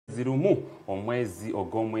mwezi lumu omwezi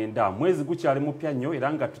ogw'omwenda. Mwezi gukyali mupya nnyo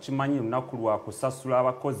era nga tukimanyi lunaku lwa kusasula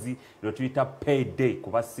abakozi lwe tuyita payday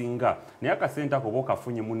kubasinga. Naye akasente ako oba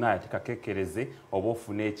kafunye munaye tikakekereze oba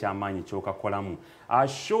ofune ekyamaanyi ky'okakolamu.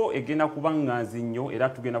 Show egenda kuba nganzi nnyo era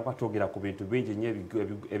tugenda kwatogera ku bintu bingi nnyo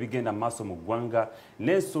ebigenda maaso mu ggwanga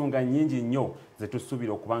n'ensonga nnyingi nnyo ze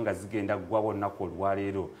tusuubira okuba nga zigenda ggwabo olunaku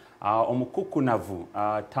olwaleero. Omukukunavu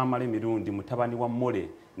Tamale Mirundi mutabani wa Mole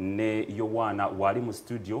ne Yowana wali mu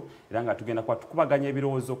studio era nga tugenda kwa tukubaganya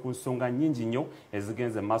ebirowoozo ku nsonga nnyingi nnyo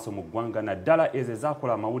ezigenze maaso mu ggwanga naddala ezo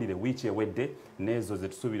ezaakola amawulire wiiki ewedde n'ezo ze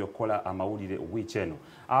tusuubira okukola amawulire wiiki eno.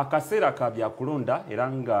 Akaseera ka byakulonda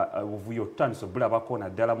era nga obuvuyo tutandise obulabako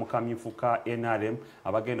naddala mu kamyufu ka NRM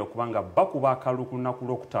abagenda okuba nga bakuba akalulu ku lunaku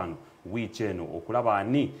lwokutaano wiiki eno okulaba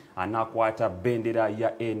ani anaakwata bendera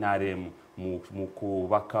ya NRM mu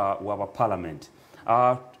kubaka waba parliament.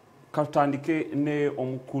 Katandike ne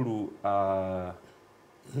omukulu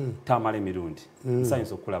Tamale Mirundi.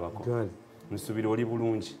 Nsanyusa okulabako. Nsubira oli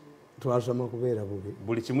bulungi. Twasoma kubeera bubi.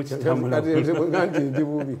 Buli kimu kitambula. Kati ndi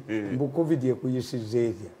bubi. Mbu COVID ekuyisizza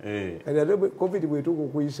etya. Kati COVID bwetuuka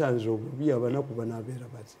okuyisa nze obubi abanaku banaabeera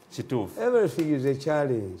bati. Kituufu. Everything is a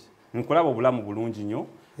challenge. Nkulaba obulamu bulungi nnyo.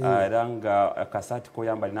 Era nga akasaati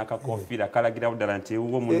koyambala n'akakofiira kalagira ddala nti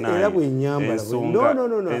ewuwo munnaye. Era bwe nnyambala.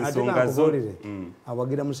 No. Ate nakubuulire.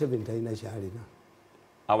 Awagira Museveni talina kyalina.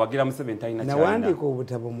 Awagira Museveni talina kyalina. Nawandiika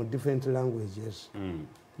obutabo mu different languages.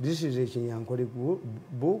 This is a Kinyankole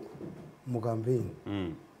book mu campaign.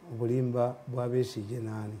 Obulimba bwa Besigye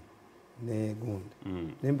naani ne Gundi.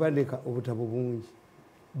 Ne mpandiika obutabo bungi.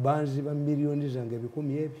 Banziba millions zange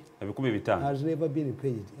ebikumi ebi. Ebikumi bitano. Has never been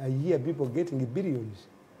paid. I hear people getting billions.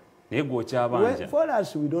 For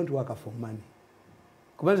us, we don't work for money.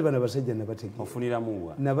 Kubanzi bana basajja nabategeera. Ofunira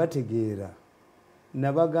muwa. Nabategeera.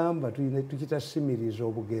 Nabagamba tukita simirizo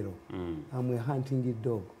obugero. I'm a hunting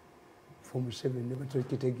dog from 7 never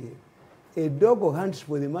tukitegeera. A dog hunts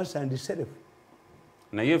for the master and the self.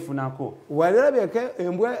 Na yefunako. Walabye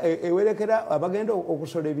embwa ewerekera abagenda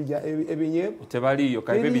okusola ebinye. Tebaliyo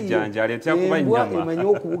kalibe bijanja aletya kuba nyama. Embwa emanyi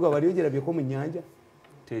okubuga waliyo byeko mu nyanja.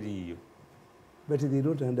 Teriyo. But they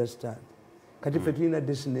don't understand. Kati fe tulina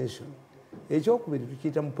destination. Ekyokubiri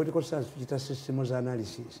tukiyita mu political science tukiyita systems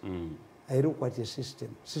analysis. I look at a system.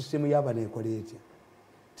 System y'abantu ekola etya.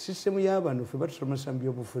 System y'abantu fe batusomesa mu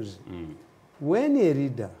byobufuzi. When a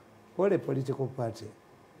leader or a political party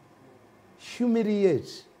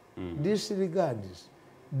humiliates, disregards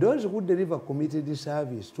those who deliver committed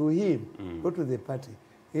service to him or to the party,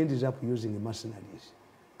 ends up using mercenaries.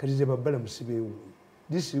 Kati babala musibeewo.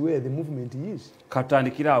 This is where the movement is.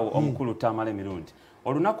 Katandikirawo omukulu Tamale Mirundi.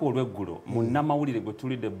 Olunaku olw'eggulo munnamawulire gwe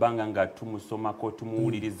tulidde ebbanga nga tumusomako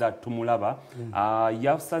tumuwuliriza tumulaba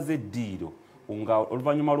yasaze eddiiro nga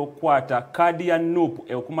oluvannyuma lw'okukwata kaadi ya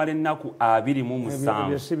NUP okumala ennaku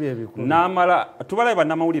 27 n'amala tubalabe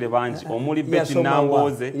bannamawulire bangi omuli Betty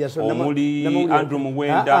Namboze omuli Andrew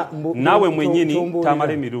Muwenda naawe mwennyini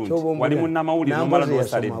Tamale Mirundi wali munnamawulire n'omala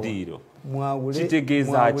n'osala eddiiro.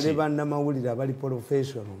 Kitegeeza ki? Bannamawulire abali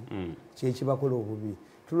professional kyekibakola obubi.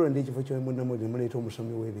 Tulonda ekifo ky'omunnamawulire muleeta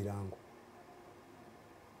omusomi w'ebirango.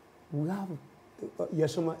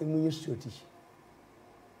 Yasoma mu institute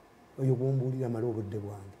oyo gwombuulira amala obudde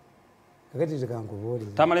bwange. Kakati nze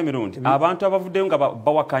kankubuulire. Tamale Mirundi abantu abavuddeyo nga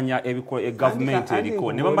bawakanya gavumenti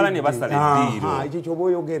eriko ne bamala ne basala eddiiro. Ekyo ky'oba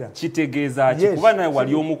oyogera. Kitegeeza ki? Kuba naye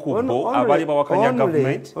wali omu ku bo abali bawakanya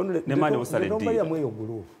gavumenti ne mala osala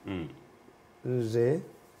eddiiro. Nze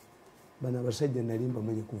bano abasajja nali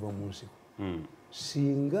mbamanyi kuva mu nsiko.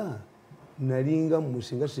 Singa nalinga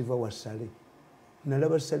musinga siva wasale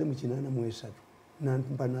nalaba sale mu 83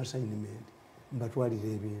 nampa n'assignment mbatwalira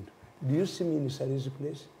ebintu. Do you see me in Sally's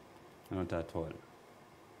place? Not at all.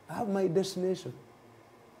 I have my destination.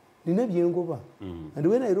 Nina byengoba. And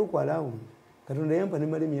when I look around, Katonda yampa ne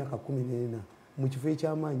mali myaka 14 mu kifo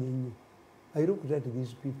eky'amaanyi ennyo. I look at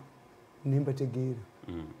these people. Nimbategeera.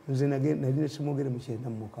 Nze nalina simwogere mu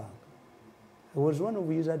 96. I was one of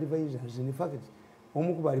his advisors. In fact,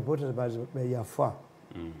 omu ku reporters yafa.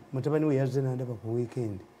 Mutabani we yazze n'andaba ku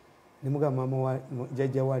weekend. Nemugamba mama wa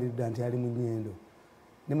jjajja walidda nti ali mu nnyendo.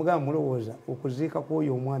 Nemugamba mulowooza okuziika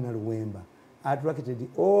kw'oyo omwana Luwemba attracted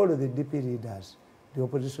all the DP leaders, the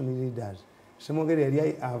opposition leaders. Simwogere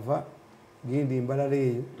yali ava gindi mbalala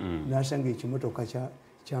eyo n'asanga ekimotoka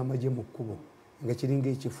ky'amagye mu kkubo nga kiringa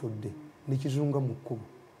ekifudde ne kizunga mu kkubo.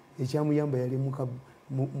 Ekyamuyamba yali mu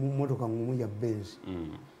motoka ngumu ya Benz.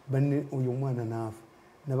 Banne oyo omwana n'afa.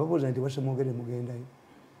 Nababuuza nti wasemwogere mugendayo.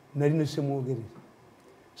 Nali ne semwogere.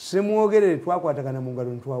 Semwogere twakwatagana mu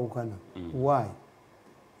ngalo ntwawukana. Why?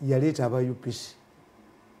 Yaleeta aba UPC.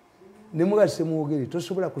 ne mugase mwogere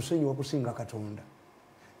tosobola kusonyiwa kusinga Katonda.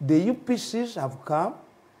 The UPCs have come,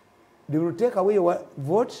 they will take away your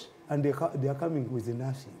votes and they are coming with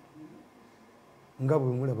nothing. Nga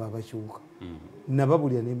bwe mulaba abakyuka.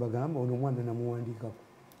 Nababulya ne mbagamba ono mwana namuwandiikako.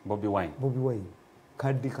 Bobi Wine.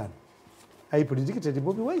 Kaddi kano. I predicted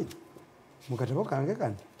Bobi Wine. Mukatabo kange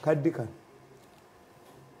kano. Kaddi kano.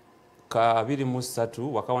 Ka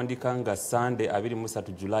 23 wakawandika nga Sunday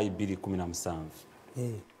 23 July 2017.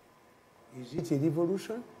 Is it a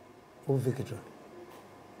revolution or victory?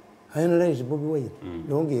 I analyze Bobi Wine.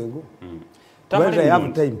 Long ago. But I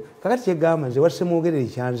have time. Kakati kyegamba nze wasse mwogere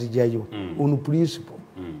ekyanzijayo on principle.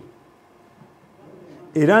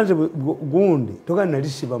 Era nze gundi toka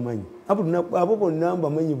nalisi bamanyi. Abo bonna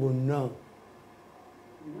bamanyi bonna.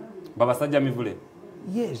 Babasajja mivule.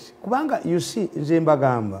 Yes. Kubanga you see nze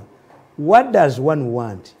mbagamba. What does one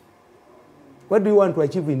want? What do you want to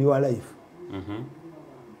achieve in your life?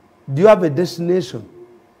 Do you have a destination?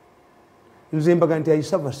 I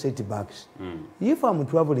suffer setbacks. If I'm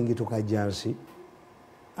traveling to Kajansi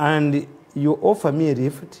and you offer me a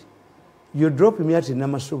lift, you drop me at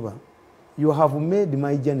Namasuba, you have made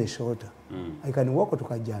my journey shorter. I can walk to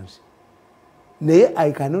Kajansi. Nay,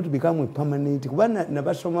 I cannot become a permanent.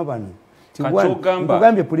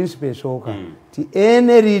 Kugambye principle esooka ti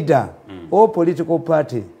any leader or political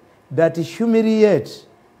party that humiliates,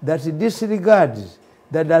 that disregards,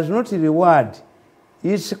 that does not reward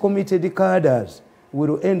its committed cadres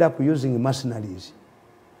will end up using mercenaries.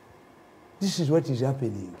 This is what is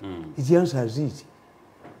happening. It answers it.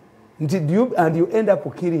 And you end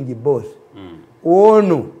up killing both. Oh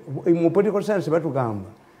no, in political science,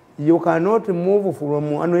 you cannot move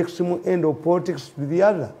from one extreme end of politics to the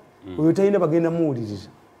other.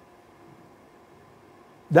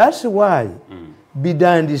 That's why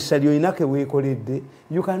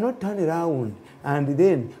you cannot turn around and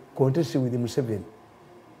then contest with Museveni.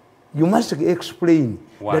 You must explain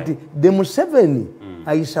that the Museveni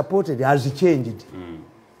I supported has changed.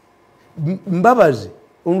 Mbabazi,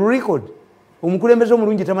 on record,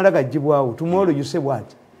 tomorrow you say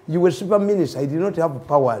what? You were super minister, I did not have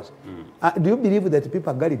powers. Do you believe that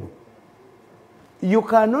people are gullible? You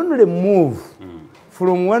can only move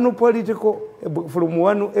from one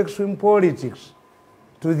extreme politics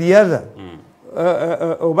to the other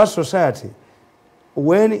of a society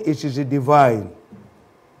when it is divine.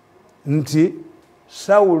 Nti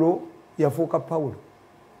Saulo yafuuka Paulo.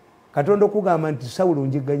 Katonda kugamba nti Saulo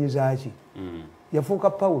njiganyiza ki? Yafuuka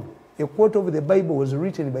Paulo. A quote of the Bible was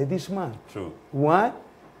written by this man. True. Why?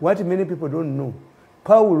 What many people don't know.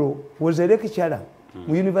 Paulo was a lecturer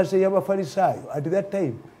in University of Pharisayo. At that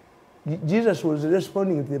time, Jesus was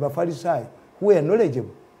responding to the Pharisayo who were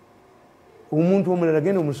knowledgeable. Umuntu omulala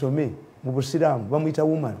genda omusome mu Busiraamu bamuyita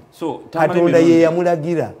woman. So Katonda ye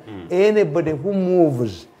yamulagira. Anybody who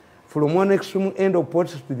moves from one extreme end of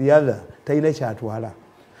politics to the other, talina kyatwala.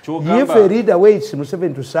 If a leader waits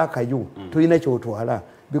Museveni to sack you, talina kyotwala.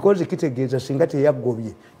 Because kitegeeza singa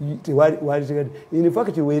teyaggobye. In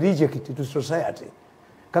fact, we reject to society.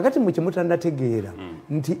 Kakati mukimutanategeera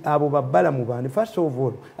nti abo babbalamu bani. First of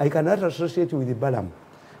all, I cannot associate with Balaam.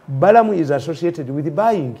 Balaam is associated with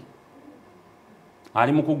buying.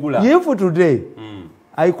 Ali mukugula. If today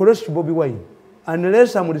I cross Bobi Wine,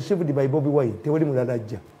 unless I'm received by Bobi Wine, tewali mulala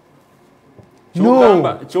ajja.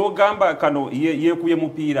 Kyogamba kano yekuye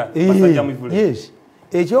mupiira basajja muvule. Yes.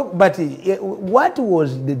 But what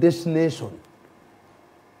was the destination?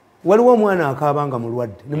 Waliwo omwana akaabanga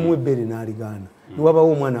mulwadde ne muwe ebbere n'aligaana. Ne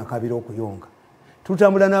wabawo omwana akaabira okuyonga.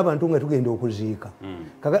 Tutambula n'abantu nga tugenda okuziika.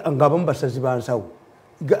 Ng'abamu basazi ba nsawo.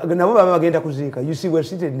 Nabo baba bagenda kuziika. You see, we're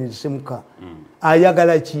seated in the same car.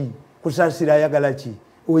 Ayagala ki? Kusaasira ayagala ki?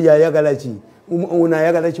 Oyo ayagala ki? Ono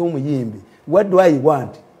ayagala ki omuyimbi? What do I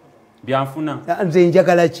want? Byanfuna. Nze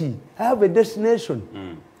njagala ki? I have a destination.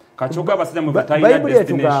 Kachoka basajja mu batayina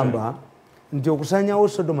destination. Nti okusanyawo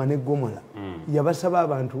Sodoma ne Gomora yabasaba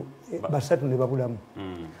abantu basatu ne babulamu.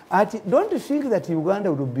 Don't think that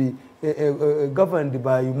Uganda will be governed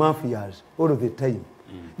by mafias all of the time.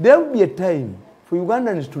 There will be a time for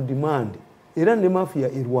Ugandans to demand era ne mafia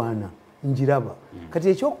erwana njiraba. Kati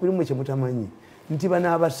ekyokubiri mu kyemutamanyi nti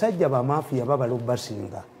bana abasajja ba mafia babalo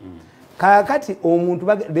basinga. Kakati omuntu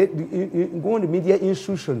ngondi media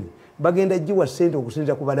institution bagenda jiwa sente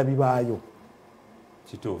okusinza ku balabi baayo.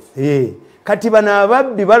 Kituufu. Kati bana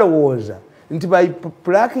ababbi balowooza nti by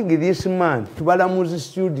plucking this man tubalamuzi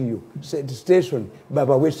studio station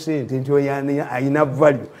babawe sente nti oyani ayina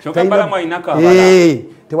value.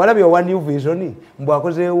 Tewalabye One New Vision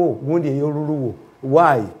mbwakozeewo gundi ey'oluluwo.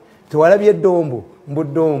 Why? Tewalabye Dombo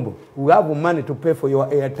Mbudombo, we have money to pay for your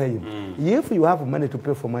airtime. If you have money to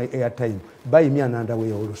pay for my airtime, buy me an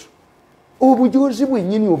underwear also. Obujozi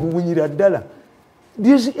bwenyini obubunyira ddala.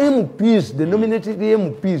 These MPs, the nominated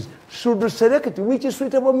MPs, should select which is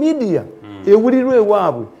suitable media. Ewulirwe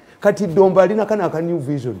waabwe. Kati Dombo alina kana new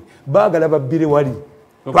vision. Baagala babbire wali.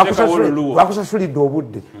 Bakusasulidde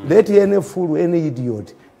obudde. Let any fool, any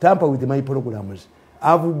idiot tamper with my programs.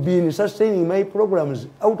 I've been sustaining my programs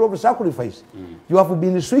out of sacrifice. You have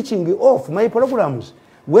been switching off my programs.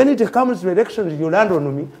 When it comes to elections, you land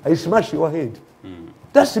on me, I smash your head.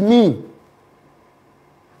 That's me.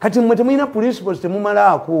 Kati mwetemina principles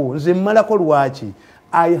temumalako, nze mmalako lwaki.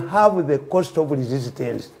 I have the cost of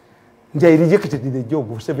resistance. I rejected the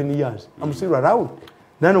job for 7 years. I'm still around.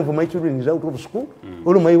 None of my children is out of school.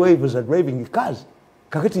 All of my wives are driving cars.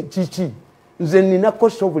 Kakati chichi. Nze nina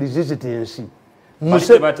cost of resistance.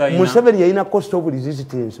 Museveni yalina cost of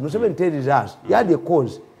resistance. Museveni tells us, he had a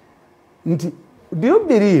cause. Do you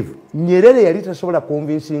believe Nyerere yali tasobola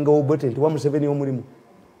convincing Obote nti wa Museveni omulimu?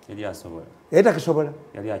 Yali asobola. Eta kisobola.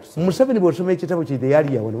 Yali akisobola. Museveni bw'osoma ekitabo kye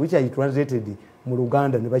yali yawona, which I translated mu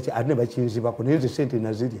Luganda ne bakinzibako naye sente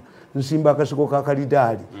nazirya. Nsimba akasiko ka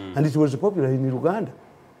kalidaali. And it was popular in Uganda.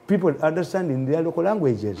 People understand in their local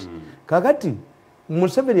languages. Kakati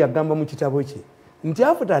Museveni yagamba mu kitabo kye nti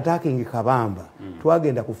after attacking Kabamba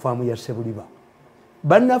twagenda ku faamu ya Sebuliba.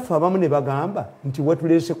 Bannaffe abamu ne bagamba nti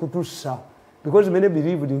watuleese kutussa. Because many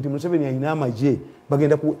believed nti Museveni alina amagye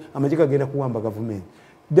amagye gagenda kuwamba government.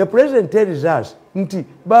 The president tells us nti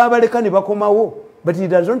babaleka ne bakomawo, but he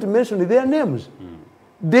does not mention their names.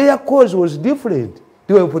 Their cause was different.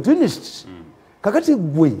 They were opportunists. Kakati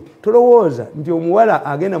gwe tolowooza nti omuwala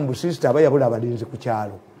agenda mu busisita aba yabula abalenzi ku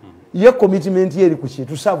kyalo. Ye commitment ye eri ku ki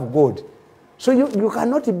to serve God. So you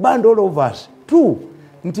cannot band all of us. Two,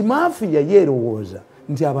 nti mafia yerowooza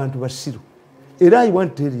nti abantu basiru. Era I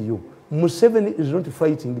want to tell you, Museveni is not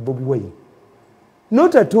fighting Bobi Wine.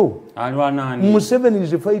 Not at all. Museveni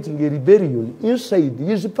is fighting a rebellion inside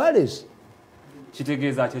his palace.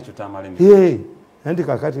 Kitegeeza kyekyo Tamale. Hey, anti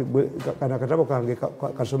kakati kana katabo kange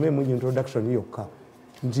kasome mu introduction yokka.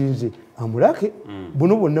 Nzinze amulake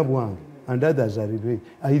buno bonna bwange and others are ready.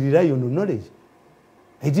 I rely on knowledge.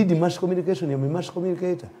 I did mass communication, I'm a mass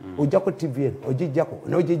communicator. Ojako TVN, ojijako,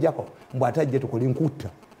 no ojijako, mbata jeto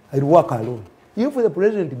kolinkuta. I work alone. If the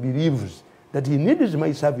president believes that he needs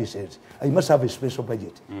my services, I must have a special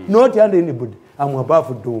budget. Not under anybody. I'm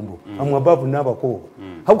above Dombo. I'm above Nabako.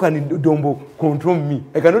 How can Dombo control me?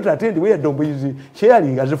 I cannot attend where Dombo is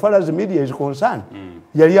sharing as far as the media is concerned.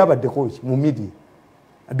 Yaliaba the coach, mu media.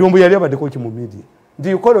 Dombo yaliaba the coach mu media. Do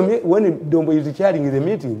you call me when Dombo is sharing in the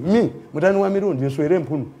meeting? Me, Mutani wa Mirundi, nswere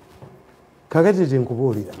mpunu. Kakati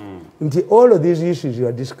zenkubolira. Nti all of these issues you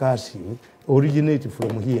are discussing originate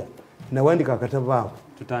from here. Nawandika katavao.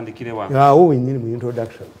 Tutandikire wa. Yeah, in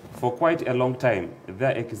introduction. For quite a long time,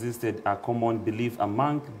 there existed a common belief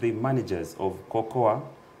among the managers of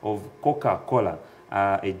Coca-Cola,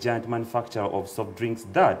 a giant manufacturer of soft drinks,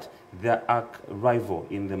 that their arch rival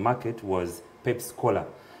in the market was Pepsi Cola.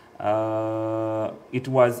 It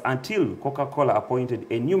was until Coca-Cola appointed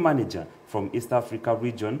a new manager from East Africa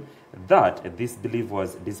region that this belief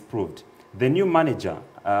was disproved. The new manager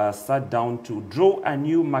sat down to draw a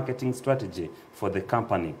new marketing strategy for the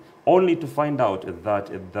company, only to find out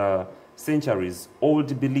that the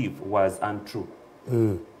centuries-old belief was untrue.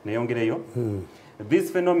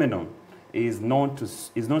 This phenomenon is not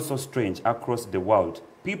so strange across the world.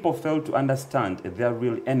 People fail to understand their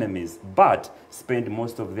real enemies, but spend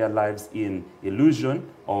most of their lives in illusion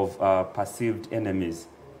of perceived enemies.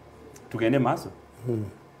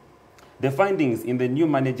 The findings in the new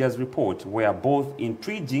manager's report were both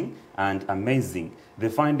intriguing and amazing.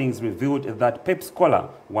 The findings revealed that Pepsi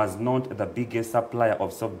Cola was not the biggest supplier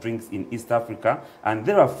of soft drinks in East Africa, and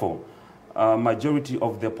therefore, a majority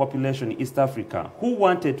of the population in East Africa who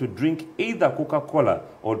wanted to drink either Coca-Cola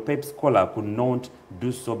or Pepsi Cola could not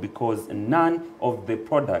do so because none of the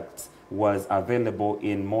products was available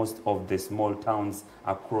in most of the small towns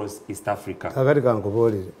across East Africa. For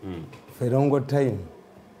a long time,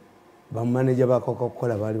 the manager of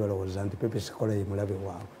Coca-Cola was Pepsi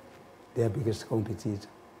Cola their biggest competitor.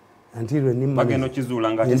 Until the new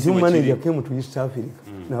manager came to East Africa,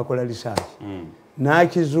 Nakola research.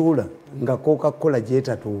 N'akizula nga Coca-Cola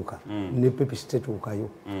gyetatuuka ne Pepsi tetuukayo.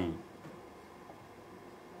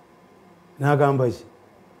 N'agamba ki,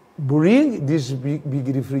 bring these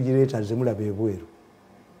big refrigerators mulaba ebweru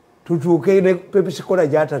tutuuke ne Pepsi Cola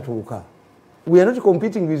gyatatuuka. We are not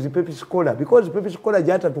competing with Pepsi Cola because Pepsi Cola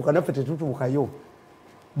gyatatuuka naffe tetutuukayo.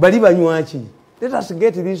 Bali banywa ki? Let us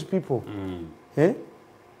get these people.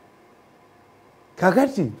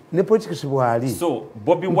 kakati ne politics bwali so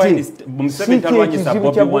Bobi Wine Museveni talwanyisa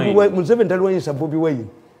Bobi Wine Museveni talwanyisa Bobi Wine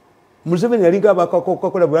Museveni yalinga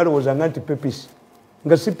abakola bwalowooza nga nti pepisi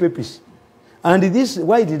nga si pepisi and this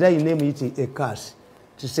why did I name it a curse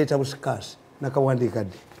to set up curse nakawandika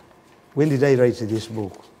ddi when did I write this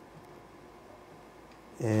book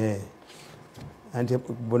and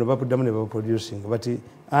bono bapuddamu ne baproducing but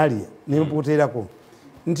earlier nempukuteerako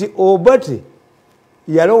nti Obote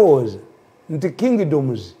yalowooza nti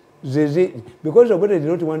kingdoms because Obote did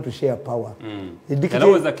not want to share power. A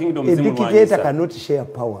dictator cannot share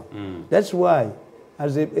power. That's why,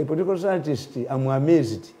 as a political scientist, I'm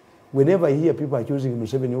amazed whenever I hear people accusing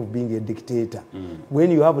Museveni of being a dictator.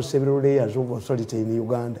 When you have several layers of authority in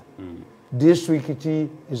Uganda, district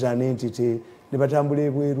is an entity. Nebatambula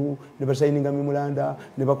ebweru, nebasaininga memoranda,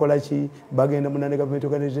 nebakolaki, bagenda mu non-government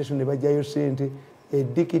organization, nebajjayo sente. A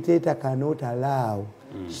dictator cannot allow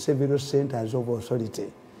several centers of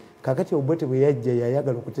authority. Kakati Obote bwe yajja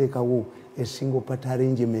yayagala okuteekawo a single party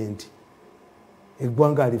arrangement.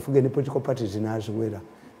 Eggwanga alifuge ne political parties naziwera.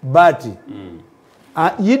 But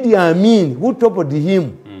Idi Amin, who toppled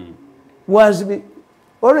him, was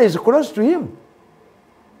always close to him.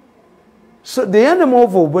 So the animal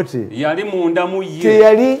of Obote yali munda mu ye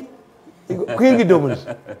teyali kingdoms.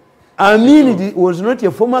 Amin was not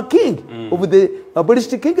a former king of the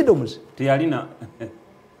abolitionist kingdoms. teyalina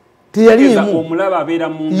teyali omulaba abeera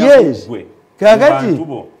munda mugwe kakati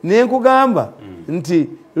nenkugamba nti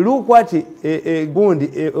look what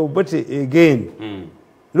Obote again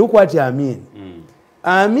look what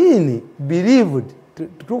Amin believed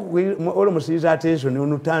almost his attention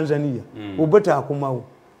on Tanzania. Obote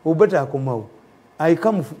akomawo I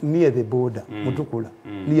come near the border Mutukula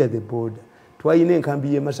near the border twayina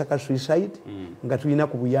enkambi ye Masaka suicide nga tuyina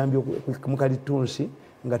ku buyambi mu Kalitunsi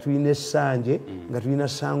nga tuyina Essanje nga tuyina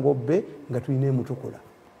Sangobbe nga tuyina Mutukula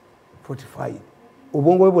 45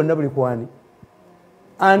 obongo bwe bonna buli kwani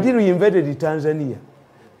until we invaded Tanzania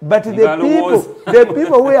but the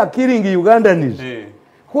people who are killing Ugandans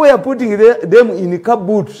who are putting them in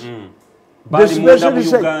kaboots the special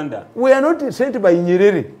side we are not sent by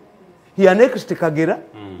Nyerere he annexed Kagera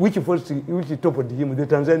which toppled him the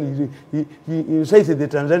Tanzanians he incited the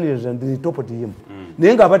Tanzanians and they toppled him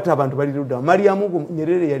nenga abatta abantu bali ludda Mariamu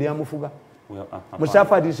Nyerere yali amufuga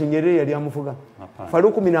Mustafa Adisi Nyerere yali amufuga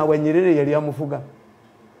Faruku Minawa Nyerere yali amufuga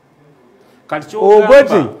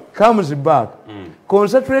Obote comes back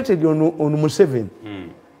concentrated on Museveni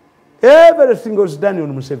everything was done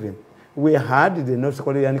on Museveni. We had the North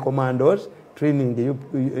Korean commandos training the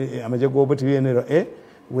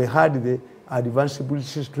we had the advanced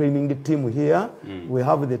British training team here. We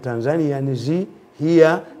have the Tanzanians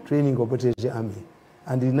here training Obote's army.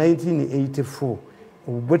 And in 1984,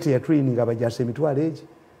 Obote training Abajase Mitwaleji,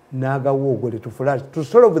 Naga Wogole to flash to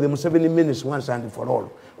solve the Museveni menace once and for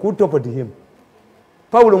all. Who toppled him?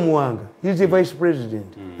 Paulo Mwanga, he's the vice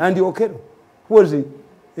president. And Okero, who was a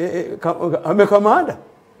commander.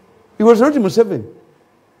 He was not Museveni.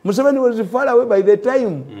 Museveni was far away by the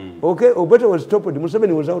time. Okay, Obote was toppled.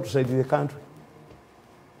 Museveni was outside the country.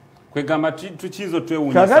 All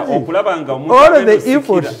of the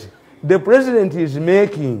efforts the president is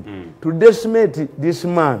making to decimate this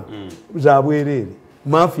man, Zabwere,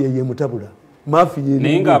 Mafia Yemutabula, Mafia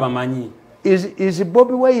is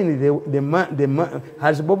Bobi Wine the man,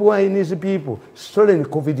 has Bobi Wine's people stolen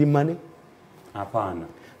COVID money?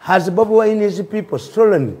 Has Bobi Wine's people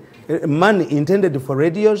stolen money intended for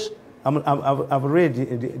radios? I've read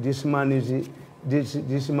this man's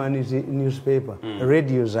newspaper.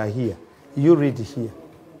 Radios are here. You read here.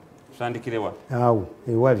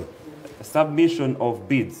 Submission of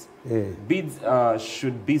bids. Bids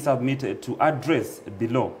should be submitted to address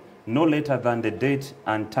below, no later than the date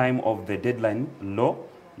and time of the deadline law.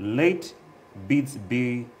 Late bids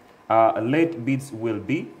will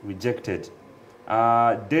be rejected.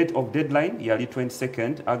 Date of deadline, yearly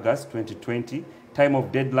 22nd August 2020. Time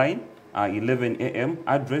of deadline, 11 a.m.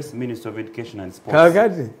 Address, Minister of Education and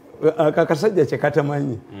Sports.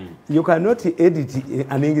 You cannot edit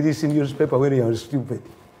an English newspaper when you are stupid.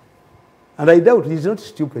 And I doubt he's not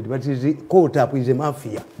stupid, but he's caught up with a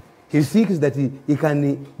mafia. He thinks that he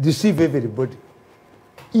can deceive everybody.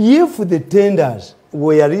 If the tenders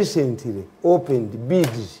were recently opened,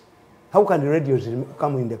 bids, how can the radios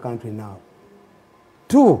come in the country now?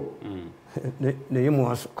 Two,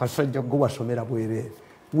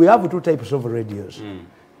 we have two types of radios.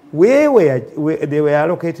 They were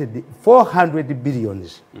allocated 400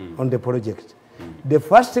 billions on the project. The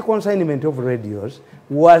first consignment of radios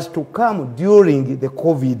was to come during the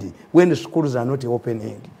COVID when the schools are not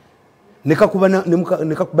opening. nekakuba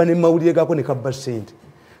ne mawulire gako ne kabba ssente.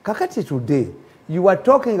 Kakati today you are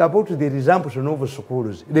talking about the resumption of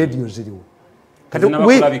schools. Radio ziriwo.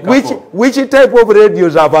 Which type of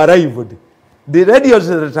radios have arrived? The radios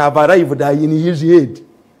that have arrived are in his head.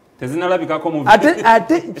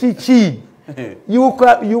 Ate chichi.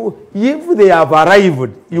 If they have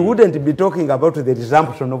arrived, you wouldn't be talking about the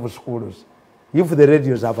resumption of schools. If the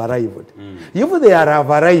radios have arrived. If they have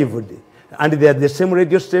arrived and they are the same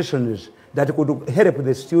radio stations that could help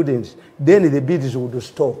the students, then the bids would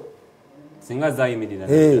stop.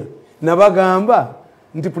 Nabagamba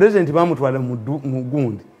nti president bamutwala mu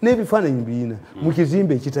gundi n'ebifaananyi biina mu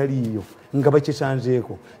kizimbe ekitaliiyo nga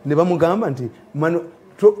bakisanzeeko ne bamugamba nti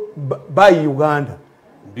buy Uganda.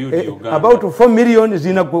 About 4 million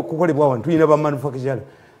zina kukolebwa wantu tulina ba manufacturer.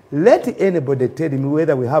 Let anybody tell me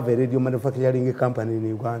whether we have a radio manufacturing company in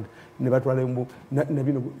Uganda. Ne batwala mbu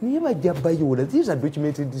nabino niye bajja bayula. These are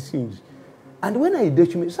documented things. And when I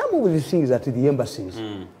document some of these things at the embassies.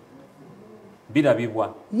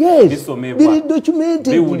 Yes, biri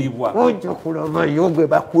documented. Ojo kulaba yogwe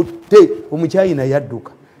bakutte omuchayina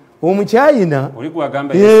yadduka. Omuchayina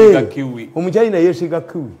yesiga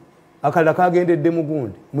kiwi. Akala kagendedde mu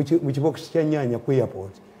gundi mu kibox kya nyanya ku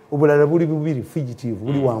airport. Obulala buli bubiri fugitive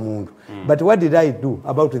buli wa muntu. But what did I do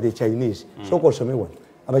about the Chinese? Soko somewa.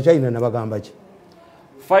 Abachina nabagamba ki?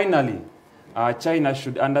 Finally, China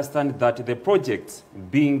should understand that the projects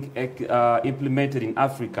being implemented in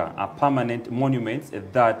Africa are permanent monuments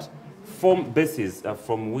that form bases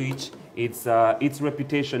from which its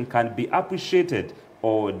reputation can be appreciated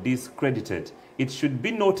or discredited. It should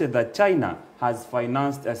be noted that China has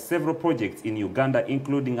financed several projects in Uganda,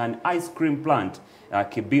 including an ice cream plant,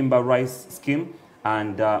 Kibimba Rice Scheme,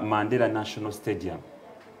 and Mandela National Stadium.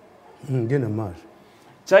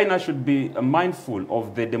 China should be mindful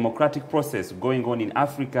of the democratic process going on in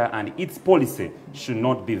Africa, and its policy should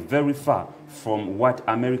not be very far from what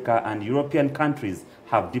America and European countries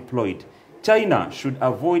have deployed. China should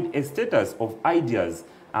avoid a status of Indians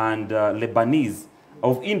and Lebanese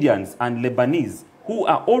who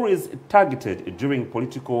are always targeted during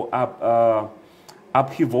political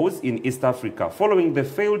upheavals in East Africa. Following the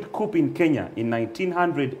failed coup in Kenya in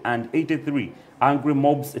 1983, angry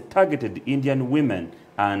mobs targeted Indian women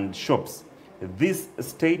and shops. This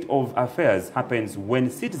state of affairs happens when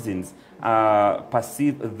citizens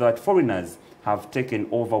perceive that foreigners have taken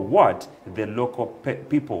over what the local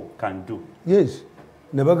people can do. Yes.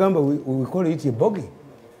 Nabagamba, we call it a bogey.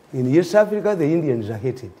 In East Africa, the Indians are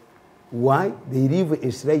hated. Why? They live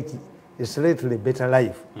a slightly better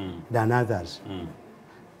life than others.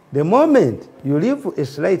 The moment you live a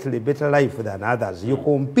slightly better life than others, you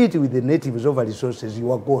compete with the natives over resources,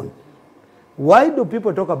 you are gone. Why do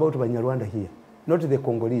people talk about Banyarwanda here? Not the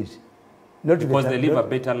Congolese. Because they live a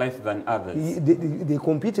better life than others. They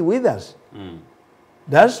compete with us.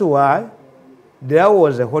 That's why there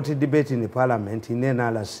was a hot debate in the parliament in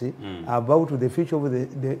NRC about the future of the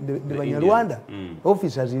Banyarwanda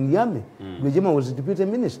officers in Yame. Rwejema was the deputy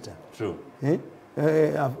minister. True.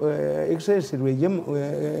 Excellency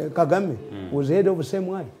Kagame was head of the same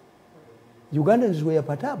way. Ugandans were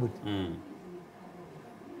perturbed.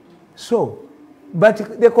 So,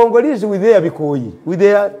 but the Congolese with their Bikoyi, with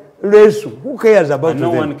their Lesu, who cares about them?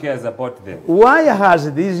 No one cares about them. Why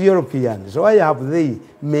has these Europeans, why have they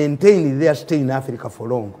maintained their stay in Africa for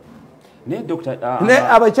long?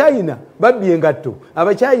 Abachina, Babi Ngato,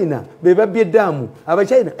 Abachina, Babi Damu,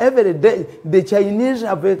 Abachina, every day the Chinese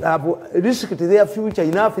have risked their future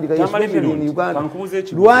in Africa, especially in Uganda.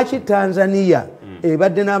 Luachi Tanzania,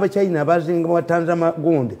 Badena Abachina, Bazing Tanzama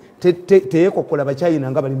Gund, Teeko Abachina,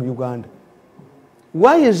 and Gabani Uganda.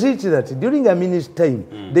 Why is it that during Amini's time,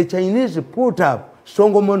 the Chinese put up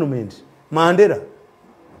strong monuments, Mandela,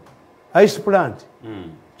 ice plant,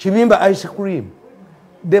 Chibimba ice cream?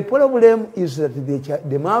 The problem is that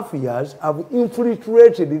the mafias have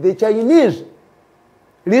infiltrated the Chinese.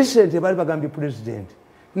 Recently, Bagambi president.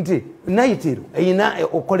 Nti naitiru ina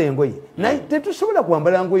okole ngoyi. Tetusobola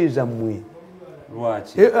kwambala ngoyi zammwe.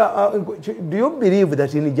 Do you believe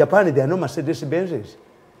that in Japan there are no Mercedes Benzes?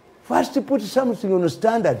 First put something on a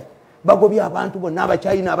standard. Bagobya abantu bonna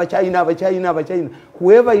China.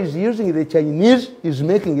 Whoever is using the Chinese is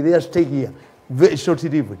making their stay here very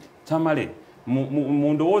short-lived. Tamale.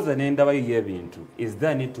 Mundoza n'endaba y'ebintu. Is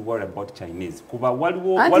there need to worry about Chinese? Kuba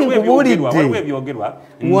waliwo ebyogerwa.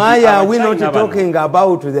 Why are we not talking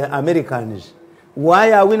about the Americans?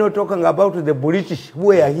 Why are we not talking about the British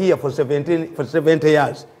who are here for 70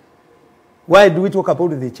 years? Why do we talk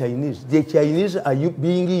about the Chinese? The Chinese are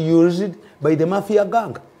being used by the mafia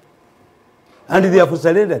gang. And they have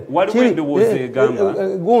surrendered. What window was the gang?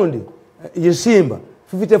 Gondi. Yasimba,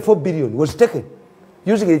 54 billion was taken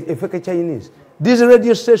using a fake Chinese. These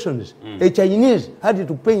radio stations, a Chinese had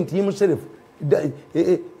to paint himself,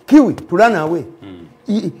 kiwi, to run away.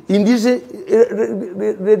 In these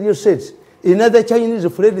radio sets, another Chinese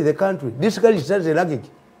fled the country. This guy started a luggage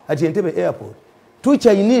at Entebbe airport. 2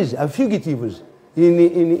 Chinese are fugitives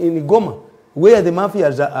in Goma, where the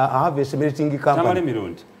mafias have a cementing company. Tamale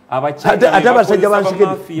Mirundi.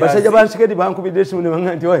 Basajja bansiketi bankubidde esimu ne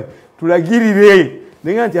banga nti oye tulagirire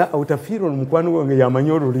nenga nti utafiira omukwano gwange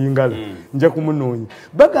yamanyi olulingala nja kumunoonya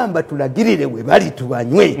bagamba tulagirire we bali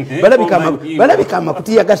tubanywe balabika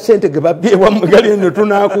amakuti ya gasente ge babyewa gali eno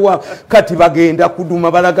tunakuwa kati bagenda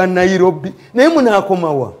kuduma balaga Nairobi naye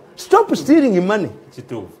munaakomawa. Stop stealing money.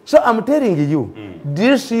 So I'm telling you,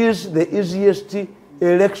 this is the easiest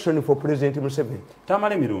election for President Museveni.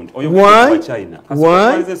 Tamale Mirundi.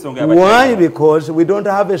 Why? Because we don't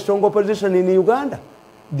have a strong opposition in Uganda.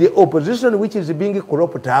 The opposition which is being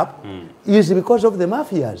corrupted up is because of the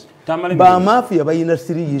mafias. But mafia by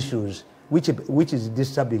 3 issues which is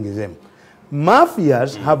disturbing them.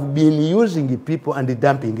 Mafias have been using people and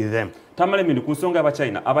dumping them. Tamale Mirundi kusonga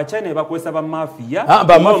abachina bakwesa ba mafia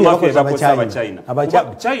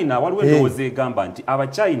abachina China waliwo edoze gamba nti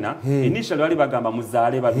abachina initially wali bagamba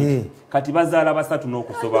muzaale babiri kati bazaala basatu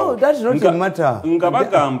n'okusobawo nga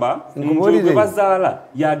bagamba nti bazaala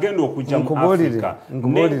yagenda okujja mu Africa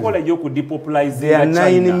n'enkola y'okudepopulizing China. There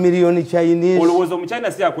are 9 million Chinese. Olowooza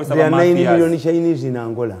omuchina si yakwesa ba mafias. There are 9 mafias. million Chinese in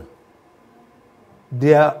Angola.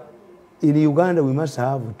 In Uganda we must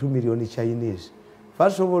have 2 million Chinese.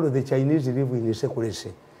 First of all, the Chinese live in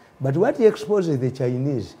secrecy. But what exposes the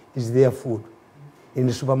Chinese is their food in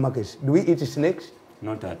the supermarkets. Do we eat snakes?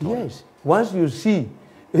 Not at all. Yes. Once you see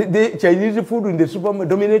the Chinese food in the supermarket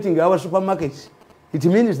dominating our supermarkets, it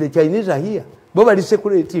means the Chinese are here. But it's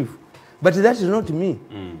secretive. But that is not me.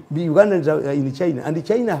 The Ugandans are in China, and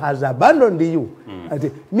China has abandoned you.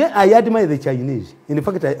 I admire the Chinese. In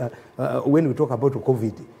fact, when we talk about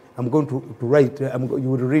COVID, I'm going to write, you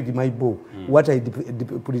will read my book, what I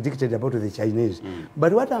predicted about the Chinese.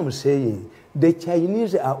 But what I'm saying, the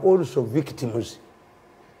Chinese are also victims.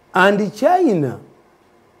 And China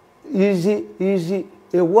is a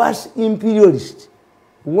worse imperialist.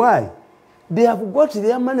 Why? They have got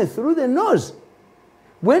their money through the nose.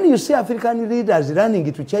 When you see African leaders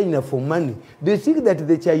running to China for money, they think that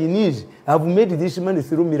the Chinese have made this money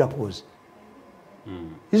through miracles.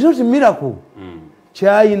 It's not a miracle.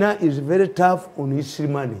 China is very tough on its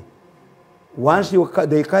money. Once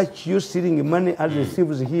they catch you stealing money as the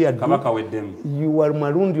thieves here do, you are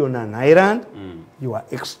marooned on an island, you are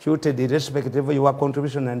executed irrespective of your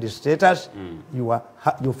contribution and status,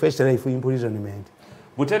 you face life imprisonment.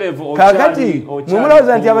 Kakati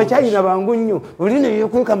mumulaza nti abachina bangu nnyo uline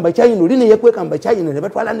yekweka mbachina uline yekweka mbachina ne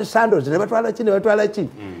batwala ne sandals ne batwala chi ne batwala chi.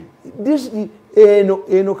 This eno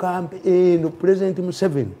President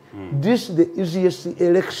Museveni, this is the easiest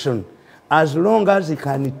election as long as he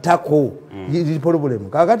can tackle the problem.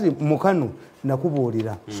 Kakati mukano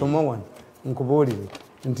nakubuulira soma wano nkubuulire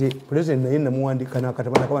nti President naye namuwandika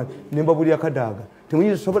n'akatabana kabana nembabulira kadaga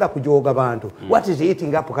temuyisobola kujoga bantu. What is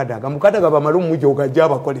eating up kadaga? Mukadaga bamalumu mujoga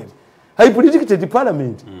jaba kolere. I predicted the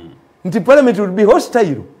parliament. The parliament will be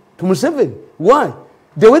hostile to Museveni. Why?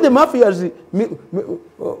 The way the mafias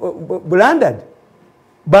blundered,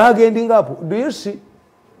 bargaining up. Do you see?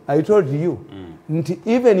 I told you.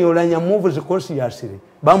 Even Yolanya moves consciously.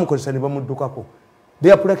 Bamukozesa ne bamudukako.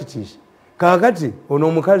 Their practice. Kakati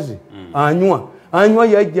ono mukazi anywa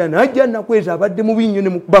yajja nakweza abadde mu binnyo ne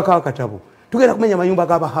mukubaka akatabo. Tugenda kumenya mayumba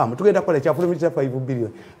g'abahamu, tugenda kukola kya fulumisa 5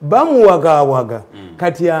 billion. Bamuwagawaga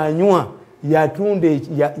kati anywa yatunde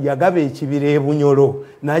yagaba ekibira ebunyolo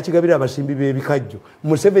n'akigabira abasimbi b'ebikajjo.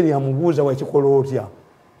 Museveni amubuuza wakikola otya.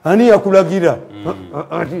 Ani yakulagira?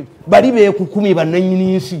 Bali beekukumye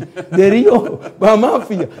bannannyini nsi. Deriyo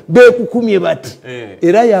bamafia beekukumye bati.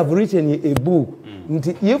 Era I have written a book.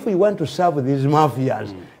 If you want to serve these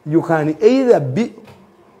mafias, you can either be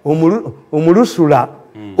omulusula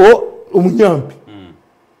or omunyampi.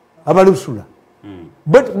 Abalusula.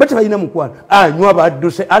 But balina mukwano. Anywa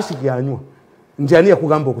badduse asiki anywa. Nti ani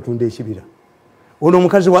yakugamba okutunda ekibira. Ono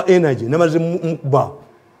omukazi wa energy namaze mukuba.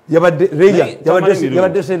 Yabadde reya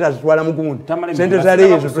yabadde sente azitwala mu gundi. Sente za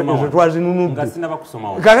reya zitwazinunudde.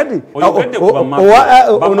 Kakati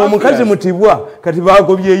ono omukazi mutibwa kati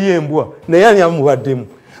bagobyeyo embwa naye ani amubaddemu.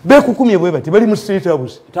 Beekukumye bwe bati bali mu state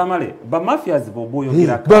house. Tamale ba mafias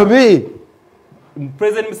boboyogera babe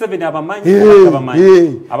President Museveni abamanyi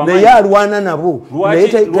naye alwana nabo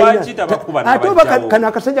lwaki tabakuba ate kana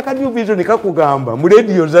akasajja ka New Vision kakugamba mu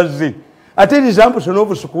radio zazze ate example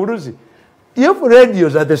of schools If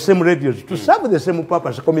radios are the same radios to serve the same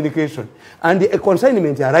purpose, communication, and a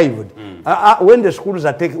consignment arrived, when the schools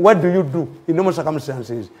are taken, what do you do in normal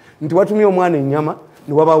circumstances? Nti watumia omwana enyama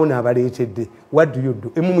ni wabaona abaleetedde. What do you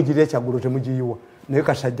do? Emumugire kyagulu temugiyiwa naye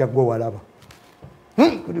kasajja gwe walaba.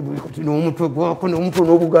 Whom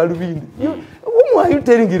are you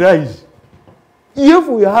telling lies? If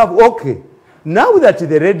we have, okay, now that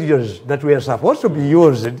the radios that were supposed to be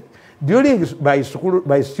used by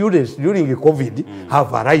students during COVID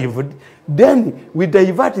have arrived, then we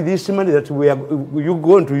divert this money that you're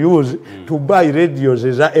going to use to buy radios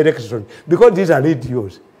as election, because these are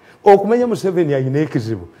radios. Okumenya Museveni ayina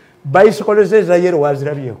ekizibu. Bicycle za yero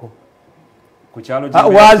wazirabyeko.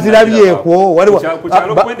 Wazirabyeko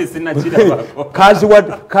kuchalo kwende sinachira bako.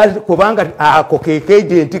 Kazi kubanga ako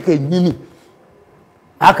keke ntike nyini.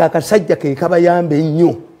 Aka kasajja ke kabayambe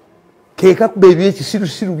nnyo. Keka kubebi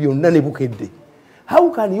ekisiru byonna ne bukedde.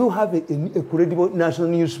 How can you have a credible national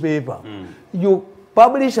newspaper? You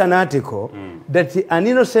publish an article that an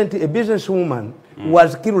innocent businesswoman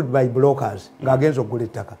was killed by brokers.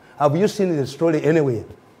 Have you seen the story anywhere?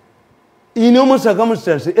 In almost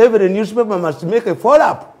circumstances, every newspaper must make a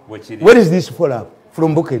follow-up. Where is this follow-up?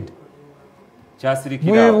 From Buked.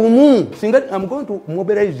 I'm going to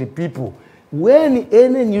mobilize the people. When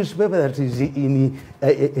any newspaper that is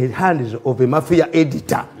in hands of a mafia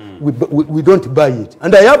editor, we don't buy it.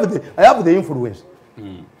 And I have the influence.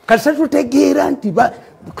 Kasatu tegeera nti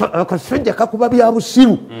kasajja kakuba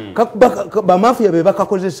byabusiru kakuba mafia beba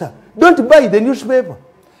kakozesa. Don't buy the newspaper.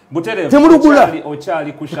 Temulugula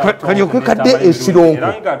ochali kushato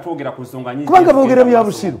eranga twogera kusonga nyingi kubanga boogera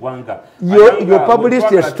byabusiru. You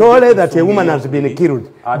published a story that a woman has been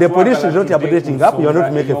killed. The police is not updating up. You are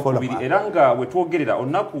not making a follow-up. Eranga wetwogerera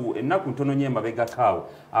onaku ntono nye mabega kawo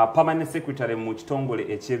permanent secretary mu kitongole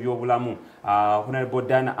eky'ebyobulamu Honorable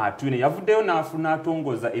Dana Atwine yavuddeyo n'afuna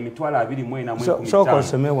atongoza emitwalo 24 soko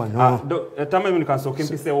osemewa no Tamale nikasoke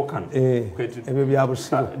mpisewo kano ebyo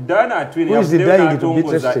byabusiru. Dana Atwine yavuddeyo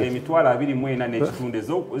n'atongoza emitwalo 24 n'ekitunde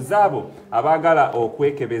zaabo abagala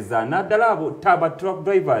okwekebeza naddala abo taba truck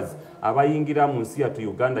drivers abayingira mu nsi yatu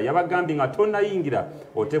Uganda yabagambye nga tonnayingira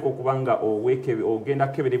oteeka okubanga ogenda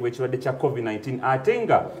keberebwa ekirwadde kya COVID-19 ate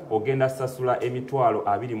nga ogenda sasula emitwalo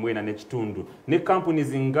 24 n'ekitundu ne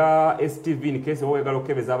companies nga STV in case oyagala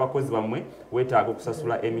okebeza abakozi bammwe weetaaga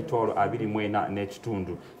okusasula emitwalo 24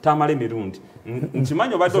 n'ekitundu. Tamale Mirundi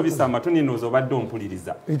nkimanyi obadde obisama toninozo obadde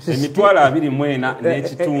ompuliriza emitwalo 24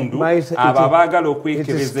 n'ekitundu abo abaagala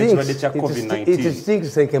okwekebeza ekirwadde kya COVID-19. It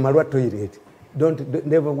stinks like a malwa toilet.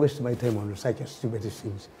 Never waste my time on such stupid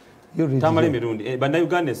things. You read Tamale Mirundi banda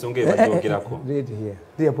Uganda ensonga ebadde read here.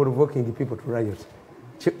 They are provoking the people to riot.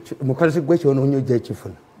 Mukazi gwe kyono onyojja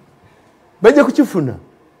ekifuna. Bajja kukifuna.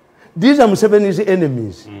 These are Museveni's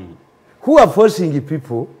enemies who are forcing the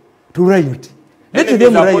people to riot. Let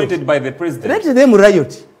them riot. By the president. Let them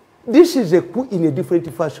riot. This is a coup in a different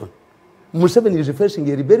fashion. Museveni is facing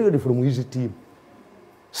a rebellion from his team.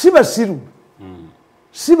 Sibasiru.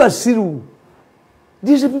 Sibasiru.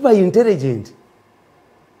 These people are intelligent.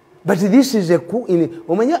 But this is a coup in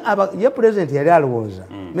your president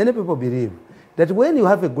many people believe that when you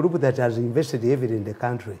have a group that has invested heavily in the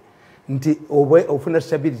country, of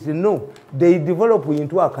stability, no, they develop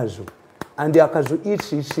into Akazu, and the Akazu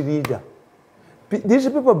eats its leader. These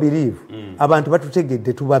people believe abantu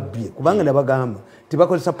batutegedde tubabbi kubanga nabagamba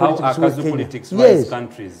tibakozesa politics yes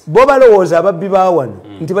countries bo balowooza ababbi bawano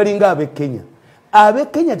nti balinga ab'e Kenya. Ab'e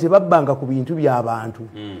Kenya tebabbanga ku bintu by'abantu.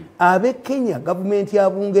 Ab'e Kenya government ya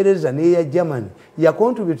Bungereza n'eya Germany ya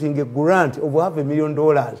contributing a grant of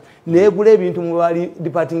 $500,000 n'egula ebintu mu bali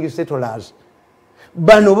departing settlers.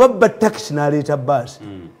 Bano babba tax n'aleeta bus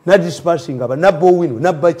na dispersing aba nabbo owino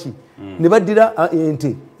nabaki ne baddira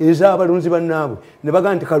ente ez'abalunzi bannaabwe ne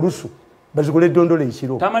bagamba nti kalusu bazikole eddondolo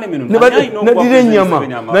ekiro nadira ennyama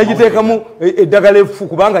nagiteekamu eddagala effu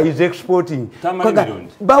kubanga is exporting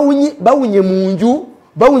bawunye mu nju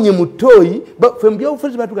bawunye mu toyi from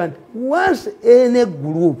byobufuzi batugamba nti once in a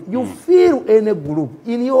group you feel in a group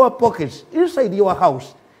in your pockets inside your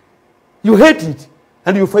house you hate it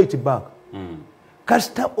and you fight back.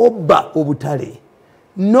 Kasita obba obutale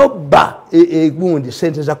nobba egundi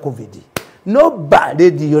sente za covid nobba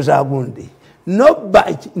rediyo za gundi nobba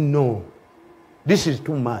no. This is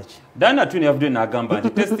too much. Dana Atwine yavudde n'agamba nti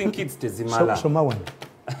testing kits tezimala. Soma wano.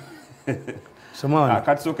 Soma wano.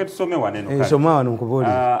 Katsoke tusome wano eno. Soma wano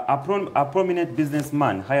nkubuulira. A prominent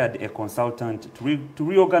businessman hired a consultant to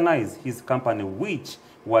reorganize his company which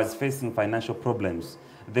was facing financial problems.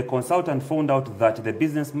 The consultant found out that the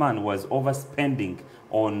businessman was overspending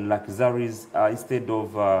on luxuries instead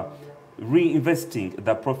of reinvesting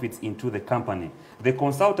the profits into the company. The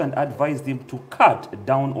consultant advised him to cut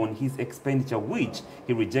down on his expenditure, which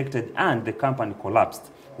he rejected, and the company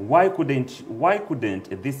collapsed. Why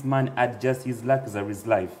couldn't this man adjust his luxurious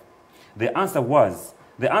life? The answer was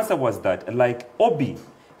that, like Obi,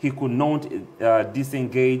 he could not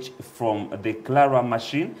disengage from the Clara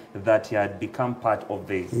machine that he had become part of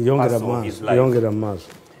the puzzle of his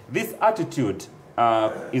life. This attitude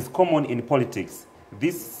is common in politics.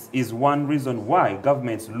 This is one reason why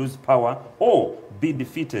governments lose power or be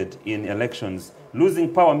defeated in elections.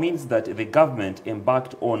 Losing power means that the government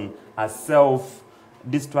embarked on a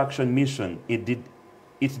self-destruction mission.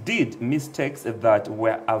 It did mistakes that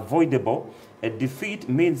were avoidable. A defeat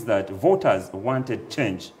means that voters wanted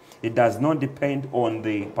change. It does not depend on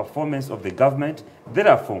the performance of the government.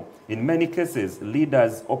 Therefore, in many cases,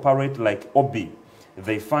 leaders operate like Obi.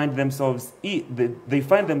 They find themselves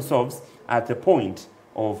at the point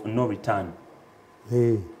of no return.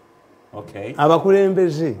 Hey. Okay.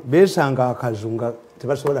 Abakulembeze besanga akazunga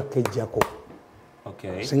tebasobola kejjako.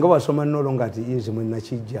 Okay. Singa wasoma nnolo ngati izi mwe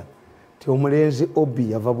nakijja. Ti omulenzi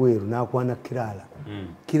Obi yava bweru n'akwana Kirala.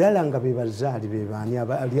 Kirala nga be bazaali be baani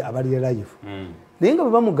abali life. Naye nga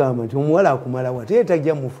bwe bamugamba nti omuwala akumala wa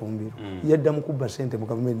teyetajja mufumbiro. Yadda mukubba ssente mu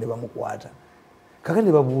gavumenti ne bamukwata. Kaka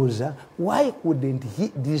ne babuuza, why couldn't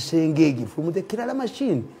he disengage from the Kirala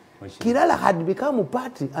machine? Kirala had become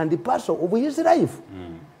part and parcel of his life.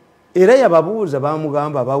 Era yababuuza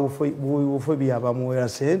bamugamba abawufobi abamuwera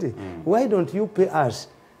sente, why don't you pay us?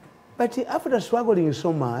 But after struggling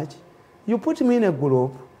so much, you put me in a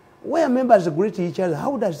group where members greet each other.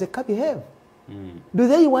 How does the car behave? Do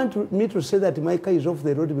they want me to say that my car is off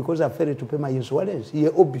the road because I failed to pay my insurance? Ye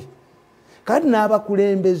Obi. Kati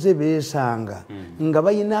n'abakulembeze beesanga nga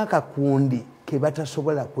balina akakundi ke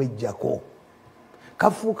batasobola kwejjako.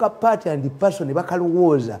 Kafuuka party and person ne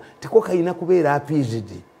bakalowooza tiko kalina kubeera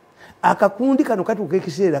appeased. Akakundi kano katuuka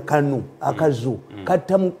ekiseera kano akazu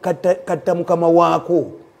katta mukama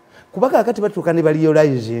waako. Kubaka akati batuuka ne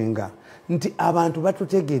baliyorayizinga nti abantu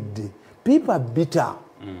batutegedde. People are bitter.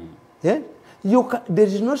 Yeah? There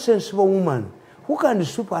is no sensible woman who can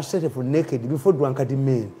strip herself naked before drunkard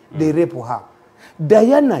men. They rape her.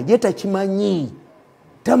 Diana yeta chimanyi.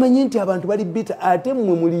 Tamanyi nti abantu bali bitter ate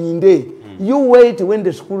mmwe mulinde. You wait when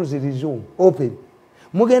the schools resume open.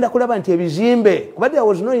 Mugenda kulaba nti ebizimbe kuba there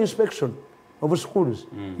was no inspection of schools.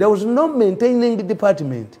 There was no maintaining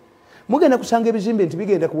department. Mugenda kusanga ebizimbe nti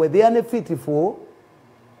bigenda kuwa they are fit for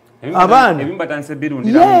abaana. Ebimbatanse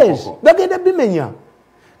birundi yes, bagenda bimenya.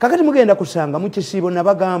 Kakati mugenda kusanga mu kisiibo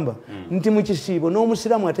nabagamba nti mu kisiibo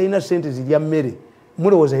n'omusiramu atalina sente zirya mmere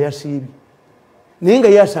mulowooza yasiibi naye nga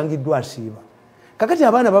yasangiddwa asiiba. Kakati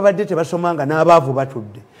abaana babadde tebasomanga n'abaavu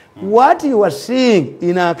batudde. What you are seeing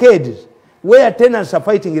in arcades where tenants are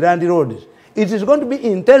fighting landlords, it is going to be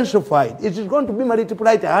intensified. It is going to be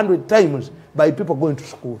multiplied 100 times by people going to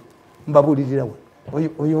school. Mbabulirira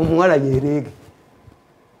oyo omuwala yereege.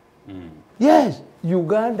 Yes,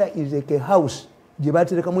 Uganda is like a house. Gye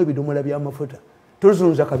baterekamu ebidomola by'amafuta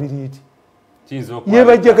tozunza kabiriiti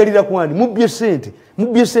yebajjagalira kwani mubbye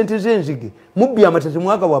sente z'enzige mubbye amatete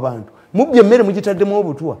mwagawa abantu mubbye emmere mugitaddemu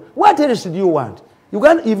obutwa. What else do you want?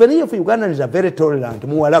 Uganda, even if Ugandans are very tolerant,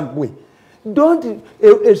 muwala gwe don't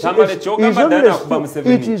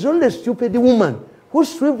it is only a stupid woman who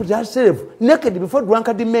stripped herself naked before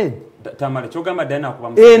drunkard men.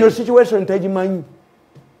 No situation tagimanyi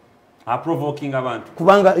provoking abantu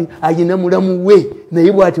kubanga ayina mulamu we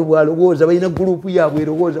naye bwati bwalowooza balina gurupu yaabwe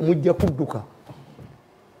erowooza mujja kudduka.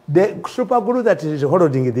 The super guru that is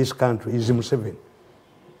holding this country is Museveni.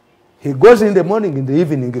 He goes in the morning, in the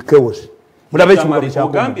evening, chaos. Mulabe ekibuga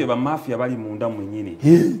kyagambye ba mafia bali munda mwenyini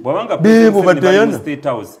bwabanga mu State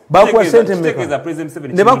House bakuwa sente mmeka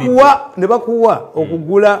ne bakuwa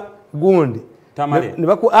okugula gundi ne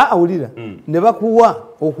bakuwa awulira ne bakuwa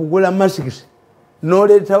okugula masks. No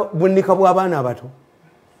leeta bunika bw'abaana abato.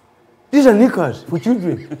 These are knickers for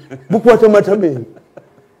children. Bukwata matameni.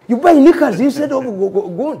 You buy knickers instead of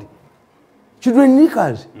gold. Children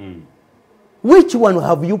knickers. Which one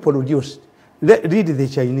have you produced? Read the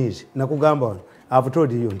Chinese. Nakugamba, I've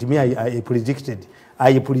told you. To me, I predicted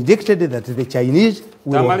that the Chinese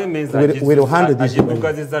will handle this.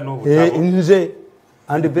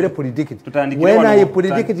 And very predicted. When I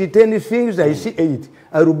predicted 10 things, I see 8.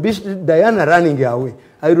 I will be Diana running away.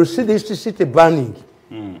 I will see this city burning.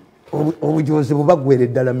 If you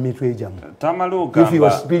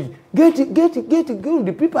are speaking, get good.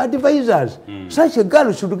 The people advisors. Such a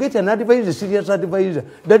girl should get an advisor, serious advisor.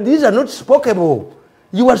 That these are not spokeable.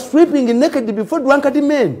 You are stripping naked before drunkard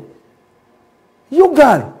men. You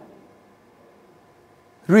girl.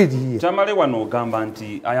 Read here. Tamale wano ogamba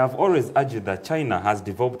nti, I have always argued that China has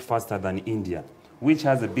developed faster than India, which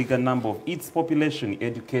has a bigger number of its population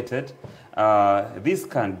educated. This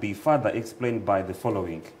can be further explained by the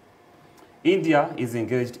following. India is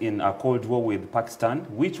engaged in a Cold War with Pakistan,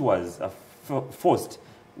 which was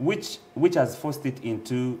which has forced it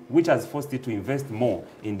to invest more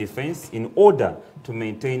in defense in order to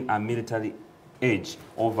maintain a military edge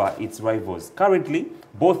over its rivals. Currently,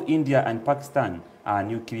 both India and Pakistan are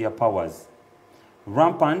nuclear powers.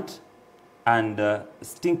 Rampant and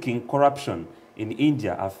stinking corruption in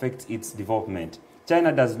India affects its development.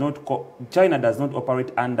 China does not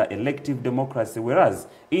operate under elective democracy, whereas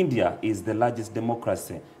India is the largest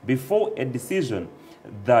democracy. Before a decision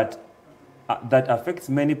that affects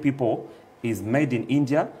many people is made in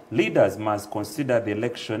India, leaders must consider the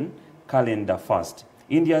election calendar first.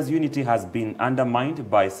 India's unity has been undermined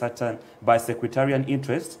by sectarian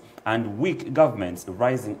interests and weak governments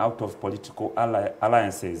rising out of political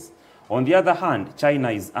alliances. On the other hand,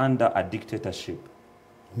 China is under a dictatorship.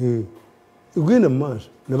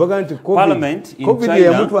 Parliament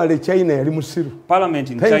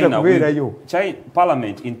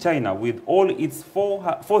in China with all its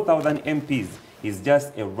 4,000 MPs is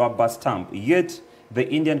just a rubber stamp, yet the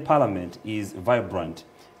Indian parliament is vibrant.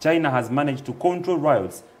 China has managed to control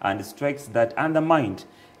riots and strikes that undermined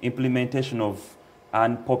implementation of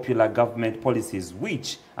unpopular government policies,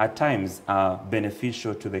 which at times are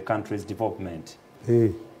beneficial to the country's development.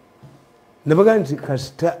 Nabaganti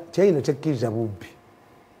kasita China tekiza bubbi.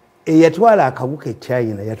 Eyatwala akabuke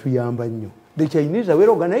China yatuyamba nnyo. The Chinese are well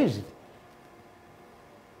organized.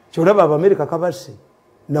 Cholaba America kabase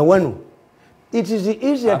na wano. It is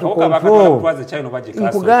easier to control.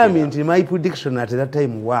 Nkugambye my prediction at that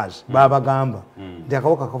time was Baba Gamba. The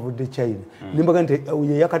akabuka kavudde China. Nimbaganti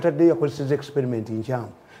yakatadde yakozesa experiment in China.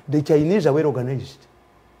 The Chinese are well organized.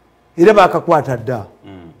 Era bakakwata dda.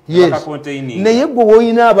 Yes. Naye gwe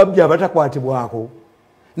woyina ababbi abatakwatibwako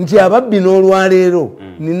nti ababbi n'olwaleero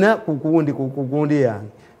nina kugundi yange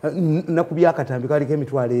nakubya akatambi kaliko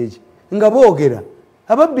emitwalo egi nga boogera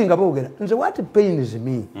ababbi nga boogera nze what pains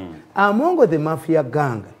me among the mafia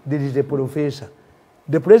gang there is a professor.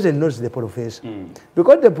 The president knows the professor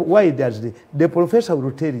because why does the professor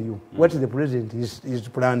will tell you what the president is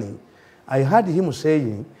planning. I heard him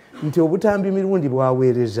saying nti obutambi Mirundi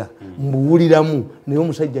bwaweereza mbuwuliramu naye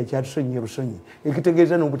omusajja kyatusonyiye busonyi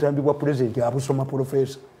ekitegeeza n'obutambi bwa president abusoma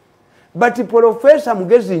professor. But professor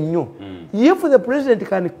mugezi nnyo. If the president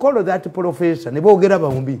can call that professor ne boogera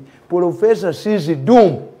bawumbi, professor sees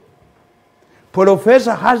doom.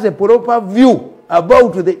 Professor has a proper view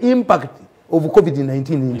about the impact of COVID-19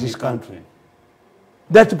 in this country.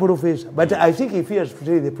 That professor. But I think he fears to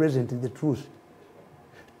tell the president the truth.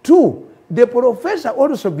 Two, the professor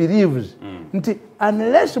also believes that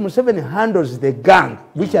unless Museveni handles the gang,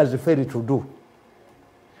 which has failed to do,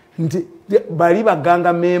 baliba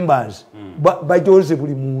ganga members bajoze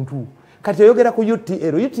buli muntu kati yogera ku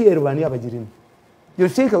UTL bani abajirimu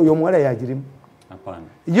yosika uyo mwala yajirimu hapana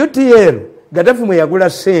UTL Gaddafi mwe yagula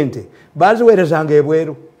sente baziwerezanga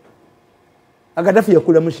ebweru Gaddafi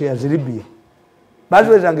yakula mushe ya Libya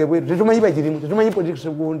baziwerezanga ebweru tetumanyi bajirimu tetumanyi politics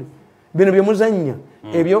gundi bino bye muzanya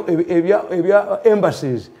ebyo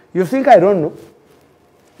embassies. You think I don't know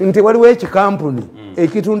nti waliwo ekikampuni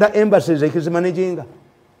ekitunda embassies ekizimanaginga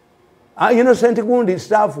innocent gundi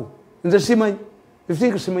staff nze simanyi. You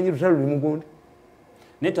think simanyi lutalo luli mugundi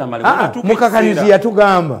mukakanizi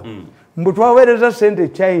yatugamba mbu twaweereza sente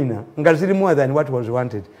China nga ziri more than what was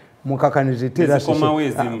wanted. Mukakanizi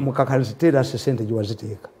tell us sente gye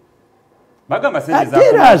waziteeka bagamba sente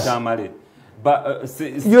za Tamale.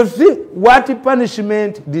 You see what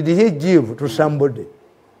punishment did he give to somebody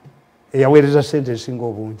eyaweereza sente esinga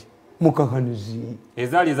obungi mukakanizi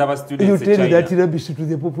ezali z'aba students you tell that rubbish to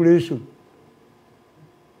the population.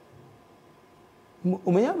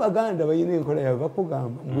 Omanya Abaganda bayina enkola yaabwe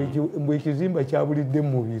bakugamba mbwe ekizimba kyabulidde mu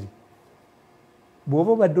mubiri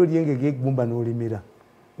bw'oba obadde olyengege egumba n'olimira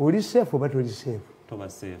oli safe oba toli safe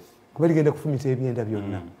kuba ligenda kufumita ebyenda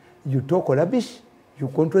byonna. You talk rubbish, you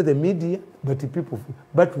control the media, but people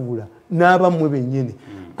batuula n'abammwe bennyini.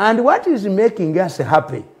 And what is making us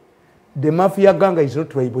happy, the mafia gang is not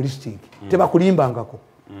tribalistic. Tebakulimbangako.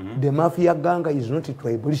 The mafia gang is not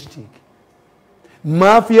tribalistic.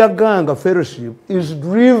 Mafia gang fellowship is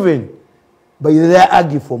driven by their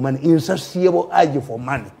urge for money, insatiable urge for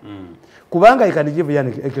money. Kubanga, I can give you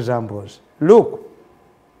examples. Look,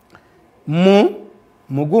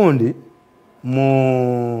 Mugundi,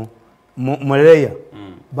 Malaya,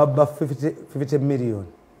 Baba $50 million.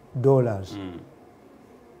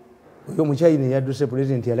 oyo mukyayina yadduse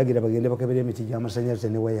pulezidenti yalagira bagende bakebera emiti gy'amasanyalaze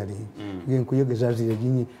ne wayaling ngenkuyegeza zira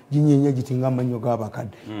ginyenya gitinga amannyo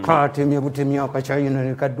g'abakadde katemye butemye akakyayina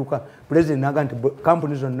ne kadduka pulezidenti naga nti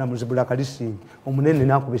kampuni zonna muzibulaka listing omunene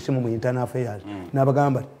nakuba essimu mu internal affairs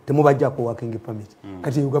n'abagamba temubajjako working permit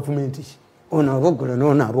kati eyo gavumenti ki ono aboggola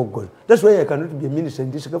n'ono aboggola that's why I cannot be a minister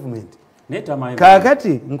in this government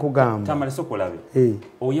kakati nkugamba Tamale sokolabe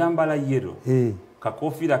oyambala yero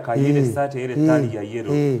kakofira ka yere sate yere tali ya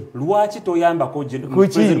yero lwaki toyambako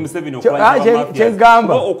President Museveni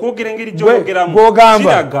okwagamba okwogera ngeri gyogeramu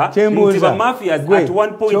kiraga nti ba mafias at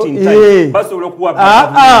one point in time basobola okuwa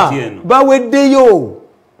baweddeyo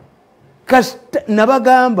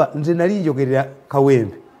nabagamba nze nali njogerera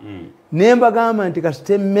Kawempe ne mbagamba nti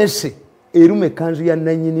kasite messe erume kanzu ya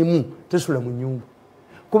nanyinimu tesula mu nyumba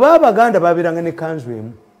kuba abaganda babiranga ne kanzu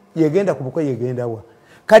emu yegenda kubuko yegenda wa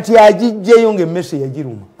kati ajijjeyo ng'emmese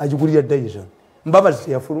yagiruma agigulira Dyson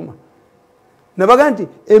mbabazi yafuluma nabaga nti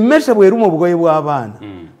emmese bweruma obugoye bw'abaana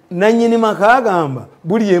nanyini maka agamba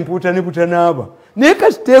buli empuuta ne butanaaba naye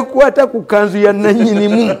kasite ekwata ku kanzu ya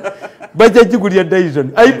nanyinimu bajja gigulira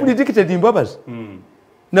Dyson ayipulitikited mbabazi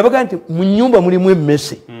nabaga nti mu nyumba mulimu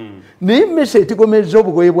emmese naye emmese etigomeza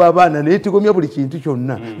obugoye bw'abaana naye etigomya buli kintu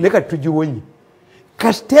kyonna naye kati tugiwonye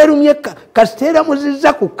kasiteera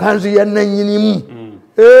muzizza ku kanzu ya nanyinimu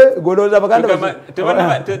goloza abaganda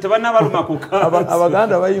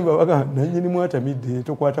bayimba baga nanyini mwatamidde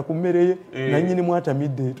tokwata ku mmere ye nanyini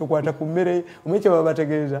mwatamidde tokwata ku mmere ye omwekyo baba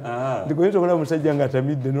bategeeza ndikoyinza okulaba omusajja nga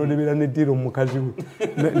atamidde n'olebera n'eddiro mu mukazi we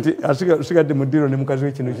nti asigadde mu ddiro ne mukazi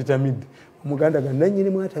we kino kitamidde omuganda ga nanyini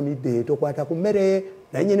mwatamidde tokwata ku mmere ye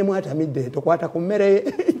nanyini mwatamidde tokwata ku mmere ye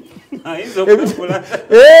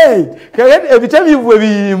ebitamivu bwe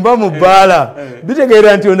biyimba mu bbaala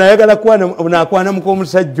bitegeera nti ono ayagala nakwana muko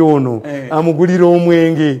omusajja ono amugulira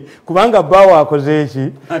omwenge kubanga bbaawo akoze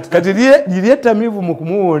eki kati liri ettamivu mu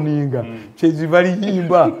kumuwooninga kyeziva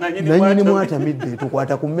liyimba nanyini mwatamidde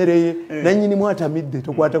tokwata ku mmere ye nanyini mwatamidde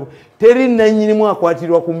tokwata teri nanyini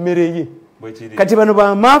mwakwatirwa ku mmere ye kati bano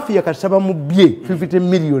ba mafia kasaba mu bye 50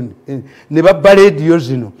 million ne babba radio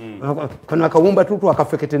zino kana akawumba tutu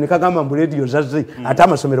akafekete ne kagamba mu radio zazze ate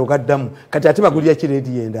amasomero gaddamu kati ate bagulya ki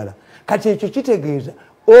radio endala kati ekyo kitegeeza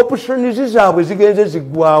options zaabwe zigenze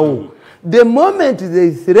zigwawo the moment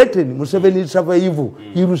they threaten Museveni survival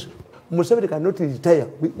Museveni cannot retire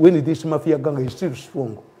when this mafia gang is still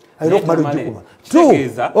strong ayiro kumalo jikuba two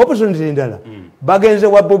options endala bagenze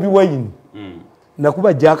wa Bobi Wine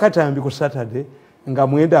nakuba jakatambi ku Saturday nga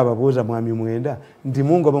mwenda ababuuza mwami mwenda ndi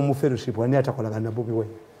mungu mu fellowship wani atakolagana na Bobi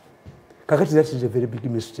Wine kakati that is a very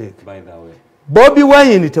big mistake by the way Bobi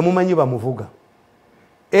Wine temumanyi bamuvuga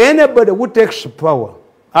anybody who takes power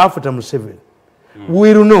after Museveni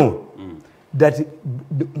will know that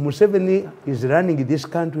Museveni is running this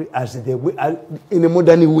country as the way, in a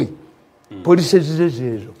modern way policies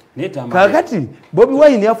zezo kakati Bobi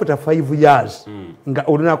Wine after 5 years nga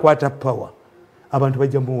olina kwata power abantu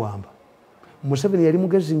bajja muwamba Museveni yali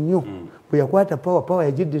mugezi nnyo bwe yakwata power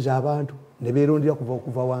yajiddiza abantu ne beerondera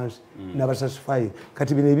kuva wansi n'abasasify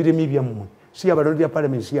kati bino ebiremi byammwe si abalondera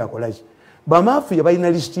parliament si yakolaki bamafiya balina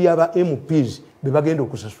listi y'aba MPs be bagenda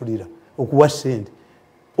okusasulira okuwa ssente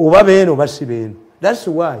oba beeno basi beeno that's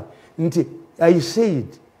why nti I said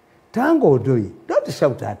Tango Odoyi don't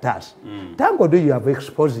shout at us Tango Odoyi you have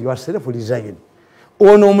exposed yourself resign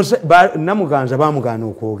ono namuganza bamugana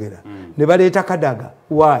okwogera ne baleeta Kadaga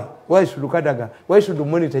why should Kadaga why should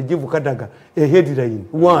monitor give Kadaga a headline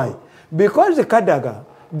why because Kadaga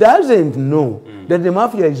doesn't know that the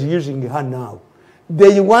mafia is using her now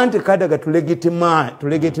they want Kadaga to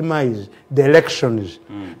legitimize the elections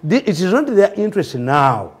it is not their interest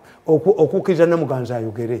now okukiza namuganza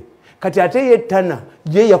ayogere kati ate ye Tana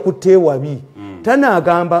je yakuteewa bi Tana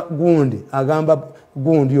agamba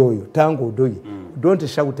gundi oyo Tango Odoyi don't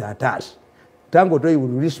shout at us Tango Odoyi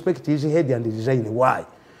will respect his head and design why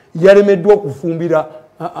yalemeddwa okufumbira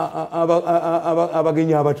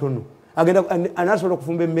abagenyi abatono agenda anasobola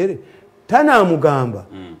okufumba emmere Tana amugamba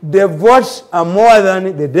the votes are more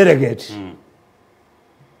than the delegates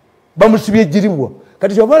bamusibye ejjiribwa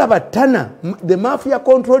kati kyobalaba Tana the mafia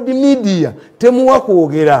controlled media temuwa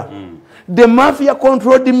kwogera the mafia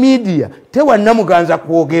controlled media tewa namuganza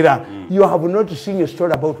kwogera you have not seen a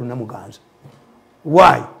story about namuganza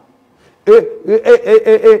why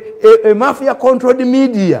a mafia controlled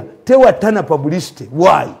media tewa Tana publicity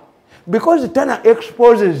why because Tana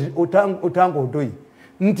exposes Tango Odoyi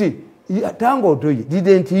nti Tango Odoyi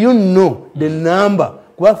didn't you know the number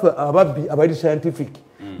kwa ababbi abali scientific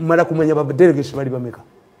mala kumanya baba delegates bali bameka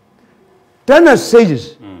Tana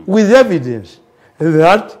says with evidence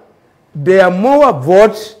that there are more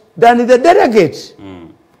votes than the delegates.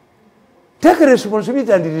 Take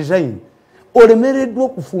responsibility and resign. Olemereddwa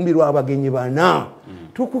okufumbirwa abagenyi bana.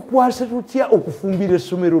 Tukukwasa tutya okufumbira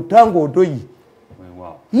essomero tango otoyi.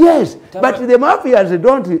 Yes, but the mafias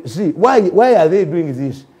don't see why are they doing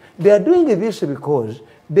this? They are doing this because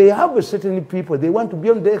they have certain people they want to be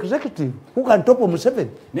on the executive who can top of 7.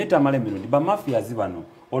 Neta Tamale Mirundi ba mafias bano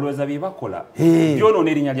oloweza bye bakola byono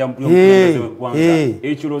nerinya lya mpuleze wegwanga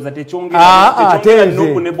ekiroza tekyongera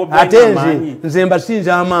n'okunebo byanyi nze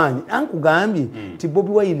mbasinza amaanyi ankugambye nti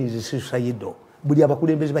Bobi Wine is suicidal buli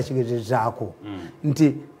abakulembeze bakigezezaako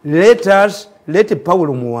nti let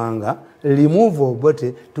Paulo Muwanga remove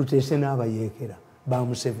Obote tuteese n'abayeekera ba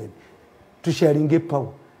Museveni tusharinge power.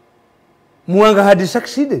 Muwanga had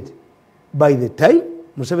succeeded. By the time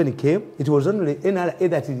Museveni came, it was only NRA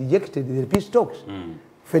that rejected the peace talks.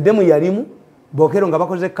 Fedemu yalimu, Bokero nga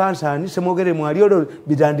bakoze cancer, ni semogere mwali, olo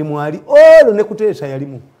bidandi mwali, olo ne Kutesa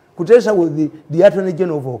yalimu. Kutesa was the Attorney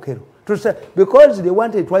General of Bokero. Because they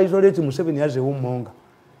wanted to isolate Museveni as a homemonger.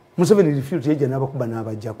 Museveni refused to n'abakuba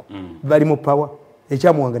n'abajjako. Bali mu power,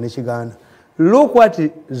 ekyamuwanga ne kigaana. Look what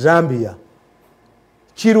Zambia.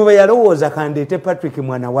 Chiruba yalowooza kandeete Patrick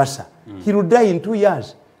Mwanawasa. He will die in 2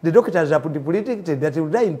 years. The doctors have predicted that he will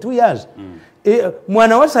die in 2 years.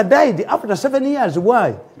 Mwanawasa died after 7 years.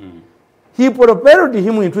 Why? He propelled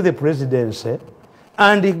him into the presidency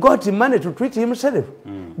and he got money to treat himself.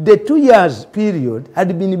 The 2 years period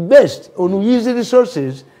had been based on his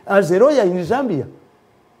resources as a lawyer in Zambia.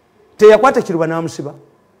 Teyakwata Chiruba n'amusiba.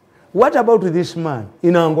 What about this man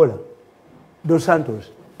in Angola? Dos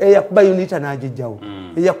Santos. Eyakuba unita n'agijjawo.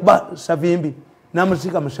 Eyakuba Savimbi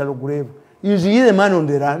n'amusika musalo gulevu. Is he the man on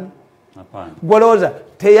the run? Gwolowooza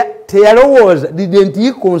teyalowooza didn't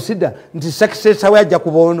he consider nti successor we ajja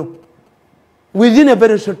kuba ono? Within a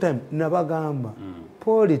very short time nabagamba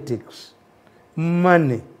politics,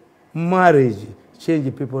 money, marriage change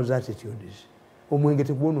people's attitudes. Omwenge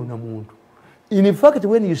tegwonoona muntu. In fact,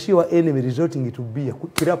 when you see your enemy resorting to beer,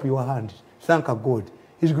 put up your hands, thank God.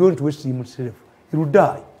 He's going to waste himself. He will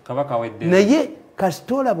die. Naye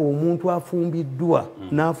kasitola bw'omuntu afumbiddwa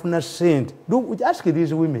n'afuna ssente. Ask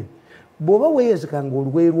these women. Bw'oba weeyazikanga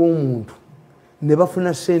olugoye lw'omuntu ne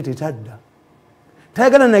bafuna ssente tadda.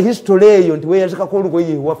 Tayagala na history eyo nti weeyazikako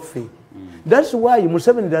olugoye ewaffe. That's why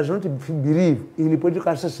Museveni does not believe in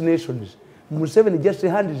political assassinations. Museveni just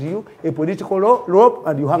hands you a political rope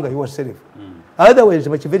and you hang yourself. Otherwise,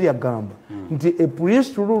 Machiveri agamba nti a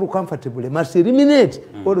priest to rule comfortably must eliminate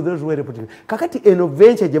all of those who are reported. Kakati eno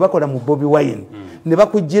venture gye bakola mu Bobi Wine ne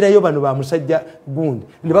bakugirayo bano ba musajja gundi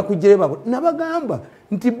ne bakugirayo nabagamba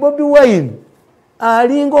nti Bobi Wine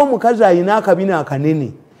alinga omukazi ayina akabina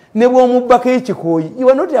akanene ne bw'omubbako ekikooyi you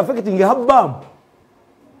are not affecting her bum.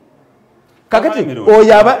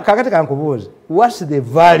 Kakati kankubuuza, what's the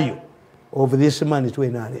value of this money to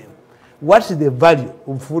NRM? What's the value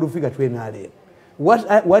of full figure to NRM?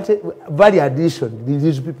 What value addition did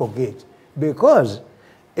these people get? Because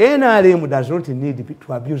NRM does not need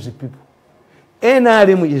to abuse people.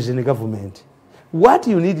 NRM is in the government. What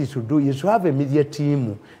you need to do is to have a media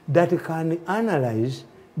team that can analyze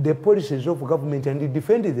the policies of government and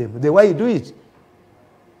defend them the way you do it.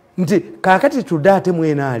 Kakati to that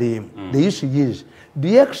NRM, the issue is, do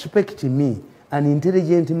you expect me, an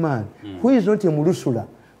intelligent man, who is not a Murusula,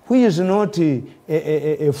 who is not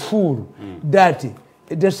a fool, that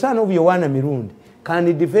the son of Yohana Mirundi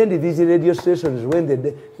can defend these radio stations when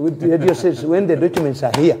the documents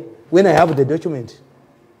are here, when I have the documents?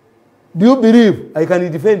 Do you believe I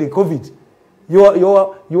can defend COVID?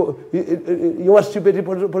 Your stupid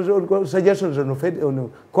suggestions on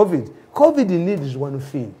COVID. COVID needs one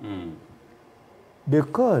thing.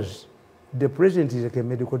 Because the president is like a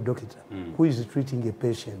medical doctor who is treating a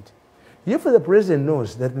patient. If the president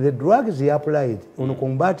knows that the drugs he applied on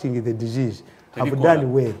combating the disease have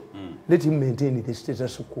done well, let him maintain the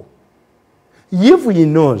status quo. If he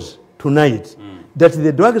knows tonight that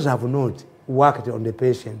the drugs have not worked on the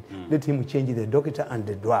patient, let him change the doctor and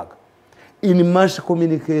the drug. In mass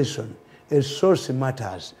communication, a source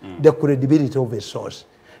matters, the credibility of a source.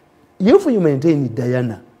 If you maintain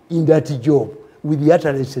Diana in that job with the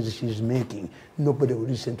utterances she's making, nobody will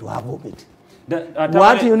listen to her vomit.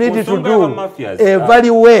 What you need to do,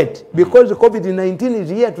 evaluate, because COVID-19 is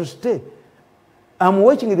here to stay. I'm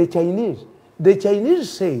watching the Chinese. The Chinese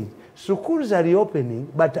say schools are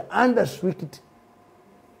reopening, but under strict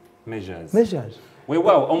measures. Do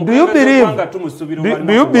you believe?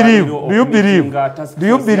 Do you believe?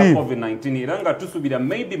 COVID-19 iranga tusubira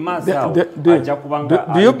maybe masa aja kubanga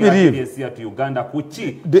do you believe? Uganda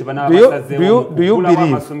kuchi do you believe?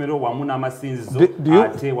 Amasomero wamu n'amasinzizo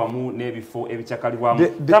ate wamu n'ebifo ebichakalibwamu.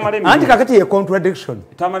 Tamale Mirundi. Anti kakati ye contradiction.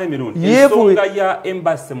 Tamale Mirundi. Ensonga ya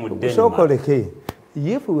embassy mu Denmark. So koleke.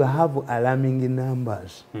 If we have alarming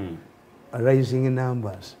numbers, rising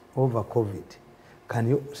numbers over COVID, can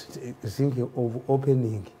you think of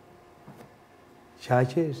opening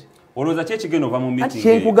churches?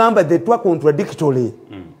 They talk contradictory.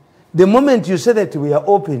 The moment you say that we are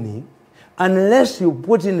opening, unless you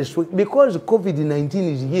put in because COVID-19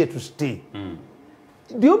 is here to stay.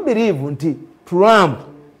 Do you believe Trump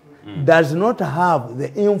does not have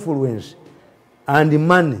the influence and the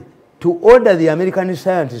money to order the American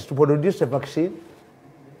scientists to produce a vaccine?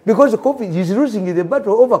 Because COVID is losing the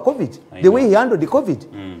battle over COVID, the way he handled the COVID.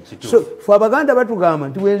 So, for Abaganda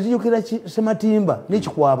Batugama, when you kill Sematimba,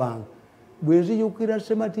 Nichuabang, when you kill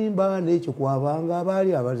Sematimba, Nichuabanga,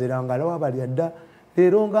 Baria, Bazeranga, Bariada, the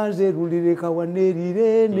Ronganze, Rulika,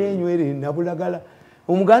 Waneri, Nenue, Nabulagala,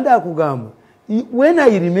 Umganda Kugama. When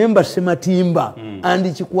I remember Sematimba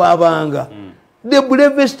and Chikwabanga, the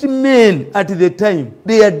bravest men at the time,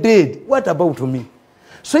 they are dead. What about me?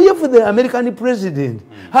 So if the American president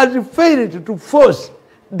has failed to force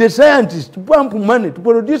the scientists to pump money to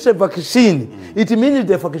produce a vaccine, it means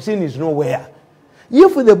the vaccine is nowhere.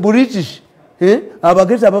 If the British,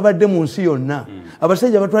 abageza babadde mu nsi yonna,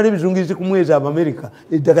 abasajja batwala ebizungizi ku mwezi aba America,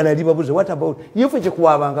 eddagala libabuze. What about if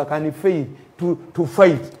Chikwabanga can fail to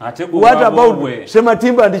fight? What about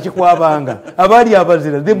Sematimba and Chikwabanga? Abali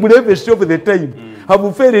abazira, the bravest of the time,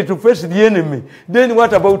 have failed to face the enemy. Then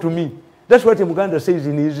what about me? That's what Muganda says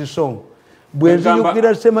in his song. Bwenzi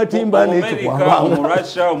yukira Sematimba n'Ekikwabanga.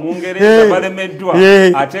 Russia, Mungereza, balemeddwa,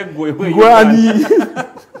 ate gwe gwani.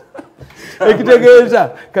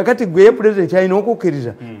 Ekitegeeza kakati gwe president alina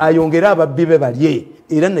okukkiriza ayongera ababbi be balye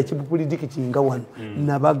era nakibupulidikiti nga wano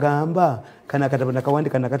nabagamba kana katabana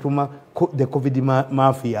kawandika nakatuma the COVID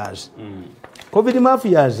mafias. COVID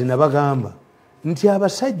mafias nabagamba nti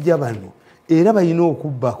abasajja bano era bayina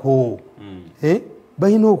okubbako.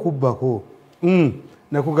 Bayina okubbako.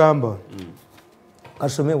 Nakugamba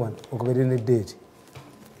kasome wano okubere ne date.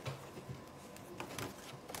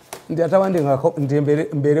 Ndi atawandika ndi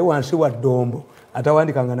mbere wansi wa Dombo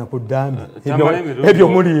atawandika na kudambi ebyo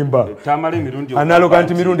mulimba Tamale Mirundi analoga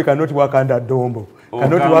nti Mirundi cannot work under Dombo,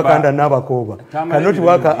 cannot work under Nabakoba, cannot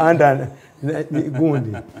work under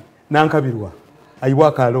Gundi nankabirwa. I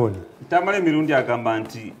work alone. Tamale Mirundi agamba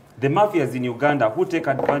nti the mafias in Uganda who take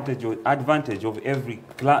advantage of every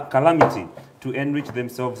calamity to enrich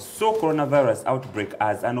themselves saw coronavirus outbreak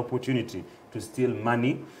as an opportunity to steal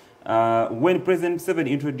money. When President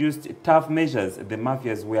Museveni introduced tough measures, the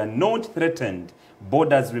mafias were not threatened.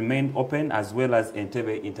 Borders remained open as well as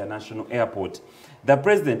Entebbe International Airport. The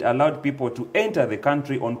president allowed people to enter the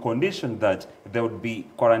country on condition that they would be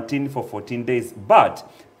quarantined for 14 days, but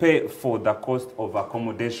pay for the cost of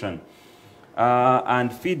accommodation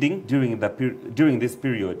and feeding during this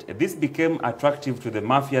period. This became attractive to the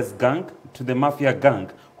mafia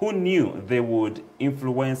gang, who knew they would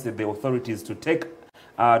influence the authorities to take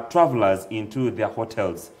travelers into their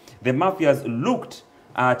hotels. The mafias looked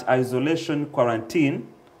at isolation quarantine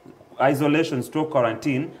as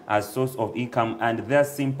source of income, and their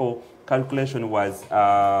simple calculation was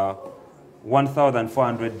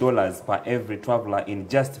 $1,400 per every traveler in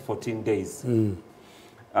just 14 days.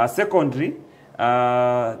 Secondly,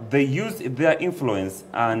 they used their influence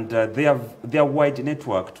and their wide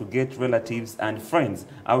network to get relatives and friends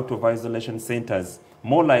out of isolation centers,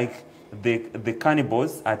 more like the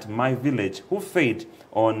cannibals at my village who fed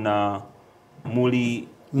on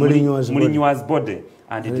Mulinywa's body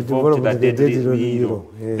and developed the deadly hero.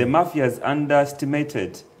 The mafias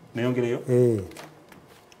underestimated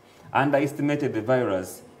the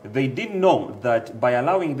virus. They didn't know that by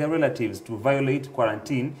allowing their relatives to violate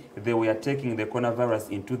quarantine, they were taking the coronavirus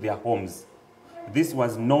into their homes. This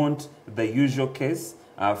was not the usual case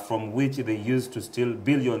from which they used to steal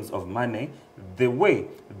billions of money the way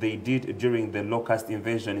they did during the locust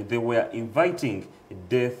invasion. They were inviting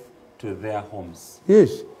death to their homes.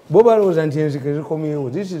 Yes.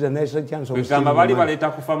 This is a nice chance of stealing money.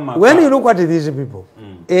 When you look at these people,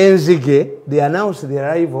 Enzige, they announced the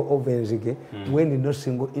arrival of Enzige when no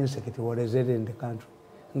single insect was resident in the country.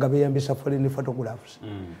 Ngabeyambisa foreign photographs.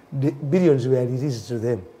 The billions were released to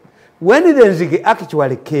them. When the Enzige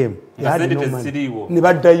actually came, they had no money.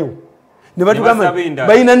 Nibadayo. Nibatugama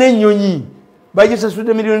bayina n'ennyonyi.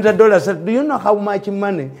 Bayisasudde millions of dollars. Do you know how much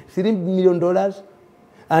money? $3 million.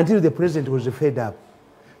 until the president was fed up.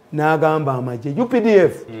 N'agamba amaje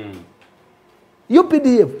UPDF.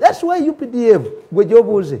 UPDF. That's why UPDF gwe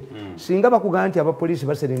jobuze. Singa bakuga nti abapoliisi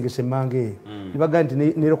baserengese mange. Nibaga nti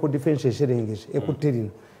ne local defense eserengese ekuterino.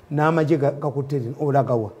 N'amaje gakuterino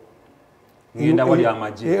olagawa. Ngenda wali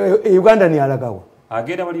amaje. Uganda ni alagawa.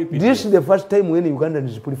 Agenda wali UPDF. This is the first time when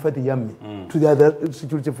Ugandans prefer the army to the other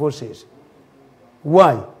security forces.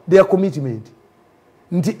 Why? Their commitment.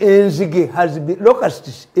 Nti enzige has been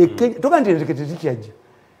locusts. Toka nti enzige tizikiaje.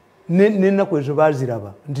 Nina kwezo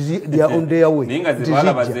baziraba. Nti they are on their way.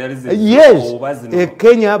 Yes.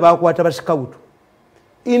 Kenya bakwata ba scout.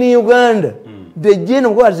 In Uganda, the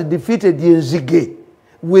general who has defeated the enzige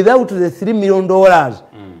without the $3 million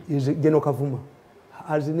is General Kavuma.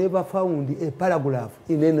 Has never found a paragraph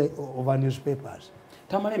in any of our newspapers.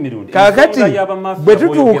 Tamale Mirundi. Kakati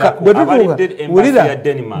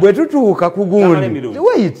bwetutuuka ku gundi.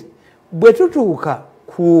 Wait. Bwetutuuka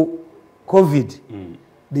ku COVID.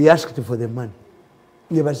 They asked for the money.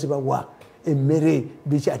 Ne basiba wa emmere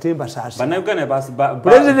bichi atemba sasa.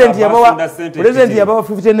 President yabawa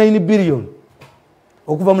 59 billion.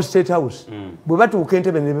 Okuva mu State House. Bwe batuuka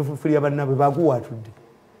Entebbe ne befufulya bannabe bakuwatudde.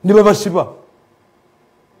 Ne babasiba.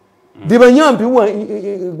 Abanyampi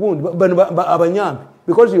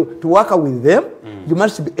because to work with them you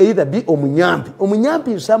must either be omunyampi.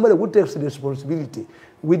 Omunyampi is somebody who takes the responsibility.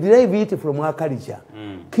 We derive it from our culture.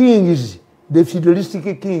 Kings, the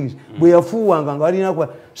feudalistic kings, we are fuwanga nga balina kwa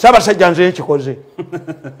Ssaabasajja nze ekikoze.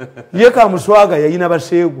 Ye Kamuswaga yayina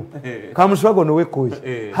basegu. Kamuswaga no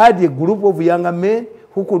wekozi had a group of younger men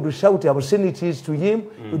who could shout obscenities to him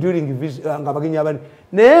during his ngabagenya abandi.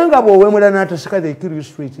 Naye nga bw'owemula n'atasika they kill you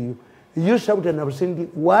straight to you. You shout an obscenity.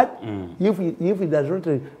 What? If it does not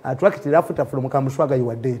attract laughter from Kamuswaga, you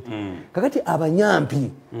are dead. Kakati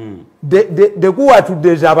abanyampi. The who are today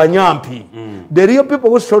is abanyampi. The real people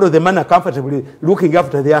who swallow the manna comfortably looking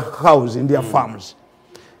after their house in their farms.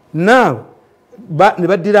 Now,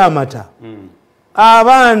 nebadira amata.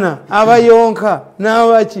 Abana, abayonka,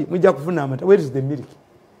 n'abaki mujja kufuna amata. Where is the milk?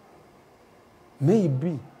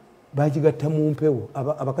 Maybe bajigatta mu mpewo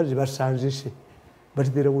abakazi basanzise.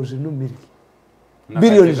 But there was no milk.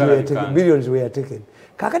 Billions were taken.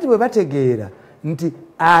 Kakati bwe bategeera nti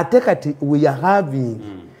ate kati we are having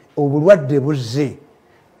obulwadde buzze.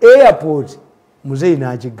 Airport muzeyi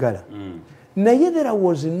n'agiggala. Naye there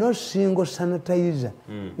was no single sanitizer.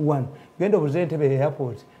 One. Genda obuze Entebbe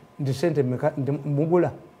airport nti sente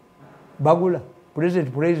mugula. Bagula.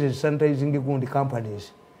 President sanitizing gundi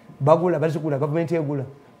companies. Bagula bazigula government egula.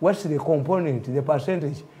 What's the component, the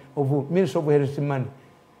percentage of Ministry of Health money?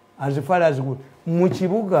 As far as good.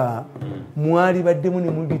 Mukibuga mwali baddemu ne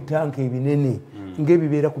muli tanka ebinene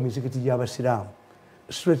ng'ebibeera ku mizikiti gy'Abasiraamu.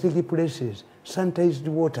 Strategic places, sanitized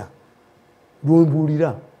water.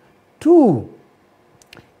 Lwembuulira. 2.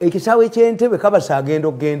 Ekisaawe ky'Entebbe Kabasa agenda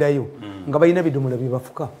okugendayo nga balina bidomola bye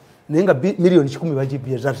bafuka. Naye nga million 10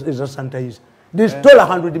 bagibye eza sanitizer. They stole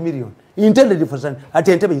 100 million intended for at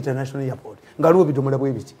Entebbe International Airport. Nga luwo bidomola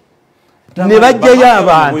bwe biti. Ne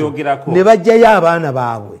bajjayo abaana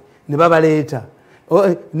baabwe ne babaleeta.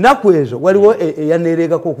 Nnaku ezo waliwo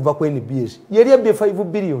eyaneereegako okuva ku NBS. Yali abbye 5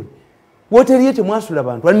 billion. Wooteri ye temwasula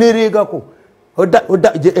bantu aneereegako.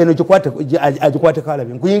 Eno agikwate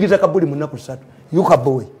kalabye nkuyingiza kabuli mu nnaku 3. Yuka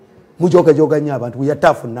boy. Mujogajoga nnyo abantu. We are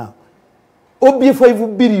tough now. Obbye 5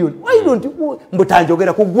 billion. Why don't you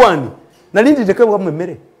mbutanjogera ku gwani? Nali nditekebwa mu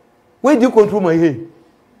mmere. Where do you control my head?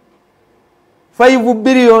 5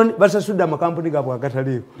 billion basasudde amakampuni gaabwe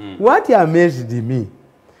agataliiko. What amazed me,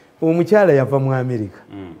 omukyala yava mu America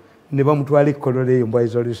ne bamutwala ekkololo eyo mu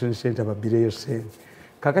isolation center babbireyo ssente.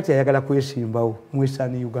 Kakati ayagala kwesimbawo mu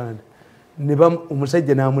Eastern Uganda.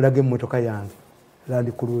 Omusajja n'amulaga emmotoka yange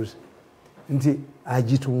Land Cruiser nti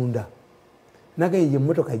agitunda. Nagaye ye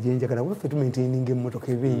emmotoka gyenjagala waffe tumaintaininga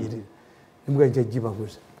emmotoka ebeeyirira. Nimuga nja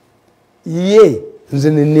gibaguza. Ye nze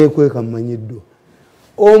neneekweka mmanyiddwa.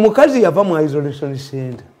 Omukazi yava mu isolation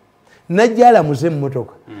center. Najjala muze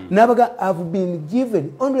mmotoka. Nabaga I've been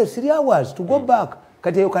given only 3 hours to go back.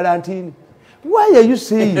 Kati eyo karantini. Why are you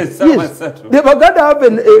saying? Yes. The Baganda have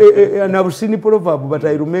an Abyssinian proverb, but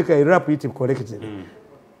I will make a rap it correctly.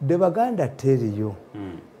 The Baganda tell you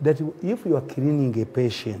that if you are cleaning a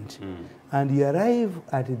patient and you arrive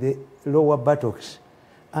at the lower buttocks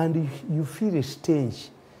and you feel a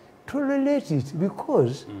stench, tolerate it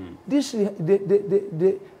because this is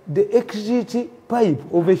the exit pipe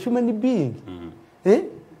of a human being.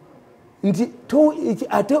 Nti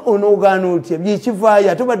ate onogano otya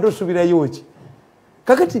byekivaayo ate badde osubirayo ki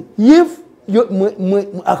kakati if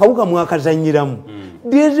akawuka mwakazanyiramu.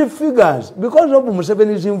 These figures, because of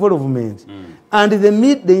Museveni's involvement and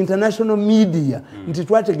the international media, nti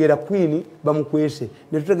twategera Queen bamukwese,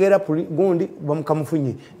 ne tutegera Gondi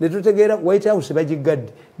bamukamufunye, ne tutegera White House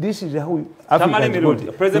bajigadde. This is how Tamale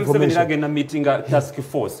Mirundi, President Museveni agenda meeting task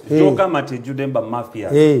force. Joka mate Judemba mafia.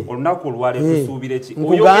 Olunaku olwale kusuubira ki.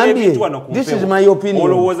 This is my opinion.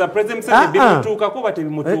 Olowooza President Museveni bimutuukako bate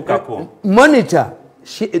bimutuukako. Monitor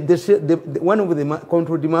one of the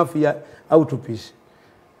controlled mafia outpiece.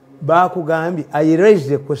 Bakugambi, I raised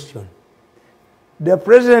the question. The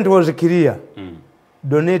president was clear.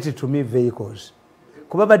 Donated to me vehicles.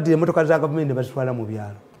 Kubaba de motoka za government baswala mu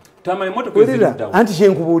byalo. Tamale motoka ziruddawo. Anti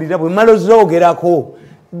kyenkubuulira bwe malo zoogerako.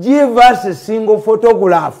 Give us a single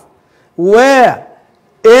photograph where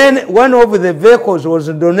one of the vehicles was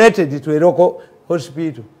donated to a local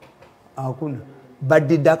hospital. Hakuna.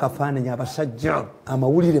 Badidda akafaananyi abasajja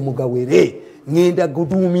amawulire mugawere ngenda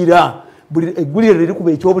guduumira. Eggulire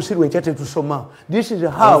lirikuba ekyobusirwa ekyatetusoma. This is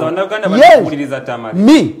how. Yes.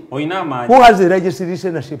 Me. Who has the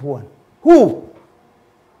registrationship one? Who?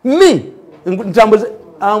 Me.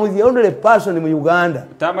 I'm the only person in Uganda.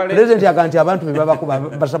 President yakanti abantu be babakuba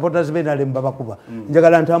basupporters be nale mbabakuba.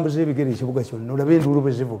 Njagala ntambuze ebigere ekibuga kyonna olabe endulu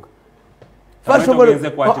bezivuga. First of all,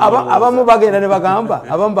 abamu bagenda ne bagamba,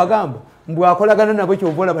 abamu bagamba. Mbwakolagana nabo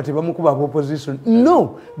kyovola bati bamukuba opposition.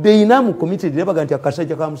 No, they now committed nebaganti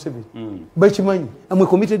akasajja ka Museveni. Bachimanyi, I'm a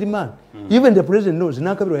committed man. Even the president knows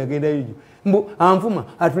nakabiro yagenda yuju. Mbu anvuma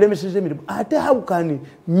atulemeseze emirimu. Ate how can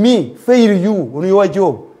me fail you on your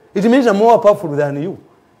job? It means I'm more powerful than you.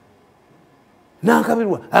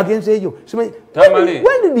 Nakabirwa against ejo.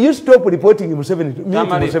 When did you stop reporting Museveni to me?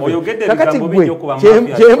 Kakati gwe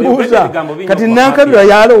chembuza kati nakabirwa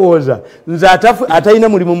yalowooza nze atayina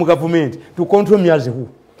mulimu mu government to control me as who?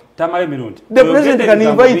 Tamale Mirundi. The president can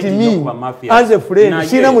invite me as a friend.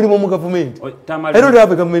 Sina mulimu mu government. I don't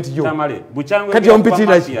have a government job. Tamale kati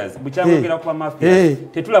ompitira buchangwera kwa mafia.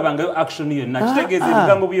 Tetulabanga action iyo na kitegeeza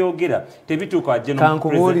ebigambo byogera tebituuka general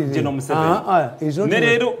president General Museveni.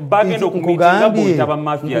 Nerero bagenda okumitinga butaba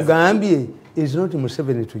mafia. Ngambye is not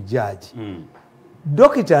Museveni to judge.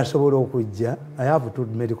 Doctor asobola okujja. I have two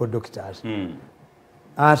medical doctors.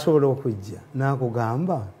 Asobola okujja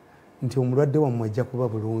nakugamba nti omulwadde wammwe ajja kuba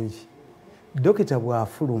bulungi. Dokita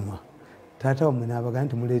bw'afuluma taata wammwe n'abaga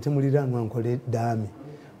nti muleete muliraanwa nkole ddaami,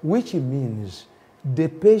 which means the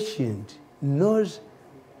patient knows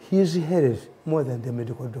his health more than the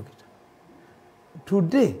medical doctor.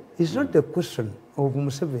 Today is not the question of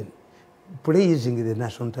Museveni praising the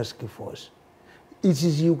National Task Force. It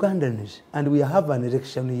is Ugandans, and we have an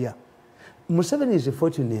election here. Museveni is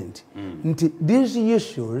fortunate. These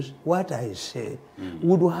issues, what I say,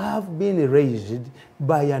 would have been raised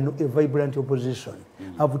by a vibrant opposition.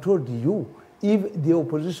 I've told you, if the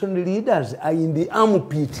opposition leaders are in the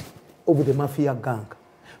armpit of the mafia gang.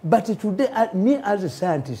 But today, me as a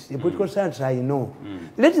scientist, a political scientist, I know.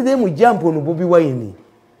 Let them jump on Bobby Wine.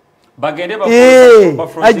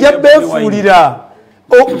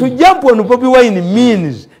 To jump on Bobby Wine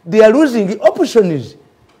means they are losing options.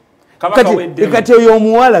 Kati oyo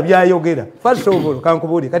omuwala byayogera. First of all,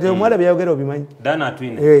 kankubuli. Kati omuwala byayogera obimanyi. Dana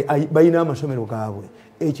twine. Bayina amasomero gaabwe.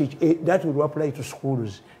 That will apply to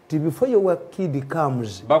schools. Before your kid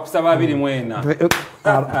comes. Bakusaba abiri mwena.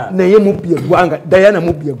 Naye mupye gwanga. Diana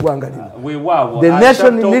mupye gwanga. The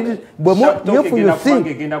nation needs. If you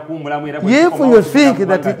think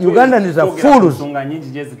that Ugandan is a fool,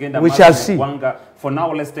 we shall see. For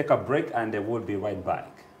now, let's take a break and we'll be right back.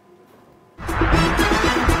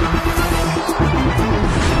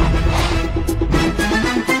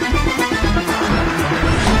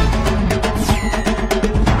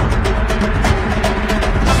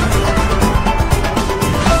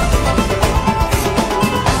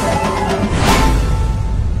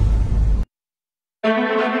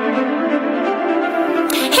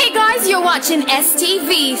 Hey guys, you're watching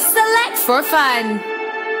STV. Select for fun.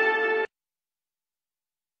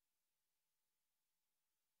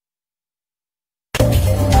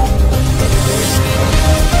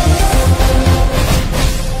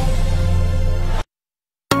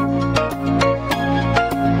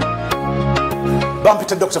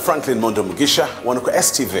 Bampita Dr. Franklin Mondo Mugisha wano ku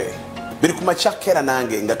STV biri ku machakera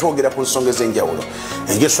nange nga twogera ku nsonga ez'enjawulo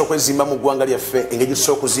engeri z'okwezimba mu ggwanga lyaffe engeri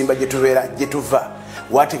z'okuzimba gye tubeera gye tuva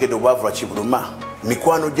wategedde obwavu lwa kibuluma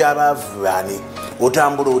mikwano gy'abaavu baani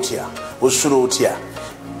otambula otya osula otya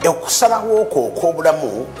okusalawo okwo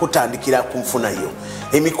okw'obulamu kutandikira ku nfuna yo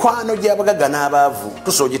emikwano gy'abagagga n'abaavu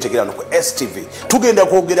tusobola ogitegeera no ku STV tugenda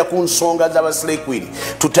kwogera ku nsonga z'abaslay queen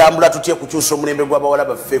tutambula tutya kukyusa omulembe gw'abawala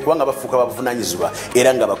baffe kubanga bafuuka babuvunaanyizibwa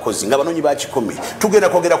era nga bakozi nga banoonyi ba kikumi tugenda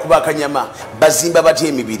kwogera ku bakanyama bazimba batya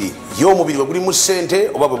emibiri y'omubiri bwe gulimu ssente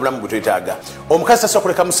oba bwe bulamu bwe twetaaga omukazi tasobola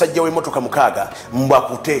kuleka musajja w'emmotoka mukaaga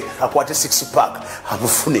mbwakute akwate 6 pack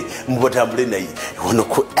amufune mbubatambule naye wano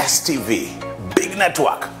ku STV Big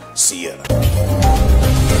Network. See ya.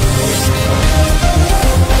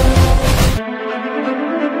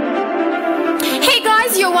 Hey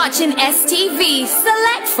guys, you're watching STV.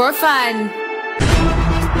 Select for fun.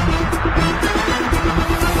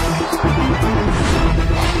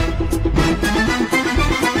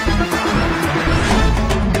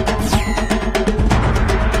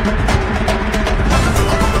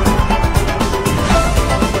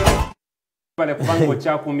 Bale kubango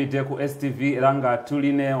kyakumidde ku STV era nga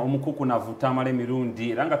tuline omukukunavu Tamale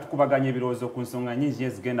Mirundi era nga tukubaganya ebirowoozo ku nsonga nnyingi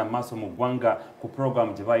ezigenda maaso mu ggwanga ku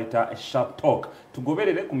program gye bayita Sharp Talk.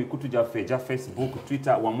 Tugoberere ku mikutu gyaffe egya Facebook,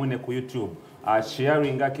 Twitter wamu ne ku YouTube.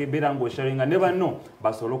 Sharinga kebeera ng'osharinga ne banno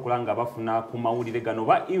basobole okulanga bafuna ku mawulire gano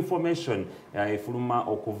ba information efuluma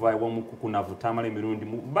okuva ew'omukukunavu Tamale Mirundi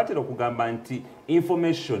batera okugamba nti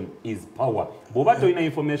information is power. Bw'oba tolina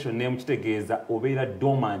information n'emukitegeeza obeera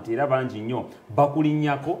dormant era bangi nnyo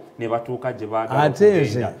bakulinnyako ne batuuka gye baagala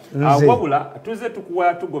okugenda. Wabula tuze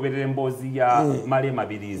tukuwa tugoberera emboozi ya Male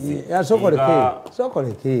Mabirizi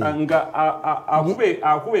nga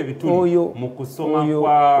akuba ebituli mu kusoma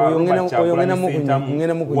kwa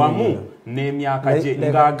wamu n'emyaka gye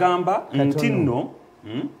ng'agamba nti nno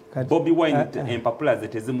Bobi Wine empapula ze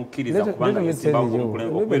tezimukkiriza kubanga yasimbako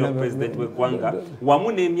okubeera pulezidenti w'eggwanga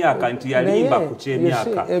wamu n'emyaka nti yalimba ku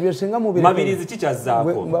ky'emyaka Mabirizi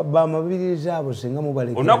kikyazaako bamabirizi abo singa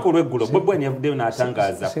mubalekera olunaku olw'eggulo Bobi Wine yavuddeyo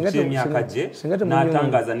n'atangaza ku ky'emyaka gye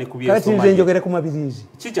n'atangaza ne ku by'ensoma kati nze njogera ku Mabirizi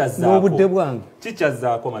n'obudde bwange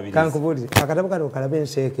kikyazaako Mabirizi kankubuulire akatabo kano kalaba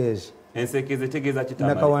enseekeezi enseekeezi tegeeza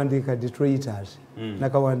kitambala nakawandiika Detroiters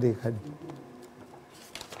nakawandiika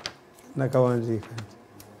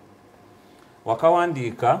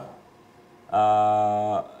wakawandiika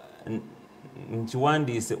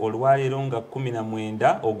nkiwandiise olwaleero nga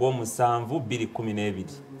 19 ogw'omusanvu 2012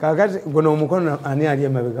 kakati guno omukono ani ali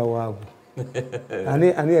emabega waago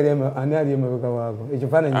ani ali emabega waago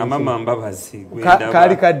ekifaananyi amama Mbabazi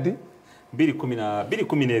kaali kaddi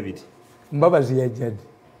 2012 Mbabazi yajjadde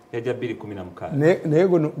yajja 2016 naye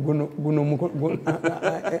guno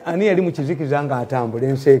ani yali mu kizikiza ng'atambula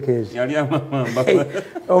enseekeezi yali amama Mbabazi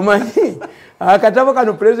omanyi akatabo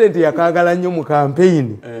kano pulezidenti yakaagala nnyo mu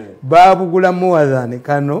kampeyini baabugula muwazane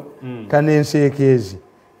kano enseekeezi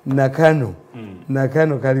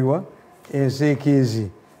nakano kaliwa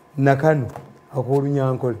enseekeezi nakano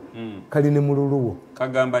ak'olunyankole kali ne mu luluwo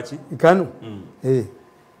kagamba ki kano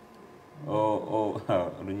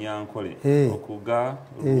lunyankole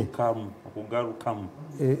okugalukamu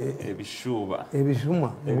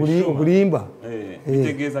ebisuma obulimba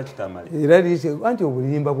bitegeeza kitamale era anti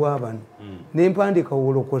obulimba bw'abano n'empandiika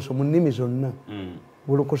wolokoso mu nnimi zonna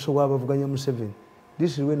wolokoso bw'abavuganya Museveni.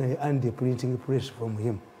 This is when I earned the printing press from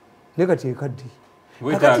him ne kati ekaddi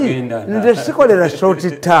nze sikolera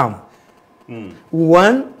short term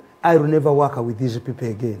one I will never work with these people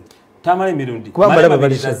again. Tamale Mirundi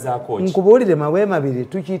nkubuulire Male Mabirizi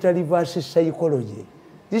tukiyita reverse psychology.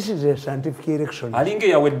 This is a scientific election. Alinge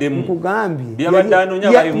yaweddemu nkugambye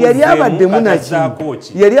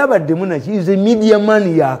yali abaddemu naki is a media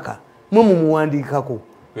man yaka mwe mumuwandiikako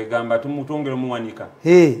kwegamba tumutongera omuwanika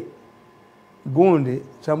gundi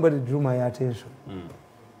somebody drew my attention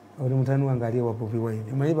oli mutani wange ali ewa Bobi Wine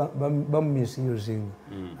manyi bamumisiyozinga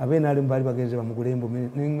abeena ali mubali bagenze bamugulembo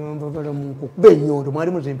nengamba mukukuba ennyondo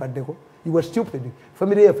mwali muzimbaddeko you were stupid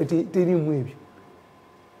family yaffe terimu ebyo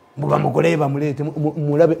mubamugole bamuleete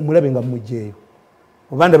mulabe nga mumugjeeyo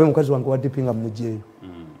oba ndabe mukazi wange wadipi nga mumugjeeyo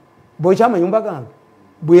bwekyamayumba gange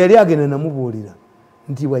bwe yali agenda namubuulira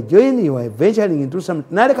nti wa join you are venturing into some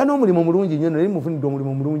naleka n'omulimu mulungi nnyo nali mufunidde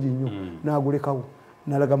omulimu mulungi nnyo n'agulekawo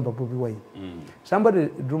nalaga mu Bobi Wine. Somebody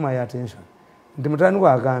drew my attention nti mutani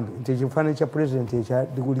gwagambye nti ekifaananyi kya pulezidenti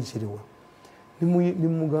ekyadiguli kiriwa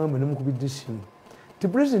nimugamba nimukubidde essimu nti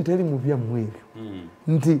pulezidenti eri mu byammwe ebyo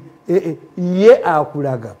nti ye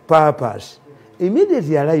akulaga purpose.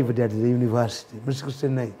 Immediately arrived at the university mu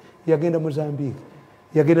 69 yagenda Mozambique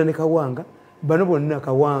yagenda ne Kawanga bano bonna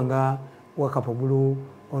Kawanga Wakapabulu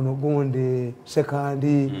ono gundi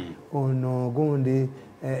sekandi ono gundi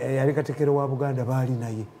yali katekero wa Buganda baali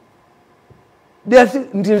naye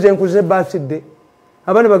nti nze nkuze birthday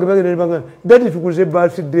abana bagabagenda bagamba dadi tukuze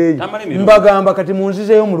birthday mbagamba kati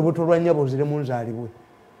munzizeyo mu lubuto lwa nnyabo zire munzaalibwe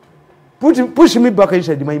push me back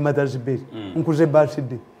inside my mother's bed. Nkuze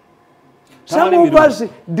birthday. Some of us,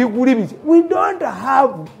 we don't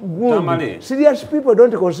have good. Tamale. Serious people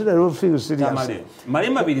don't consider those things serious. Tamale.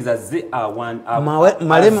 Malema biliza ze nga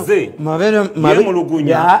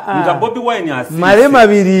Bobi Wine asise. Malema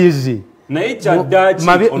bilizi. Na icha dachi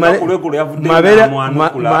onakulekulu yavudde na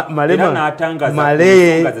mwanukula.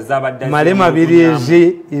 Malema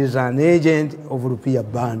bilizi is an agent of Rupia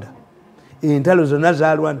Banda. In zonna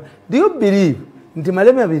za Rwanda. Do you believe nti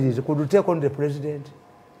Malema bilizi could take on the president?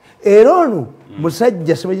 Erono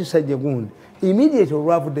musajja sebaji sajja gundi immediate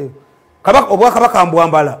olwavude obwa kabaka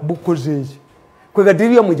mbwambala bukozeeki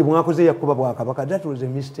kwegadiriya mwe mwakoze yakuba bwa kabaka. That was a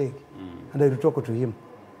mistake and I will talk to him.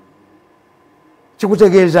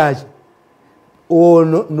 Kikutegeeza ki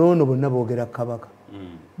ono bonna boogera kabaka.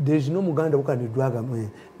 There is no muganda bukanidwaga mwe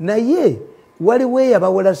naye waliwo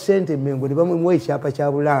yabawola ssente Mengo ne bamwe ekyapa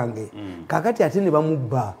kya Bulange kakati ate ne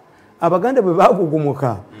bamubba. Abaganda bwe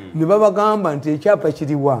bagugumuka ne babagamba nti ekyapa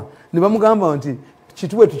kiriwa ne bamugamba nti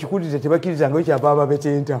kituwe tukikulirize tebakiriza nga ekyapa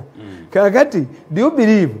ababetenta. Kakati do you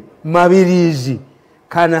believe Mabirizi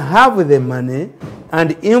can have the money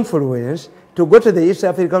and influence to go to the East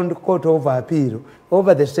African Court of Appeal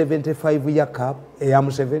over the 75-year cap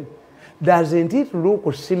AM7? Doesn't it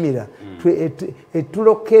look similar to a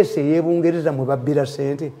tulo case ey'Ebungereza mwe babbira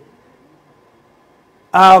sente?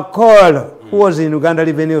 Our caller, who was in Uganda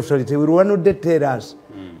Revenue Authority, will one day tell us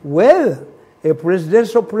whether a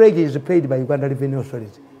presidential pledge is paid by Uganda Revenue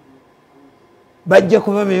Authority. Bajja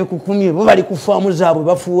kuba bekukumye bo bali kufaamu zaabwe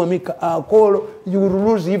bafuwa mika. Our caller, you will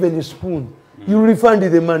lose even a spoon. You will refund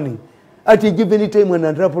the money. At a given time when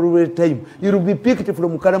appropriate time, you will be picked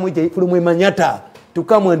from Karamoja, from Manyata to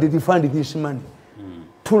come and refund this money.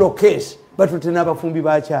 To case, but with another Fumbi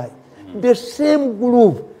Bachai. The same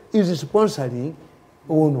group is sponsoring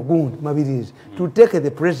Mabirizi to take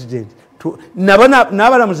the president to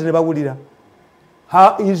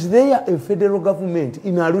How is there a federal government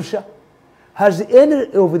in Arusha? Has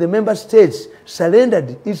any of the member states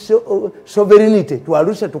surrendered its sovereignty to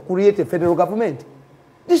Arusha to create a federal government?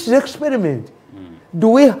 This is an experiment. Do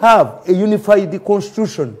we have a unified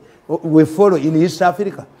constitution we follow in East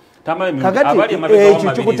Africa?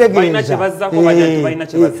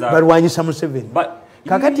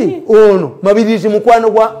 Kakati ono Mabirizi mukwano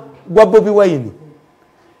gwa Bobi Wine.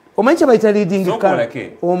 Omanyi bayita leading kyogamba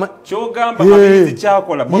Mabirizi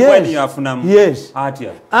kyakola Bobi Wine yafunamu. Yes.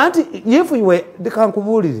 Anti if we were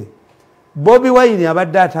kankubuulire Bobi Wine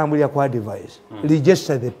abadde atambulira kwa device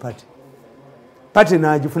register the party. Party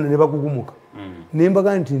n'agifuna ne bagugumuka.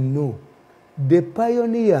 Nembaga nti no. The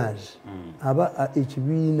pioneers aba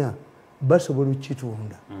ekibiina basobola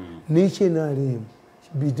okitunda. N'ekye n'alemu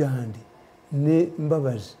bidandi. Ne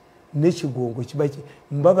Mbabazi ne Kigongo kibaki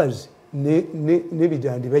Mbabazi ne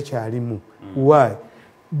bidandi bakyalimu. Why?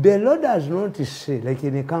 The Lord does not say, like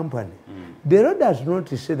in a company, the Lord does not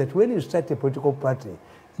say that when you start a political party,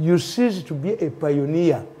 you cease to be a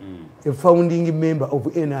pioneer, a founding member of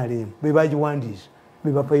NRM. Bebajiwandis,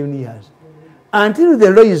 beba pioneers. Until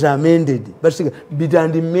the law is amended, but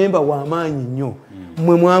bidandi member wa maanyi nnyo.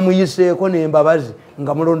 Mwe mwamuyiseeko ne Mbabazi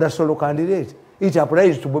nga mulonda solo candidate. It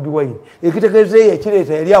applies to Bobi Wine. Ekitegeeze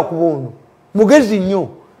ekireta yali akubono. Mugezi nnyo.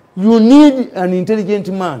 You need an intelligent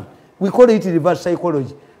man. We call it reverse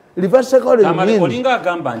psychology. Reverse psychology means olinga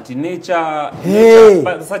agamba nti nature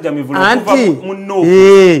basajja mivulu kuva munno.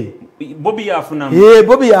 Bobi yafunamu.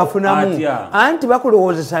 Bobi yafunamu. Anti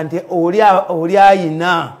bakulowoozesa nti oli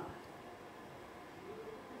ayina.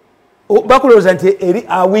 Bakulowooza nti eri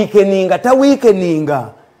aweakeninga ta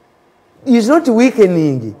weakeninga. Is not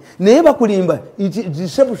weakening. Naye bakulimba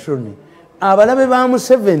deception. Abalabe ba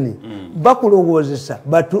Museveni bakulowoozesa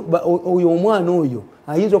oyo omwana oyo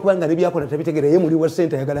ayinza okuba nga nebyakola tabitegera ye muli wa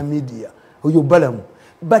center yagala media oyo balamu.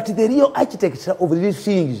 But the real architecture of these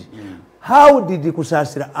things, how did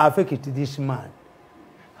Kusasira affect this man?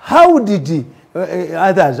 How did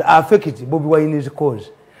others affect Bobi Wine's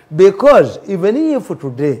cause? Because even if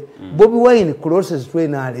today Bobi Wine crosses to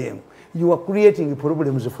NRM, you are creating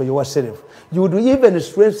problems for yourself. You would even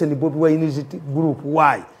strengthen Bobi Wine's group.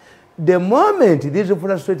 Why? The moment these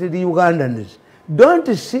frustrated Ugandans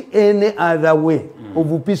don't see any other way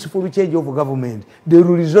of peaceful change of government, they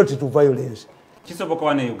will resort to violence.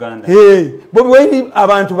 Uganda. Hey, Bobi Wine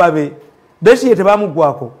abantu babe besi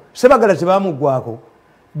tebamugwako, sebagala tebamugwako.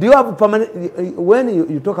 Do you have permanent, when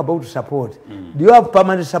you talk about support, do you have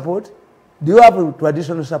permanent support? Do you have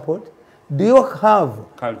traditional support? Do you have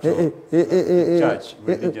church,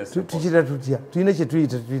 religious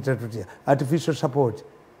support? Artificial support?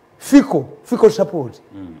 Fecal support.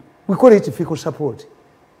 We call it fecal support.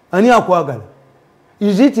 Ani akwagala.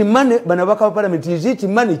 Is it money? Banabaka parliament, is it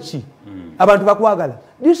money chi? Abantu bakwagala.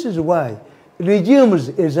 This is why regimes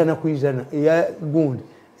ezana kuizana ya gundi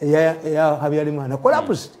ya Habyarimana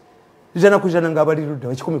collapsed. Ezana kuizana ngabali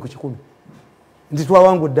rudda ekikumi ku kikumi. Ndi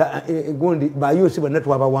twawangudda gundi bayusi bonna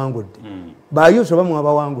twabawangudde. Bayusi bamu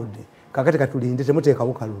abawangudde. Kakati katulinde temuteeka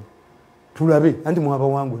bukalu. Tulabe anti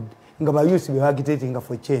mwabawangudde. Nga bayusi be agitating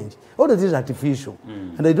for change. All of this is artificial.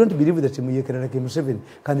 And I don't believe that Muyekera like M7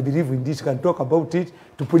 can believe in this, can talk about it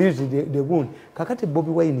to police the wound. Kakati Bobby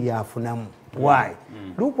Wine yafunamu. Why?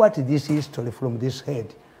 Look what this history from this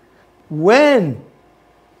head. When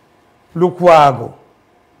Lukwago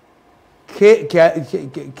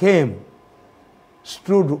came,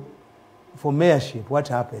 stood for mayorship, what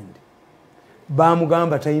happened?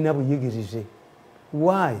 Bamugamba taina buyigirize.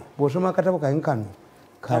 Why? Bosoma katabo kayinkano.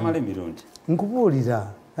 Tamale Mirundi. Nkubuulira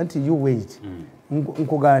anti you wait.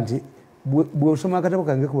 Nkuganti bwosoma katabo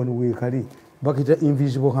kange ku wano weekali bakita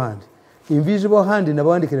invisible hand. Invisible hand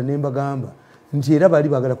nabawandikira nemba gamba nti era bali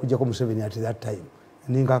bagala kujja ko Museveni at that time.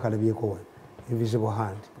 Ninga akalabyeko wano. Invisible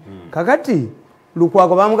hand. Kakati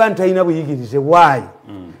Lukwago bamugamba taina buyigirize. Why?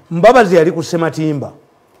 Mbabazi yali ku Sematimba.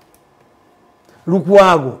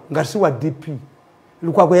 Lukwago nga si wa DP.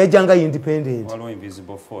 Lukwago yajanga independent. Waliwo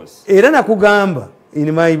invisible force. Era nakugamba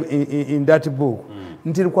in that book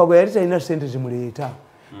nti Lukwago yali talina sente zimuleeta.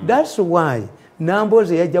 That's why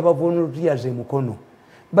Namboze yajja volunteers emukono.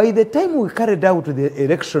 By the time we carried out the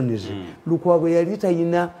elections, Lukwago yali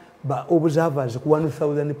talina ba observers ku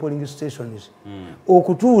 1,000 polling stations.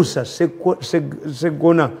 Okutuusa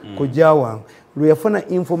Segona Kojawang lwe yafuna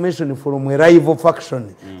information from a rival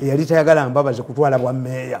faction eyali tayagala Mbabazi kutwala bwa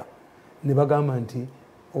meya. Ne bagamba nti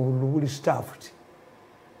obulubuli staffed.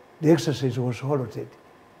 The exercise was halted.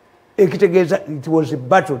 It was a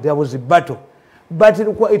battle. There was a battle. But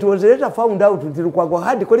it was later found out that Lukwago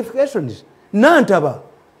had qualifications. Nantaba.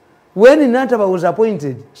 When Nantaba was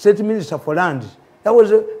appointed State Minister for Land, that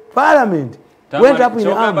was a parliament. Went up in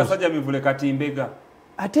arms.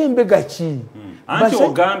 Ate mbega chi. Anti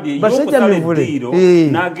ogambye yokusala eddiiro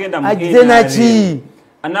n'agenda mu NRA.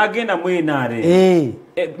 Anagenda mu NRA.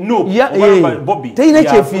 No, Bobby. Tayina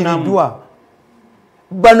kyefiiriddwa.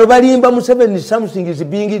 Bano balimba Museveni, something is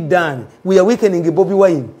being done. We are weakening Bobby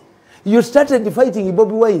Wine. You started fighting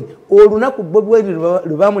Bobby Wine. Olunaku Bobby Wine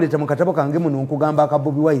lubamuleta mu katabo kange muno nkugamba ka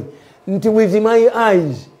Bobby Wine. Nti with my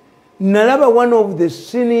eyes, nalaba one of the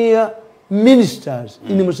senior ministers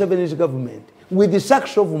in Museveni's government with the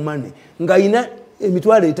sacks of money. Nga ina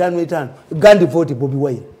emitwalo 5 Gandhi vote Bobby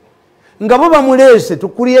Wine. Nga baba mulese to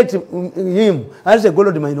create him as a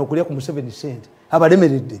gold mine okulya ku Museveni cent.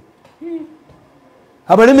 Abalemeredde.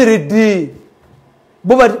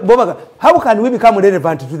 Boba, how can we become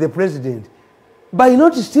relevant to the president? By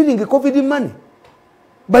not stealing COVID money.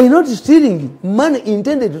 By not stealing money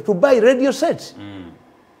intended to buy radio sets.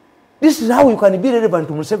 This is how you can be relevant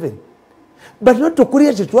to Museveni. But not to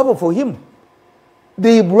create trouble for him.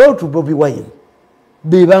 They brought to Bobby Wine.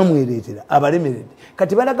 They bamweretera abalemeredde.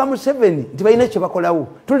 Kati balaga Museveni nti balina kye bakolawo.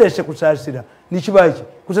 Tulese kusaasira. Nikibaki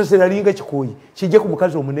kusaasira linga kikoyi. Kijje ku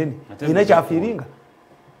mukazi omunene. Ina kyafiiringa.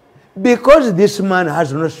 Because this man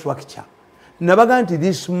has no structure. Nabaga nti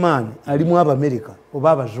this man alimu America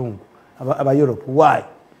oba abazungu aba Europe. Why?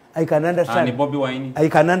 I can understand. And Bobby Wine. I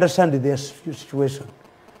can understand their situation.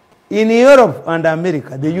 In Europe and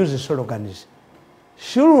America, they use slogans.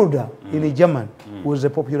 Schroeder in German was a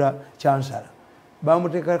popular chancellor. All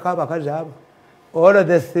of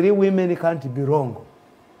the 3 women can't be wrong.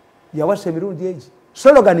 Yawase Mirundi age.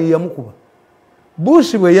 Slogan yamukuba.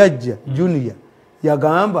 Bush we yajja Junior.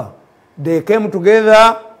 Yagamba. They came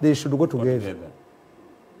together, they should go together.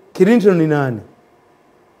 Clinton ni nani?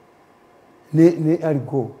 Ne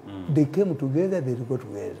aligo. They came together, they go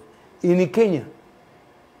together. In Kenya,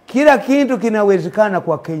 kila kintu kinawezekana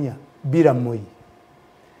kwa Kenya bila Moi.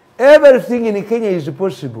 Everything in Kenya is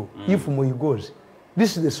possible if Moi goes.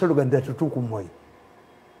 This is the slogan that took Moi.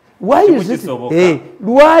 Why is it?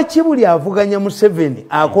 Lwaki buli avuganya Museveni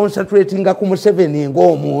concentrating ku Museveni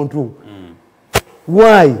ng'omuntu?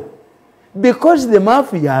 Why? Because the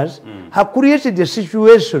mafias have created a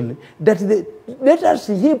situation that let us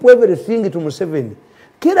heap everything to Museveni.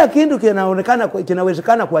 Kila kintu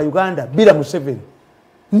kinawezekana kwa Uganda bila Museveni.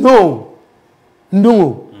 No.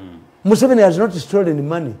 Museveni has not stolen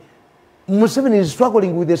money. Museveni is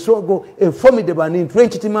struggling with a formidable and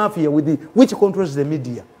entrenched mafia which controls the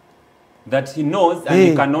media. That he knows and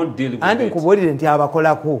he cannot deal with and it. And nti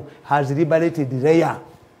abakolako has liberated Leia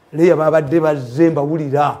babadde bazemba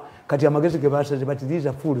wulira kati amagezi ge basaze but these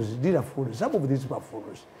are fools. Some of these are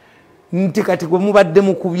fools. Nti kati gwe mubadde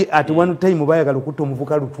mukubye at one time bayagala okutta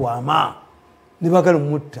omuvuka lutwama ne bagala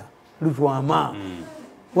mutta Lutwama.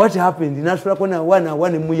 What happened? Nasula kona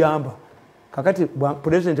wana muyamba. Kakati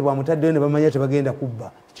president bwamutadde ne bamanya tebagenda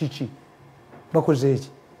kubba chichi. Bakoze eki.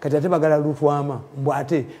 Kati ate bagala Lutwama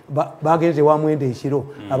mbwate bagenze wa mwende ekiro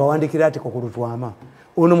abawandikira ati ku Lutwama.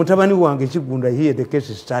 Ono mutabani wange Kigunda here the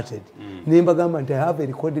case started. Nimba gamba nti I have a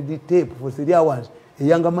recorded tape for 3 hours. A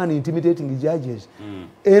younger man intimidating the judges.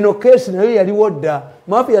 Eno case nayo yali wodda.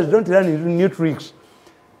 Mafias don't run into new tricks.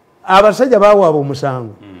 Abasajja bawo abo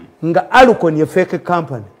musango. Nga Alcon ye fake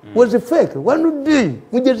company. Was a fake. One day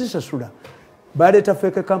mujezisasula. Baleta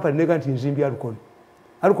fake company nega nti nzimbi Alcon.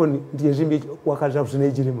 Alcon nti nzimbi wakaza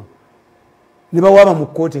kusinejirima. Niba waba mu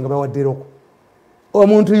court nga bawadderoko.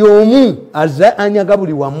 Omuntu yomu azza anyaga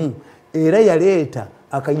buli wamu era yaleeta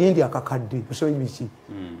akayindi akakadde kusoyi biki.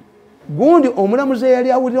 Gundi omulamuze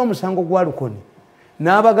yali awulira omusango gwa Alcon.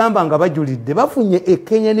 N'abagamba nga bajulidde bafunye e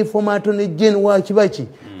Kenya ni format ne gen wa kibaki.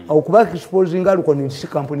 Okuba exposing Alcon si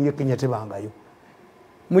company ye Kenya tebangayo.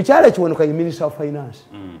 Mukyala kiwonoka ye Minister of Finance.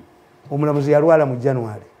 Omulamuzi yalwala mu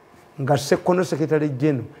January. Nga Sekono Secretary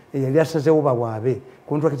General yali asazewo bawaabe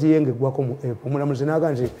contract yenge gwako omulamuzi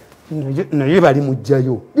n'aganze naye bali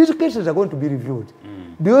mujjayo. These cases are going to be reviewed.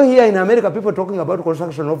 Do you hear in America people talking about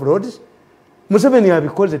construction of roads? Museveni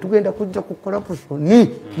yabikoze tugenda kujja ku corruption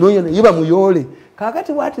noyo yiba muyole.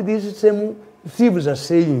 Kakati what these same thieves are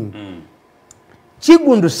saying.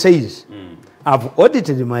 Kigundu says, I've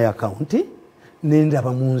audited my account. Nenda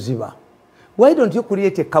bamunziba. Why don't you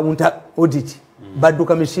create a counter audit?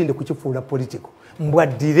 Badduka misinde kukifuula political.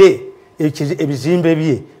 Mbwaddire ebizimbe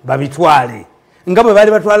bye babitwale. Nga bwe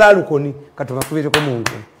bali batwala Alcon katubakubireko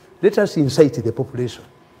mungu. Let us incite the population.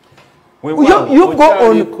 You go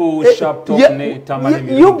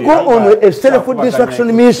on a self-food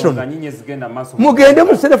destruction mission. Mugende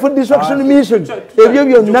mu self-food destruction mission. Ebyo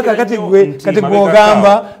byonna kakati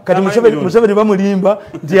gwogamba kati Museveni bamulimba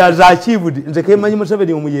nti as achieved nze kemanyi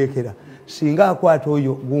Museveni omuyekera singa akwata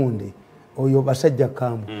oyo gundi oyo basajja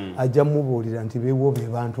kambu ajja mubuulira nti beewo be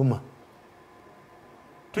bantuma.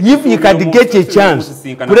 If you can get a chance,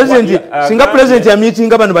 president, singa president ya meeting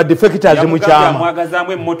bano ba defectors mu chama.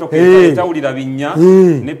 Mwagazamwe emmotoka etawulira binnya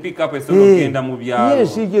ne pick up esogenda mu byalo.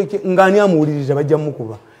 Yes, ngani amuwuliriza bajja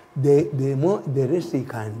mukuba. The more the rest they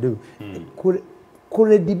can do.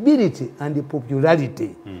 Credibility and the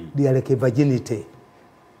popularity, they are like a virginity.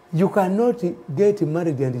 You cannot get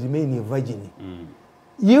married and remain a virgin.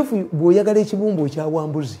 If boyagala ekibumba kya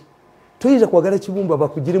wambuzi, toyiza kwagala kibumba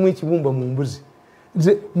bakugiremu ekibumba mu mbuzi.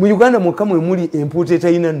 Mu Uganda mukamwe muri emputa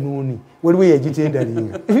etayina nnuni waliwo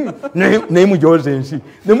yagitendalinga naye mujoze ensi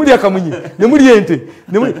nemuli akamunyi nemuli ente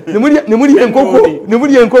nemuli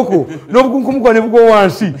enkoko n'obukunkumukwa ne bugwo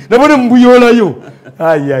wansi nabone mbuyolayo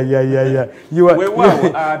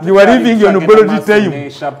you are living on borrowed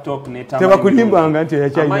time tebakulimbanga nti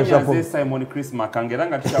yakyayina support Simon Chris Makangera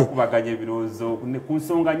nga tukyakubaganya ebirozo ku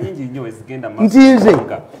nsonga nyingi nnyo ezigenda ntinze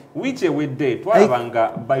which a day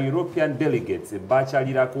twalabanga by European delegates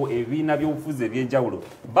bakyalirako ebiina by'obufuzi eby'enjawulo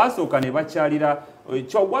basooka ne bakyalira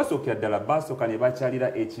kyogwasookera ddala basooka ne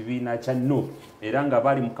bakyalira ekibiina kya NUP era nga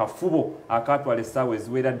bali mu kafubo akatwala essaawa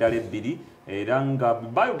eziwera ddala ebbiri era nga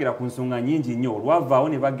bayogera ku nsonga nyingi nnyo olwavaawo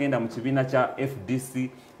ne bagenda mu kibiina kya FDC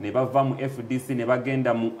ne bava mu FDC ne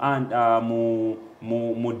bagenda mu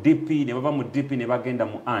DP ne bava mu DP ne bagenda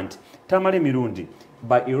mu ANT. Tamale Mirundi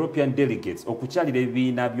by European delegates okukyalira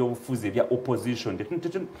ebibiina by'obufuzi ebya opposition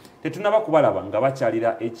tetunaba kubalaba nga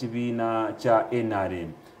bakyalira ekibiina kya NRM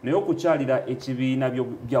naye okukyalira ekibiina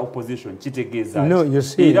bya opposition kitegeeza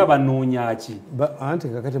era banoonya ki anti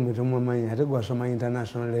kakati mwetumwamanyi ate gwasoma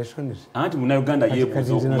international relations anti muna Uganda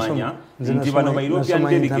yeebuuza okumanya nti bano ba European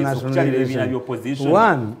delegates okukyalira ebibiina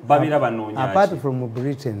by'opposition babeera banoonya ki. Apart from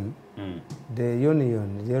Britain, the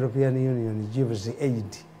European Union gives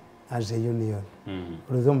aid as a union.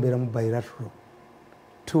 Bilateral.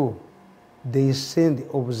 2, they send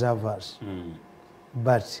observers.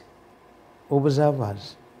 But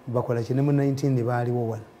observers, bakola kinemu 19 baaliwo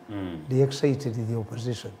wala. They excited the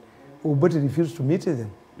opposition. Obote refused to meet them.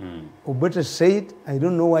 Obote said, I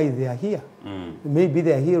don't know why they are here. Maybe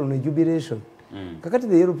they are here on a jubilation. Kakati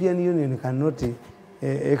the European Union cannot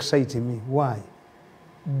excite me. Why?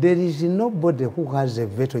 There is nobody who has a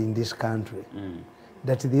veto in this country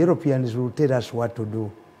that the Europeans will tell us what to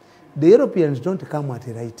do. The Europeans don't come at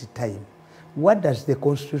the right time. What does the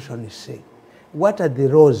Constitution say? What are the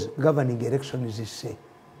laws governing elections say?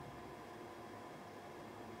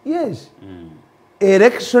 Yes.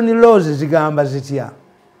 Election laws zigamba zitya.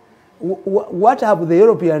 What have the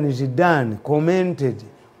Europeans done, commented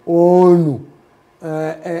on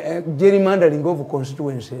gerrymandering of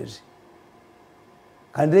constituencies?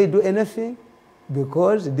 Can they do anything?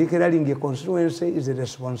 because declaring a constituency is a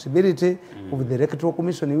responsibility of the electoral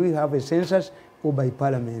commission. We have a census or by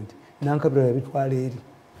parliament. Nankabira yabitwala eri.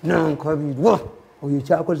 Nankabirwa oyo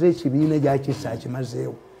kyakoze ekibiina gyakissa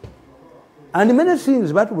akimazeewo. And many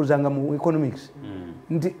things batubuzanga mu economics.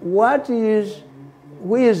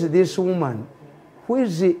 Who is this woman?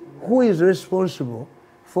 Who is responsible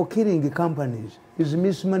for killing companies? Is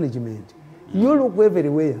mismanagement. You look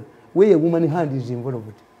everywhere where a woman hand is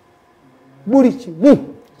involved. Burichi,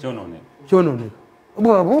 chonone.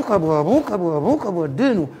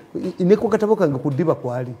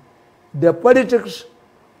 The politics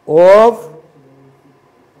of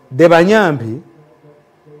the Banyambi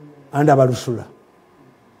and Abarusula.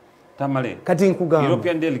 Tamale. Kati nkugamba.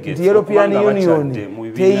 European delegates. The European Union.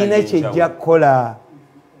 Teine chejakola.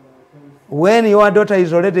 When your daughter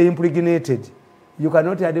is already impregnated, you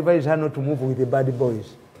cannot advise her not to move with the bad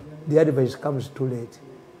boys. The advice comes too late.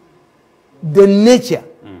 The nature,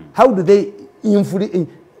 how do they influence?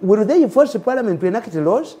 Will they enforce the parliament to enact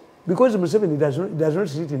laws? Because Museveni does not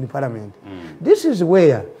sit in the parliament. This is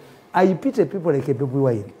where I pity people like Bobi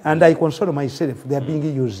Wine, and I console myself. They are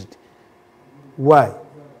being used. Why?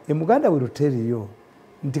 Muganda will tell you,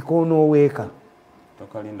 Ntikono weka,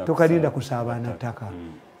 tokalinda kusaba nataka.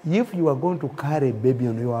 If you are going to carry a baby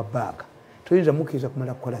on your back, toyinza mukiza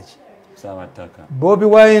kumala kolachi. Bobi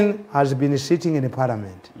Wine has been sitting in the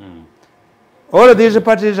parliament. All of these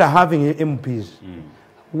parties are having MPs.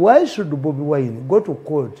 Why should Bobi Wine go to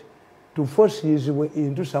court to force his way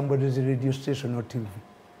into somebody's radio station or TV?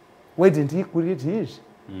 Why didn't he create his?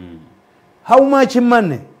 How much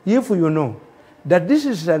money, if you know that this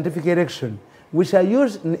is scientific election, we shall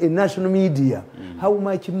use in national media, how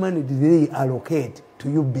much money did they allocate to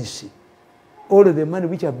UBC? All of the money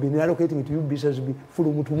which have been allocating to UBC has been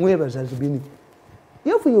from Mutumwebas has been.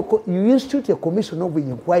 If you institute a commission of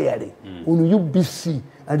inquiry on UBC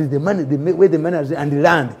and the money, where the money is and the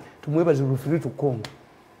land, Tumwebas will free to come.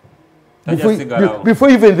 Before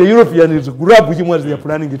even the Europeans grab which was they are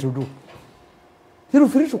planning to do. He will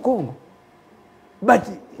free to Congo. But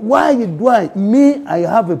why do I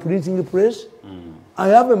have a printing press, I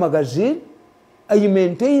have a magazine, I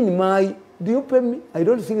maintain my, do you pay me? I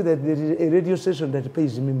don't think that there is a radio station that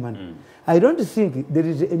pays me money. I don't think there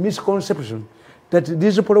is a misconception that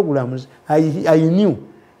these programs, I knew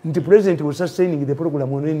the president was sustaining the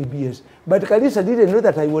program on NBS. But Kalisa didn't know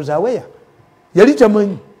that I was aware. Yalita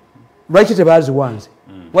money. Why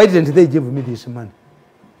didn't they give me this money?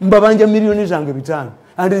 Mbabanja millions and bitano.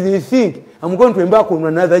 And they think I'm going to embark on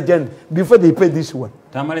another journey before they pay this one.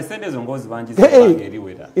 Tamale senders on goes banji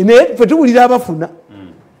anyway. In it, for 2 weeks, we are fools.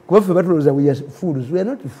 We are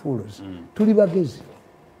not fools. Tulibagezi.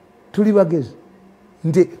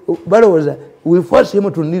 We force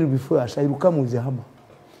him to kneel before us. I will come with the hammer.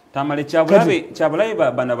 Tamale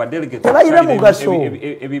chabulabe bana ba delegate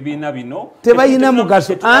ebibina bino tebayina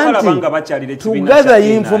mugaso anti to gather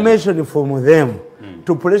information from them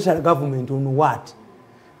to pressure government on what?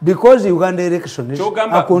 Because Uganda election is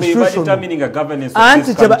a constitution determining a governance of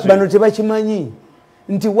this country. Bano tebachimanyi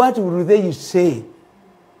nti what will they say?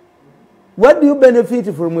 What do you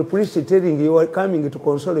benefit from a priest telling you are coming to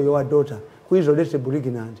console your daughter who is already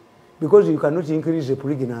pregnant? Because you cannot increase the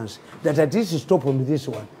pregnancy. That at least stop on this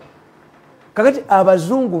one. Kakati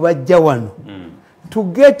abazungu bajja wano to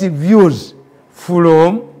get views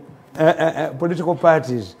from political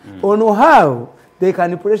parties on how they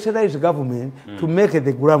can pressurize government to make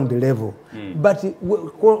the ground level. But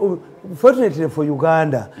fortunately for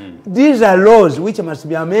Uganda, these are laws which must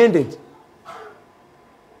be amended.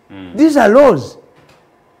 These are laws.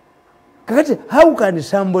 Kakati, how can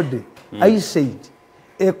somebody, I said,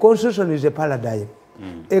 a constitution is a paradigm.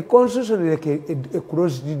 A constitution is like a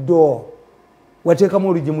closed door. There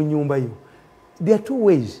are two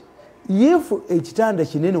ways. If a chitanda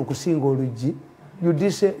chinene okusinga oluji, you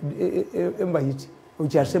disassemble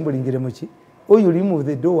which assembling geremochi, or you remove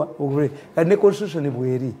the door, and the constitution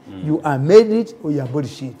you amend it or you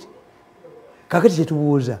abolish it.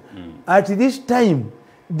 At this time,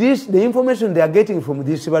 the information they are getting from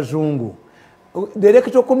this Bazungu, the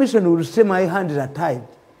electoral commission will say my hands are tied.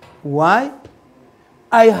 Why?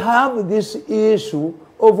 I have this issue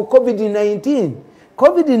of COVID-19.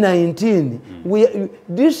 COVID-19,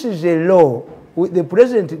 this is a law. The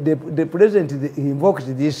president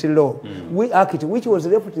invoked this law. We act, which was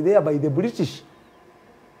left there by the British.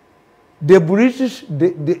 The British,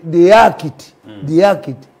 the act,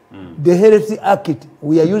 the Health Act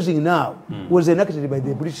we are using now was enacted by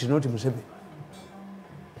the British, not Museveni.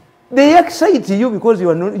 They excite you because you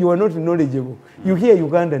are not knowledgeable. You hear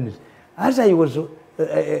Ugandans. As I was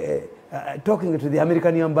talking to the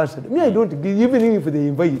American ambassador. Me, I don't, even if they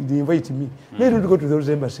invite me, me, I don't go to those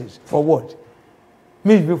embassies. For what?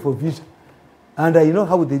 Me, for visa. And I know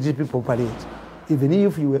how these people operate. Even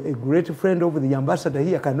if you are a great friend of the ambassador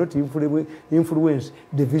here, cannot influence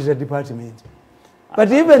the visa department. But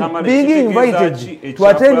even being invited to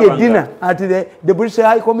attend a dinner at the British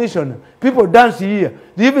High Commissioner, people dance here.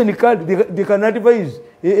 They even can advise,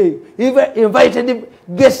 even invited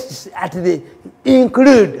guests at the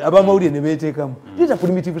include Abamaudi and the These are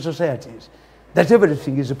primitive societies. That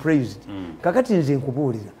everything is praised. Kakati is in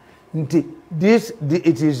Kuburi.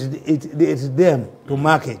 It is them to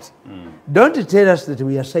market. Don't tell us that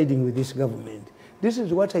we are siding with this government. This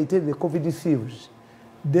is what I tell the COVID thieves.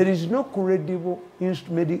 There is no credible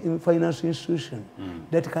financial institution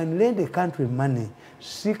that can lend a country money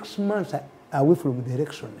 6 months away from the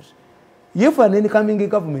elections. If an incoming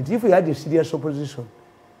government, if we had a serious opposition,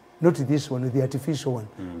 not this one, the artificial one,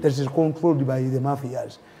 that is controlled by the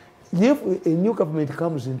mafias, if a new government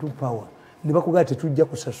comes into power, you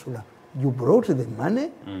brought the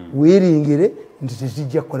money,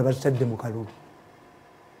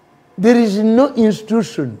 there is no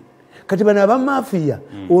institution. Katibana ba mafia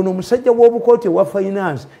ono musajja w'obukooti wa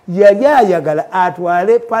finance yali ayagala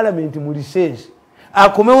atwale parliament mu recess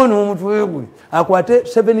akomewo n'omutwe gwe akwate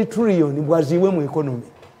 7 trillion bwaziwe mu economy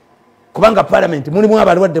kubanga parliament mulimu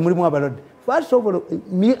abalwadde. First of all,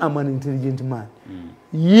 me, I'm an intelligent man.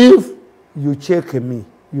 If you check me,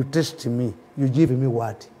 you test me, you give me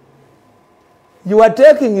what? You are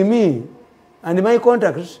taking me and my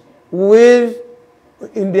contacts with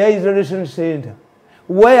in the isolation center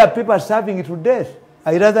where people are starving to death.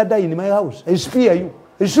 I rather die in my house. I spear you.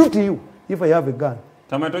 I shoot you if I have a gun.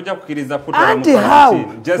 Anti how?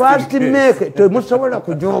 First make to musobola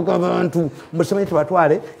kujoga abantu musomanyi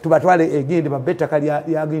tubatwale egende babeta kali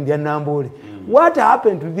yagindi ya Nambole. What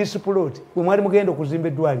happened to this plot? Kumwali mugendo kuzimba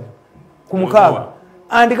eddwaliro kumukaba.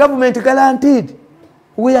 And the government guaranteed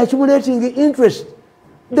we are accumulating interest.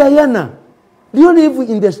 Diana, do you live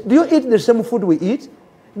in this? Do you eat the same food we eat?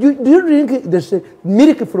 Do you drink the same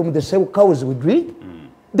milk from the same cows we drink?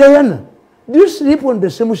 Diana, do you sleep on the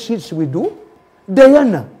same sheets we do?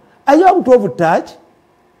 Diana, are you out of touch?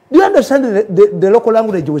 Do you understand the local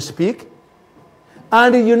language we speak?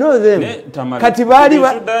 And you know them. Katibali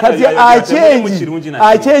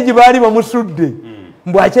achange bali bamusudde.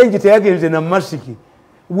 Mbu achange teyagenze na masiki.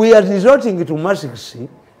 We are resorting to masiki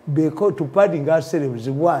because to padding ourselves.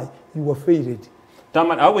 Why? You were failed.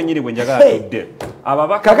 Tamale awe nyiri wenjaga tudde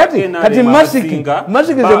ababaka kati masiki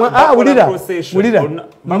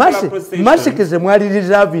masiki ze mwali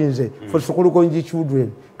reservinze for sukulu konji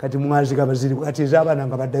children kati mwaziga baziri kati zabana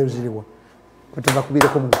nga badayo ziriwa kutuba kubire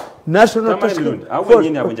ko national task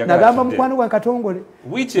nagamba mukwano kwa Katongole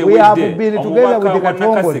we have been together with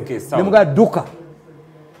Katongole nimuga duka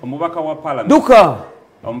omubaka wa parliament duka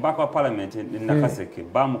omubaka wa parliament Nakaseke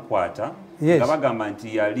bamukwata ngabagamba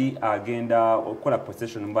nti yali agenda okola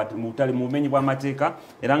possession but mutali mumenyi bwa mateeka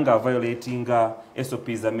era nga violating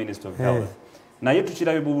SOPs za Minister of Health. Naye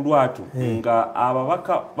tukirabe bulwatu nga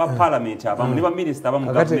ababaka ba parliament abamu ne ba minister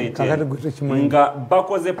abamu government nga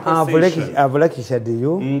bakoze possession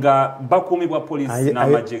avulakishaddeyo nga bakumibwa police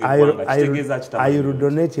n'amagye gwanga kitegeeza kitama. I will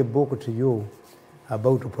donate a book to you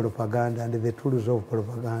about propaganda and the tools of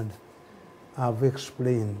propaganda. I've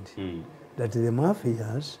explained that the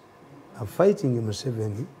mafias are fighting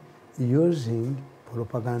Museveni using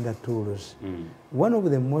propaganda tools. One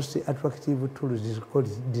of the most attractive tools is called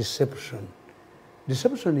deception.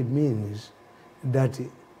 Deception means that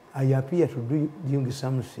I appear to do doing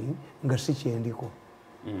something nga sikyendiko.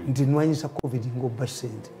 Nti nwanyisa COVID ngobba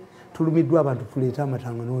ssente. Tulumiddwa abantu tuleeta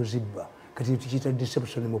amatanga n'ozibba. Kati tukiyita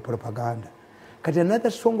deception mu propaganda. Kati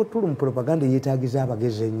another strong tool mu propaganda yeetaagiza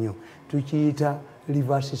abagezi ennyo. Tukiyita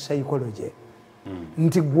reverse psychology.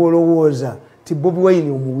 Nti gwolowooza ti Bobi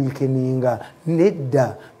Wine omuweekeninga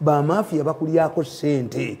nedda bamafia bakulyako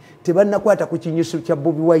ssente tebannakwata ku kinyuso kya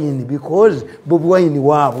Bobi Wine because Bobi Wine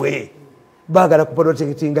waabwe baagala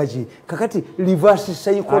kuprotectinga ki kakati reverse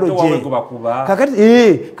psychology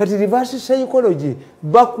kati reverse psychology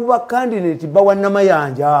bakuba candidate bawa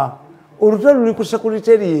Namayanja olutalo luli ku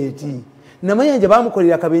secretariat Namayanja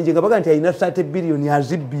bamukolera akabenje nga baga nti ayina 30 billion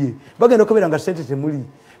azibbye bagenda okubera nga ssente temuli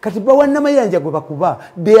kati bawa Namayanja gwe bakuba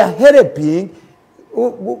they are helping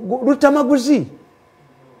Rutamaguzi.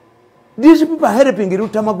 These people are helping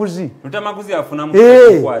Rutamaguzi afuna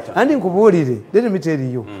mukwata andi nkubuulire let me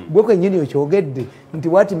tell you gweko nyini okyogedde nti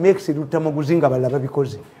what makes Rutamaguzi nga balaba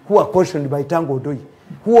because who are cautioned by Tango Doi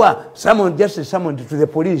who are just summoned to the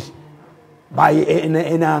police by an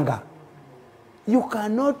anger. You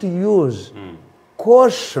cannot use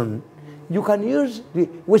caution you can use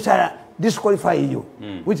we shall disqualify you.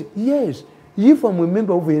 Which, yes, if I'm a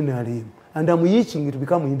member of NRM and I'm itching to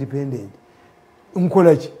become independent,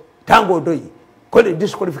 tango doi, call it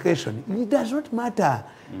disqualification. It does not matter.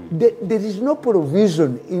 There is no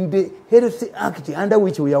provision in the Health Act under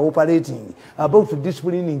which we are operating about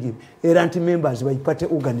disciplining him errant members by party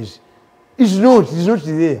organisms. It's not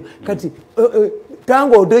there. Kati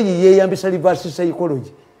tango doi yeyambisa reverse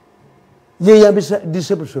psychology. Yeyambisa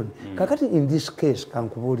deception. Kakati in this case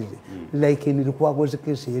kankubulire like in the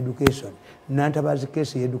case education, Nantabazi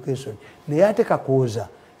case education. Neyate kakoza.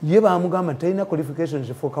 Yeba amugama taina qualifications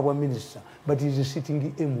for Kabwa minister, but he is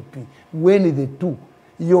sitting MP. When the two,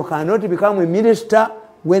 you cannot become a minister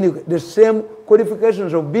when the same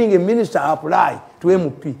qualifications of being a minister apply to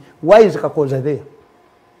MP. Why is Kakoza there?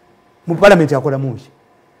 Mu parliament yakola mungi.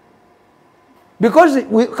 Because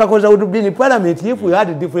Kakoza would be in parliament if we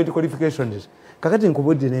had different qualifications. Kakati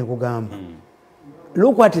nkubudde ne nkugamba.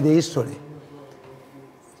 Look at the history.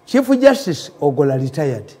 Chief Justice Ogola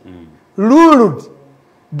retired. Ruled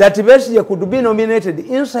that Besigye could be nominated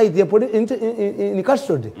inside the in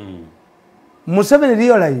custody. Museveni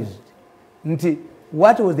realized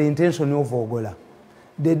what was the intention of Ogola.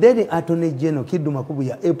 The then Attorney General Kiduma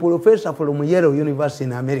Kubuya, a professor from Yale University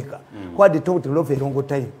in America, who had taught law for a long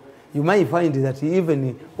time. You might find that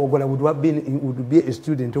even Ogola would be a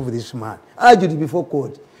student of this man. Argued before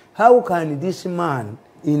court, how can this man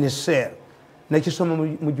in a cell, like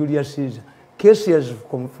Julius Caesar, cases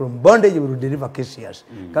from bondage will deliver cases.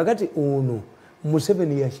 Kakati ono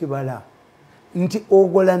Museveni yashibala. Nti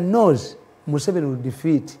Ogola knows Museveni will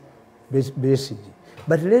defeat Besigye.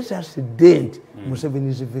 But let us dent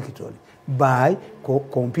Museveni's victory by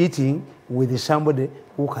competing with somebody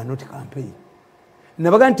who cannot campaign.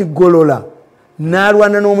 Nabaga nti Golola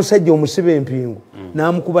n'alwana n'omusajja omusibe empingu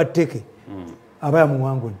n'amukuba tteke aba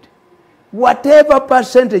yamuwangudde. Whatever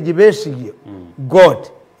percentage Besigye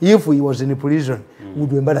got, if he was in prison,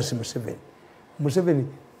 would embarrass Museveni. Museveni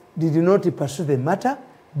did not pursue the matter.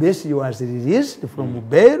 Besigye was released from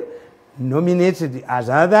bail, nominated as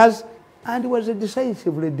others, and was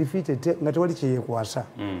decisively defeated.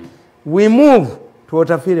 We move to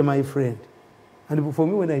Otafire, my friend. And for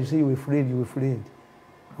me, when I say you a friend,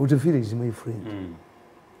 Otafire is my friend.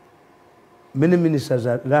 Many ministers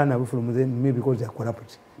are run away from me because they are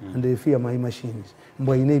corrupt and they fear my machines.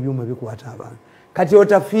 Kati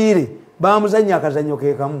Otafire bamuzanya akazanyo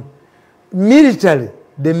kekamu. Military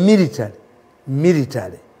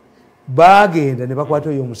bagenda ne bakwata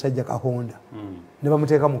oyo omusajja Kahonda ne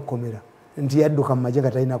bamuteeka mu kkomera nti yadduka mu magye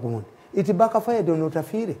talina kuwonda. It backfired on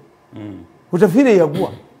Otafire. Otafire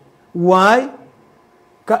yagwa. Why?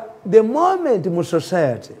 The moment in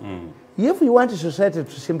society, if you want society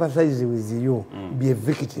to sympathize with you, be a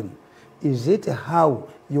victim, is it how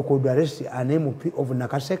you could arrest an MP of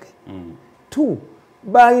Nakaseke? 2,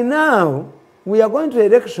 by now, we are going to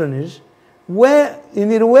elections where in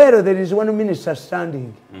Iruwero there is one minister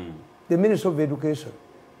standing, the Minister of Education,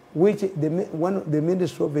 which the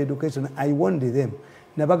Minister of Education, I warned them,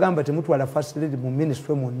 nabagamba temutu ala first lady mu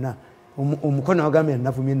ministry monna, omukono wagamya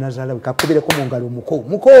navumye nazala kakubire ko mungalo muko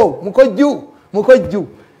ju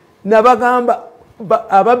nabagamba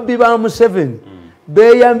ababbi ba Museveni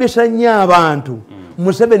beyambisa nnyo abantu.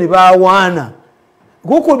 Museveni bawaana.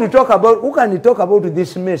 Who can talk about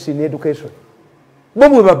this mess in education?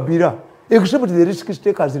 Bomu babbira except the risk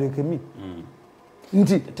takers like me.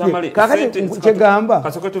 Tamale, chegamba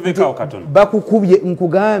kasokotuveka katono bakukubye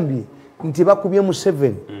nkugambye nti bakubye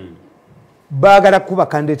Museveni bagala kuba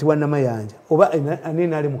candidate wa Namayanja oba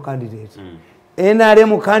anina ali mu candidate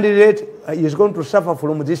NRM candidate is going to suffer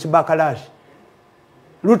from this backlash.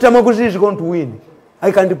 Lutamaguzi is going to win.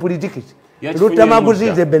 I can't predict it.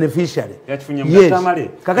 Lutamaguzi is a beneficiary. Yes.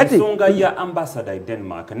 Kakati songa ya ambassador in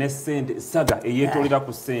Denmark ne send saga eyetolera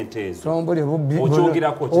ku sente ezo. Somebody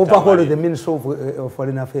ochogira ko overhaul the Minister of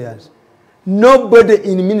Foreign Affairs.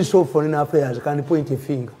 Nobody in the Minister of Foreign Affairs can point a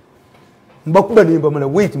finger. Mbakuba nimba mala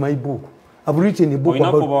wait my book. I've written a book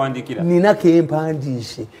about Nina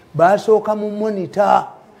Kempandisi. Basoka mu monitor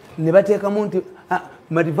ne bateka muntu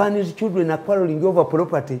Madivani's children are quarreling over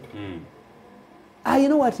property. You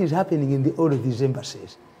know what is happening in all of these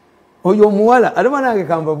embassies. Oyo muwala, I don't want to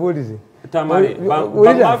come about it. Tamale,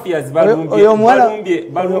 mafias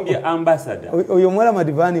balumbye ambassador. Oyo muwala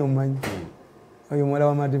Madivani omanyi. Oyo muwala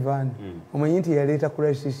wa Madivani. Omanyi nti yaleta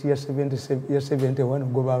crisis ya 71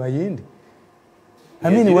 ogoba abayindi. I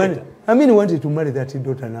mean he wanted to marry that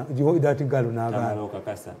daughter now, that girl now.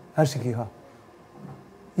 Ashikiha.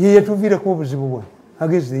 Ye yatuvira ku buzibu bwa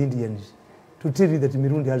against the Indians to tell you that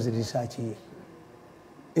Mirundi has research here.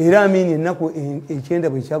 era amini ennaku ekyenda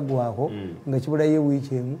bwe kyaggwako nga kibulayo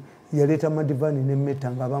wiiki emu yaleeta madivani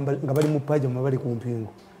nemmetta nga bali mu pajama bali ku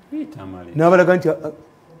mpingo n'abalaga nti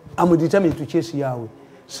I'm determined to chase Yahweh.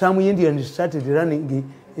 Some Indians started running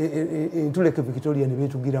into Lake Victoria and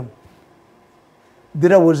Betugiramu.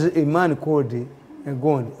 There was a man called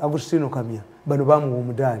Agustino Camia, Banobamu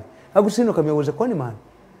Umudali. Agustino Camia was a conman.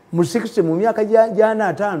 Mu 60 mu myaka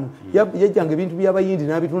jana 5 yajanga ebintu by'abayindi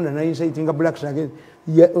n'abitunda nayisayitinga blacks again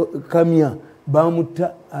Camia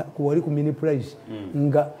bamuta kuwali ku mini price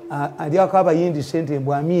nga ali akabayindi sente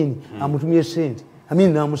mbwa amini amutumye sente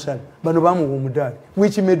amini namusala bano bamu umudali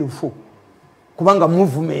which made fool kubanga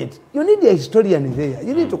movement you need a historian there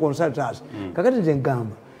you need to consult us kakati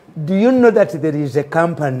ngamba do you know that there is a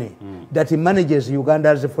company that manages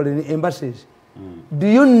Uganda's foreign embassies? Do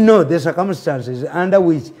you know the circumstances under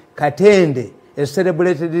which Katende, a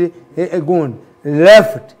celebrated Gond,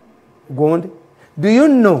 left Gond? Do you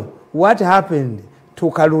know what happened to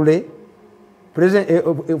Kalule, President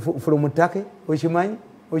from Mutake, Ochimanyi?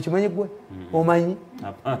 Omanyi?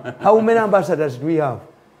 How many ambassadors do we have?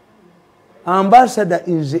 Ambassador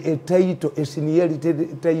is a title, a seniority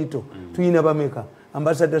title to Inabameka.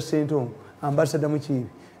 Ambassador Saint-Om, Ambassador Muchivi,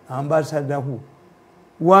 Ambassador who?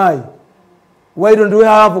 Why? Why don't we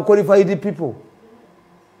have qualified people?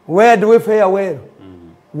 Where do we fare well?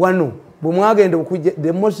 One,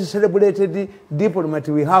 the most celebrated diplomat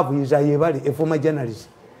we have is Ayebali, a former journalist.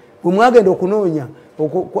 Bumwagenda okunonya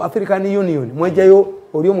ku African Union mwajayo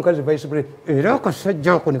oli omukazi vice president era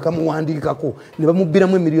akasajja ako ne kamuwandiikako ne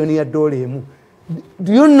bamubiramu emiliyoni ya dola emu.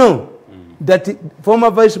 Do you know that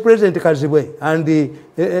former vice president Kazibwe and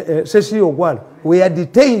Cecily Ogwal were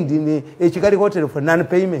detained in a Kigali hotel for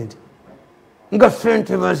non-payment? Nga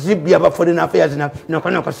sente bazibya ba foreign affairs na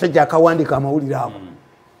kana kasajja akawandika amawulire ako.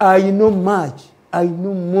 I know much, I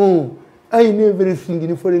know more. I know everything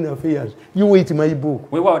in foreign affairs. You wait my book.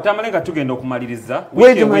 Wewa Tamalenga tugenda okumaliriza.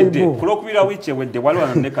 Wait my book. Kulokubira wiche wedde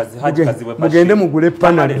waliwo ne kazi haji kazi we Bashir. Mugende mugule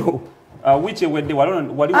panado. Wiche wedde waliwo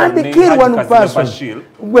ne haji kazi we Bashir.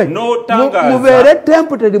 No tangaza. Mubere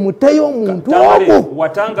tempted mutayo omuntu ogo.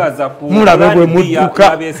 Watangaza ku mulabe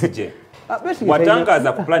mutuka.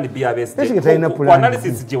 Watangaza ku plan BRSJ. Ku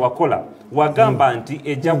analysis je wakola wagamba nti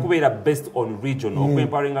ejja kubeera based on region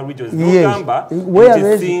empowering regions. Nogamba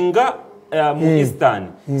singa mu Eastern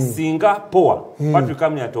singa poa Patrick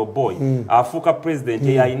Kamya to boy afuka president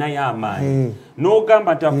yaina y'amaanyi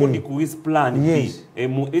n'ogamba nti akundi ku his plan B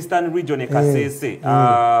mu Eastern region ekasese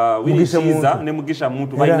Winchiza ne Mugisha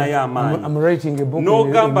muntu baina y'amaanyi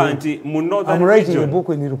n'ogamba nti mu Northern region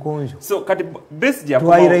so kati Besigye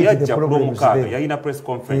yajja kulomukaaga yalina press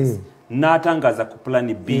conference n'atangaza ku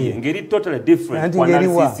plan B ngeri totally different ku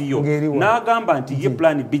analysis yo n'agamba nti ye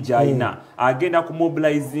plan B gy'alina agenda ku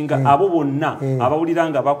mobilizinga abo bonna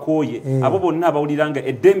abawuliranga bakooye abo bonna abawuliranga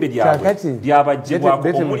eddembe lyabwe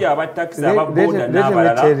lyabaggyibwako omuli abataxi ababoda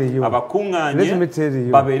n'abalala abakuŋŋaanye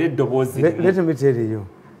babeere eddoboozi. Let me tell you,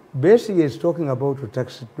 Besigye is talking about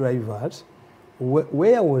taxi drivers.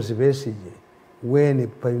 Where was Besigye when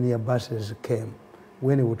pioneer buses came,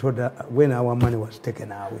 when our money was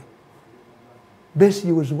taken away?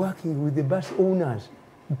 Besigye was working with the bus owners,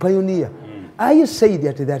 Pioneer. I said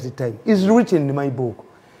at that time, it's written in my book,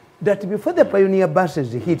 that before the Pioneer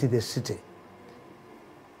buses hit the city,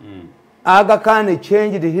 Aga Khan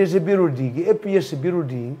changed his building, APS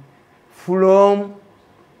building, from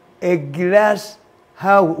a glass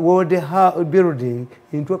building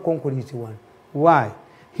into a concrete one. Why?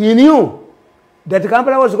 He knew that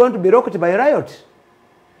Kampala was going to be rocked by riots.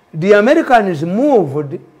 The Americans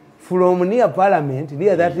moved from near Parliament,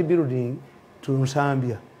 near that building, to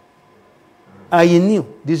Zambia. I knew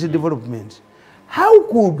these developments. How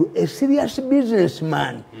could a serious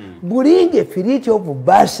businessman bring a fleet of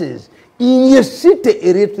buses in a city,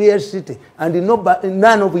 Eritrea city, and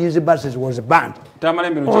none of his buses was banned? How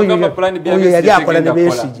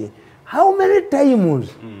many times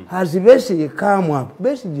has Besigye come up?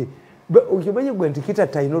 Besigye, ukimanyi gwe nti kita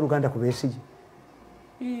taino Uganda ku Besigye.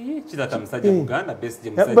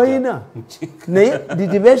 Bayina.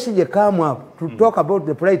 Did Besigye come up to talk about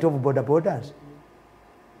the plight of border borders?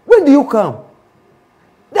 When do you come?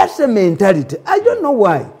 That's the mentality. I don't know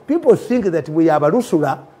why people think that we are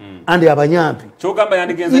Barusula and Abanyampi.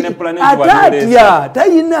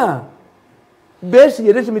 Tayina.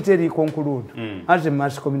 Besigye, let me tell you, conclude as a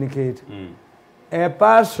mass communicator. A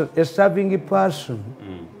person, a starving person,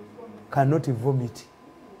 cannot vomit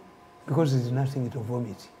because there's nothing to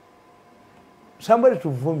vomit. Somebody to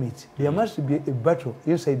vomit, there must be a battle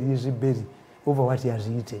inside his belly over what he has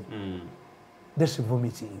eaten. That's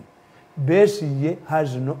vomiting. Besigye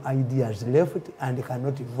has no ideas left and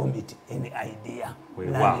cannot vomit any idea.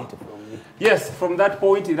 Wow. Yes, from that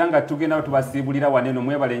point iranga tugenda tubasibulira waneno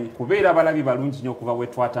mwebale kubeera balabi balungi nyo kuba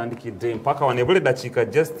wetwatandikidde mpaka wanebule dakiika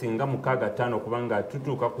just nga mukaga 5 kubanga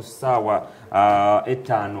tutuuka ku ssaawa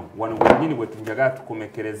 5 wano wenyini bwetunjaga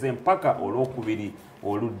tukomekereze mpaka olwokubiri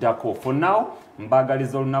oluddako. For now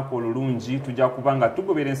mbagaliza olunaku olulungi tujja kubanga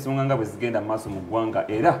tugobera ensonga nga bwe zigenda maaso mu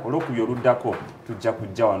ggwanga era olwokubiri oluddako tujja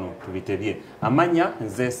kujja wano tubitebye. Amanya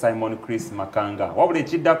nze Simon Chris Makanga wabula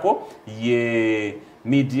ekiddako ye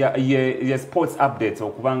media ye sports updates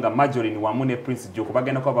okubanga Majorin wamu ne Prince Joe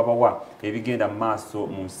kubagenda kwa babawa ebigenda maaso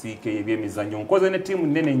mu nsiike y'ebyemizannyo nkoze ne timu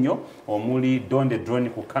nene nnyo omuli Donde Drone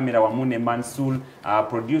ku kamera wamu ne Mansul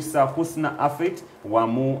producer Husna Afet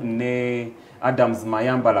wamu ne Adams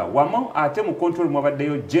Mayambala wamu ate mu control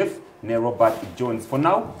mwabaddeyo Jeff ne Robert Jones. For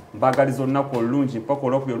now mbagaliza olunaku olungi mpaka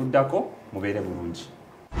olwokubiri oluddako mubeere bulungi.